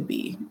I could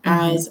be Mhm.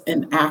 as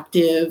an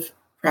active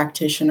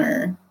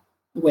practitioner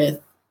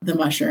with the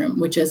mushroom,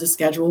 which is a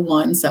Schedule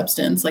 1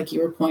 substance, like you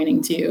were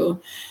pointing to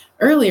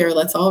earlier.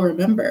 Let's all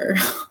remember,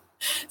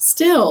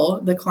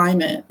 still the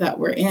climate that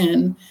we're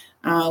in,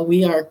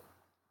 we are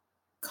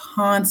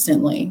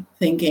constantly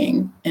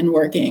thinking and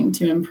working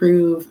to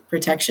improve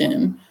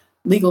protection,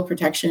 legal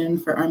protection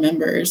for our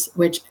members,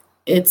 which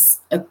it's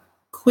a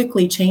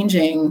quickly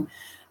changing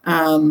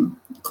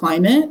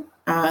climate.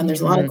 And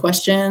there's a lot of Mhm.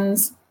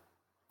 questions,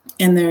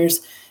 and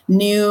there's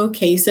new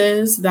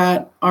cases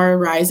that are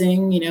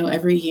arising.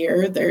 Every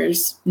year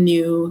there's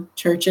new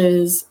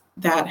churches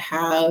that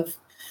have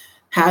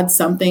had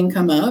something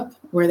come up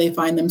where they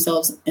find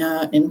themselves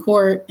in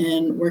court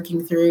and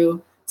working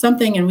through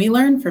something, and we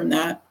learn from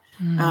that,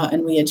 Mm.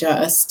 and we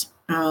adjust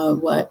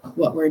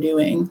what we're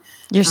doing.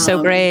 You're so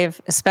Um,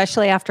 brave,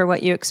 especially after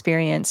what you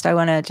experienced. I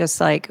want to just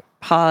like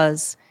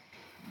pause.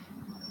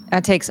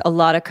 That takes a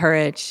lot of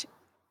courage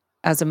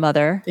as a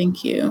mother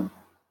Thank you.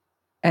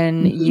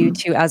 and you Hmm.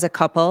 two as a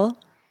couple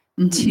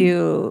Hmm.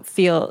 to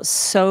feel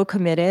so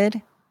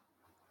committed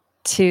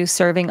to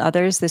serving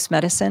others this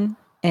medicine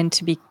and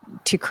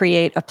to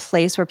create a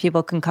place where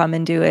people can come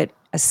and do it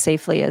as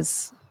safely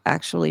as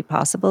actually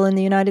possible in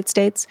the United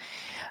States.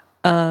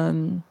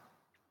 Um,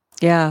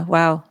 yeah,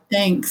 wow.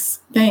 Thanks.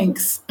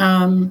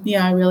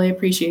 Yeah, I really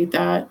appreciate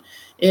that.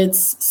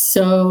 It's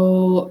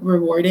so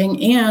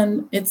rewarding,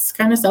 and it's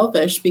kind of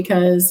selfish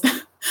because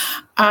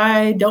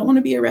I don't want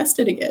to be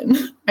arrested again.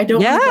 I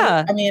don't want to go.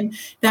 Yeah, I mean, of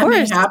that may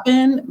course.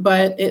 happen,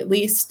 but at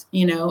least,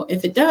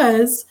 if it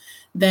does,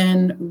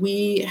 then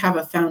we have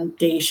a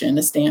foundation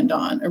to stand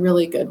on, a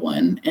really good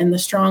one. And the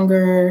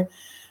stronger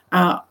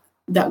uh,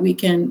 that we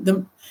can,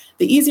 the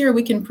easier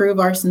we can prove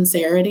our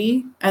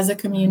sincerity as a Mhm.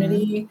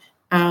 community,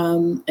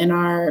 and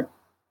our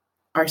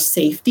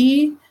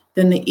safety,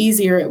 then the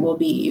easier it will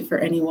be for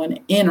anyone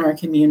in our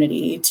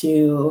community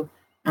to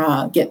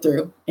get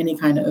through any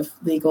kind of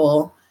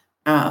legal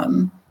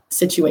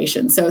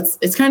situation. So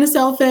it's kind of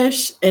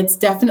selfish. It's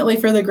definitely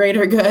for the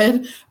greater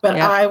good, but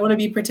Yep. I want to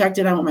be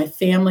protected. I want my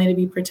family to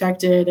be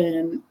protected,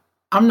 and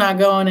I'm not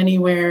going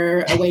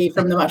anywhere away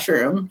from the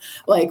mushroom.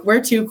 Like,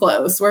 we're too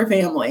close. We're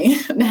family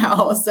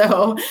now.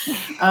 So,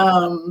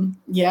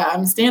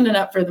 I'm standing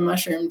up for the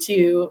mushroom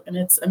too. And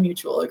it's a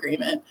mutual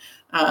agreement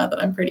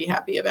that I'm pretty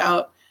happy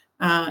about.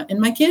 And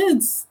my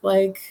kids,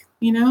 like,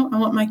 I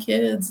want my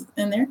kids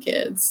and their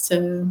kids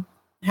to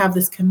have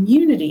this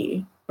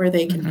community where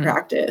they can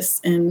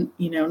practice and,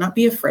 not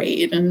be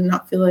afraid and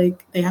not feel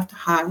like they have to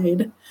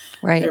hide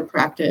their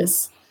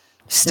practice.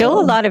 Still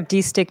a lot of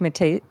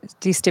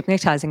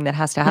destigmatizing that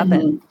has to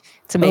happen.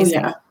 It's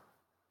amazing.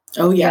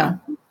 Oh yeah.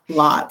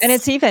 Lots. And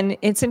it's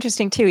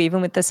interesting too,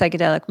 even with the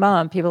psychedelic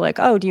mom, people are like,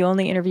 oh, do you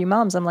only interview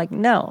moms? I'm like,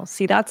 no,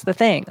 see, that's the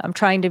thing. I'm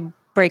trying to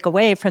break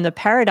away from the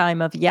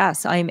paradigm of,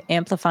 yes, I am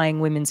amplifying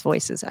women's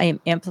voices. I am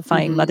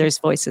amplifying mothers'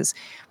 voices.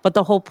 But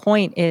the whole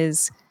point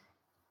is,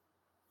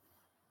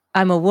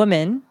 I'm a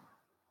woman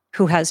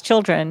who has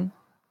children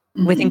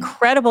with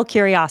incredible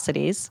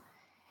curiosities,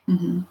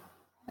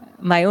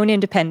 my own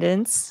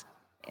independence,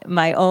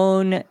 my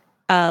own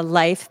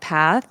life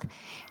path.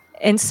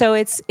 And so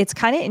it's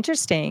kind of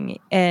interesting.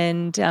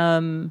 And,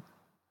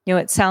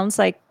 it sounds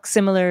like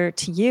similar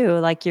to you,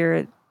 like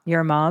you're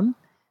a mom,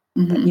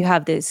 but you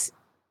have this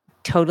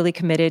totally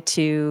committed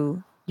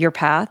to your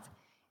path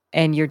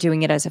and you're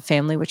doing it as a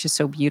family, which is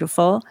so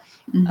beautiful.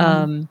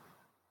 But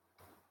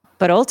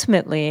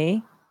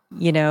ultimately,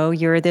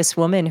 you're this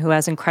woman who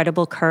has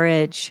incredible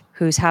courage,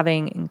 who's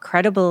having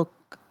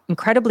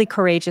incredibly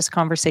courageous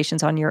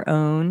conversations on your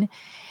own.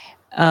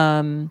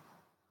 And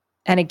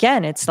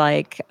again, it's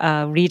like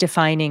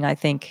redefining, I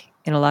think,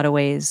 in a lot of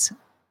ways,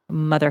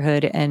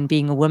 motherhood and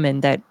being a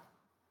woman, that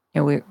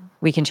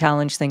we can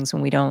challenge things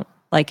when we don't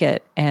like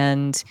it,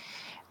 and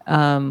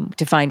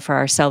define for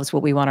ourselves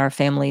what we want our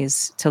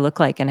families to look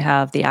like and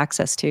have the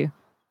access to.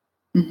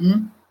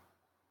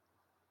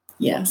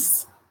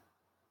 Yes.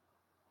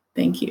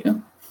 Thank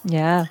you.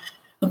 Yeah.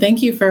 Well,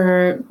 thank you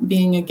for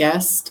being a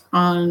guest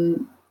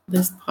on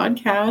this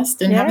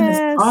podcast and having this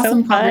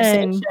awesome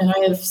conversation.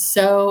 I have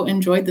so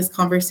enjoyed this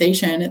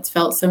conversation. It's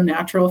felt so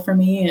natural for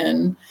me,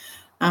 and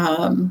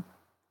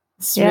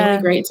it's really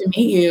great to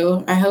meet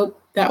you. I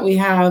hope that we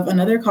have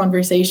another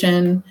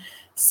conversation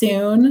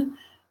soon.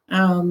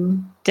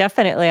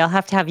 Definitely. I'll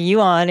have to have you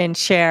on and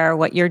share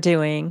what you're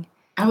doing.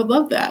 I would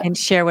love that. And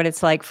share what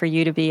it's like for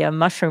you to be a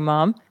mushroom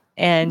mom.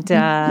 And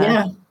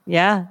I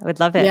would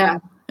love it. Yeah.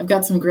 I've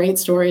got some great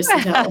stories to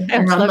tell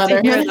around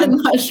motherhood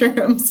and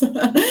mushrooms.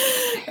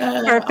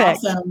 Perfect.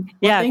 Awesome.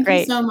 Well, thank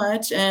you so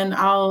much. And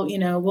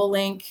we'll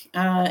link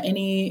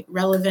any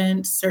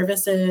relevant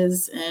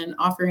services and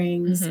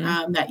offerings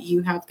that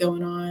you have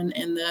going on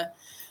in the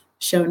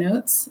show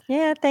notes.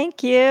 Yeah,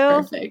 thank you.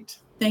 Perfect.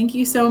 Thank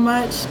you so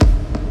much.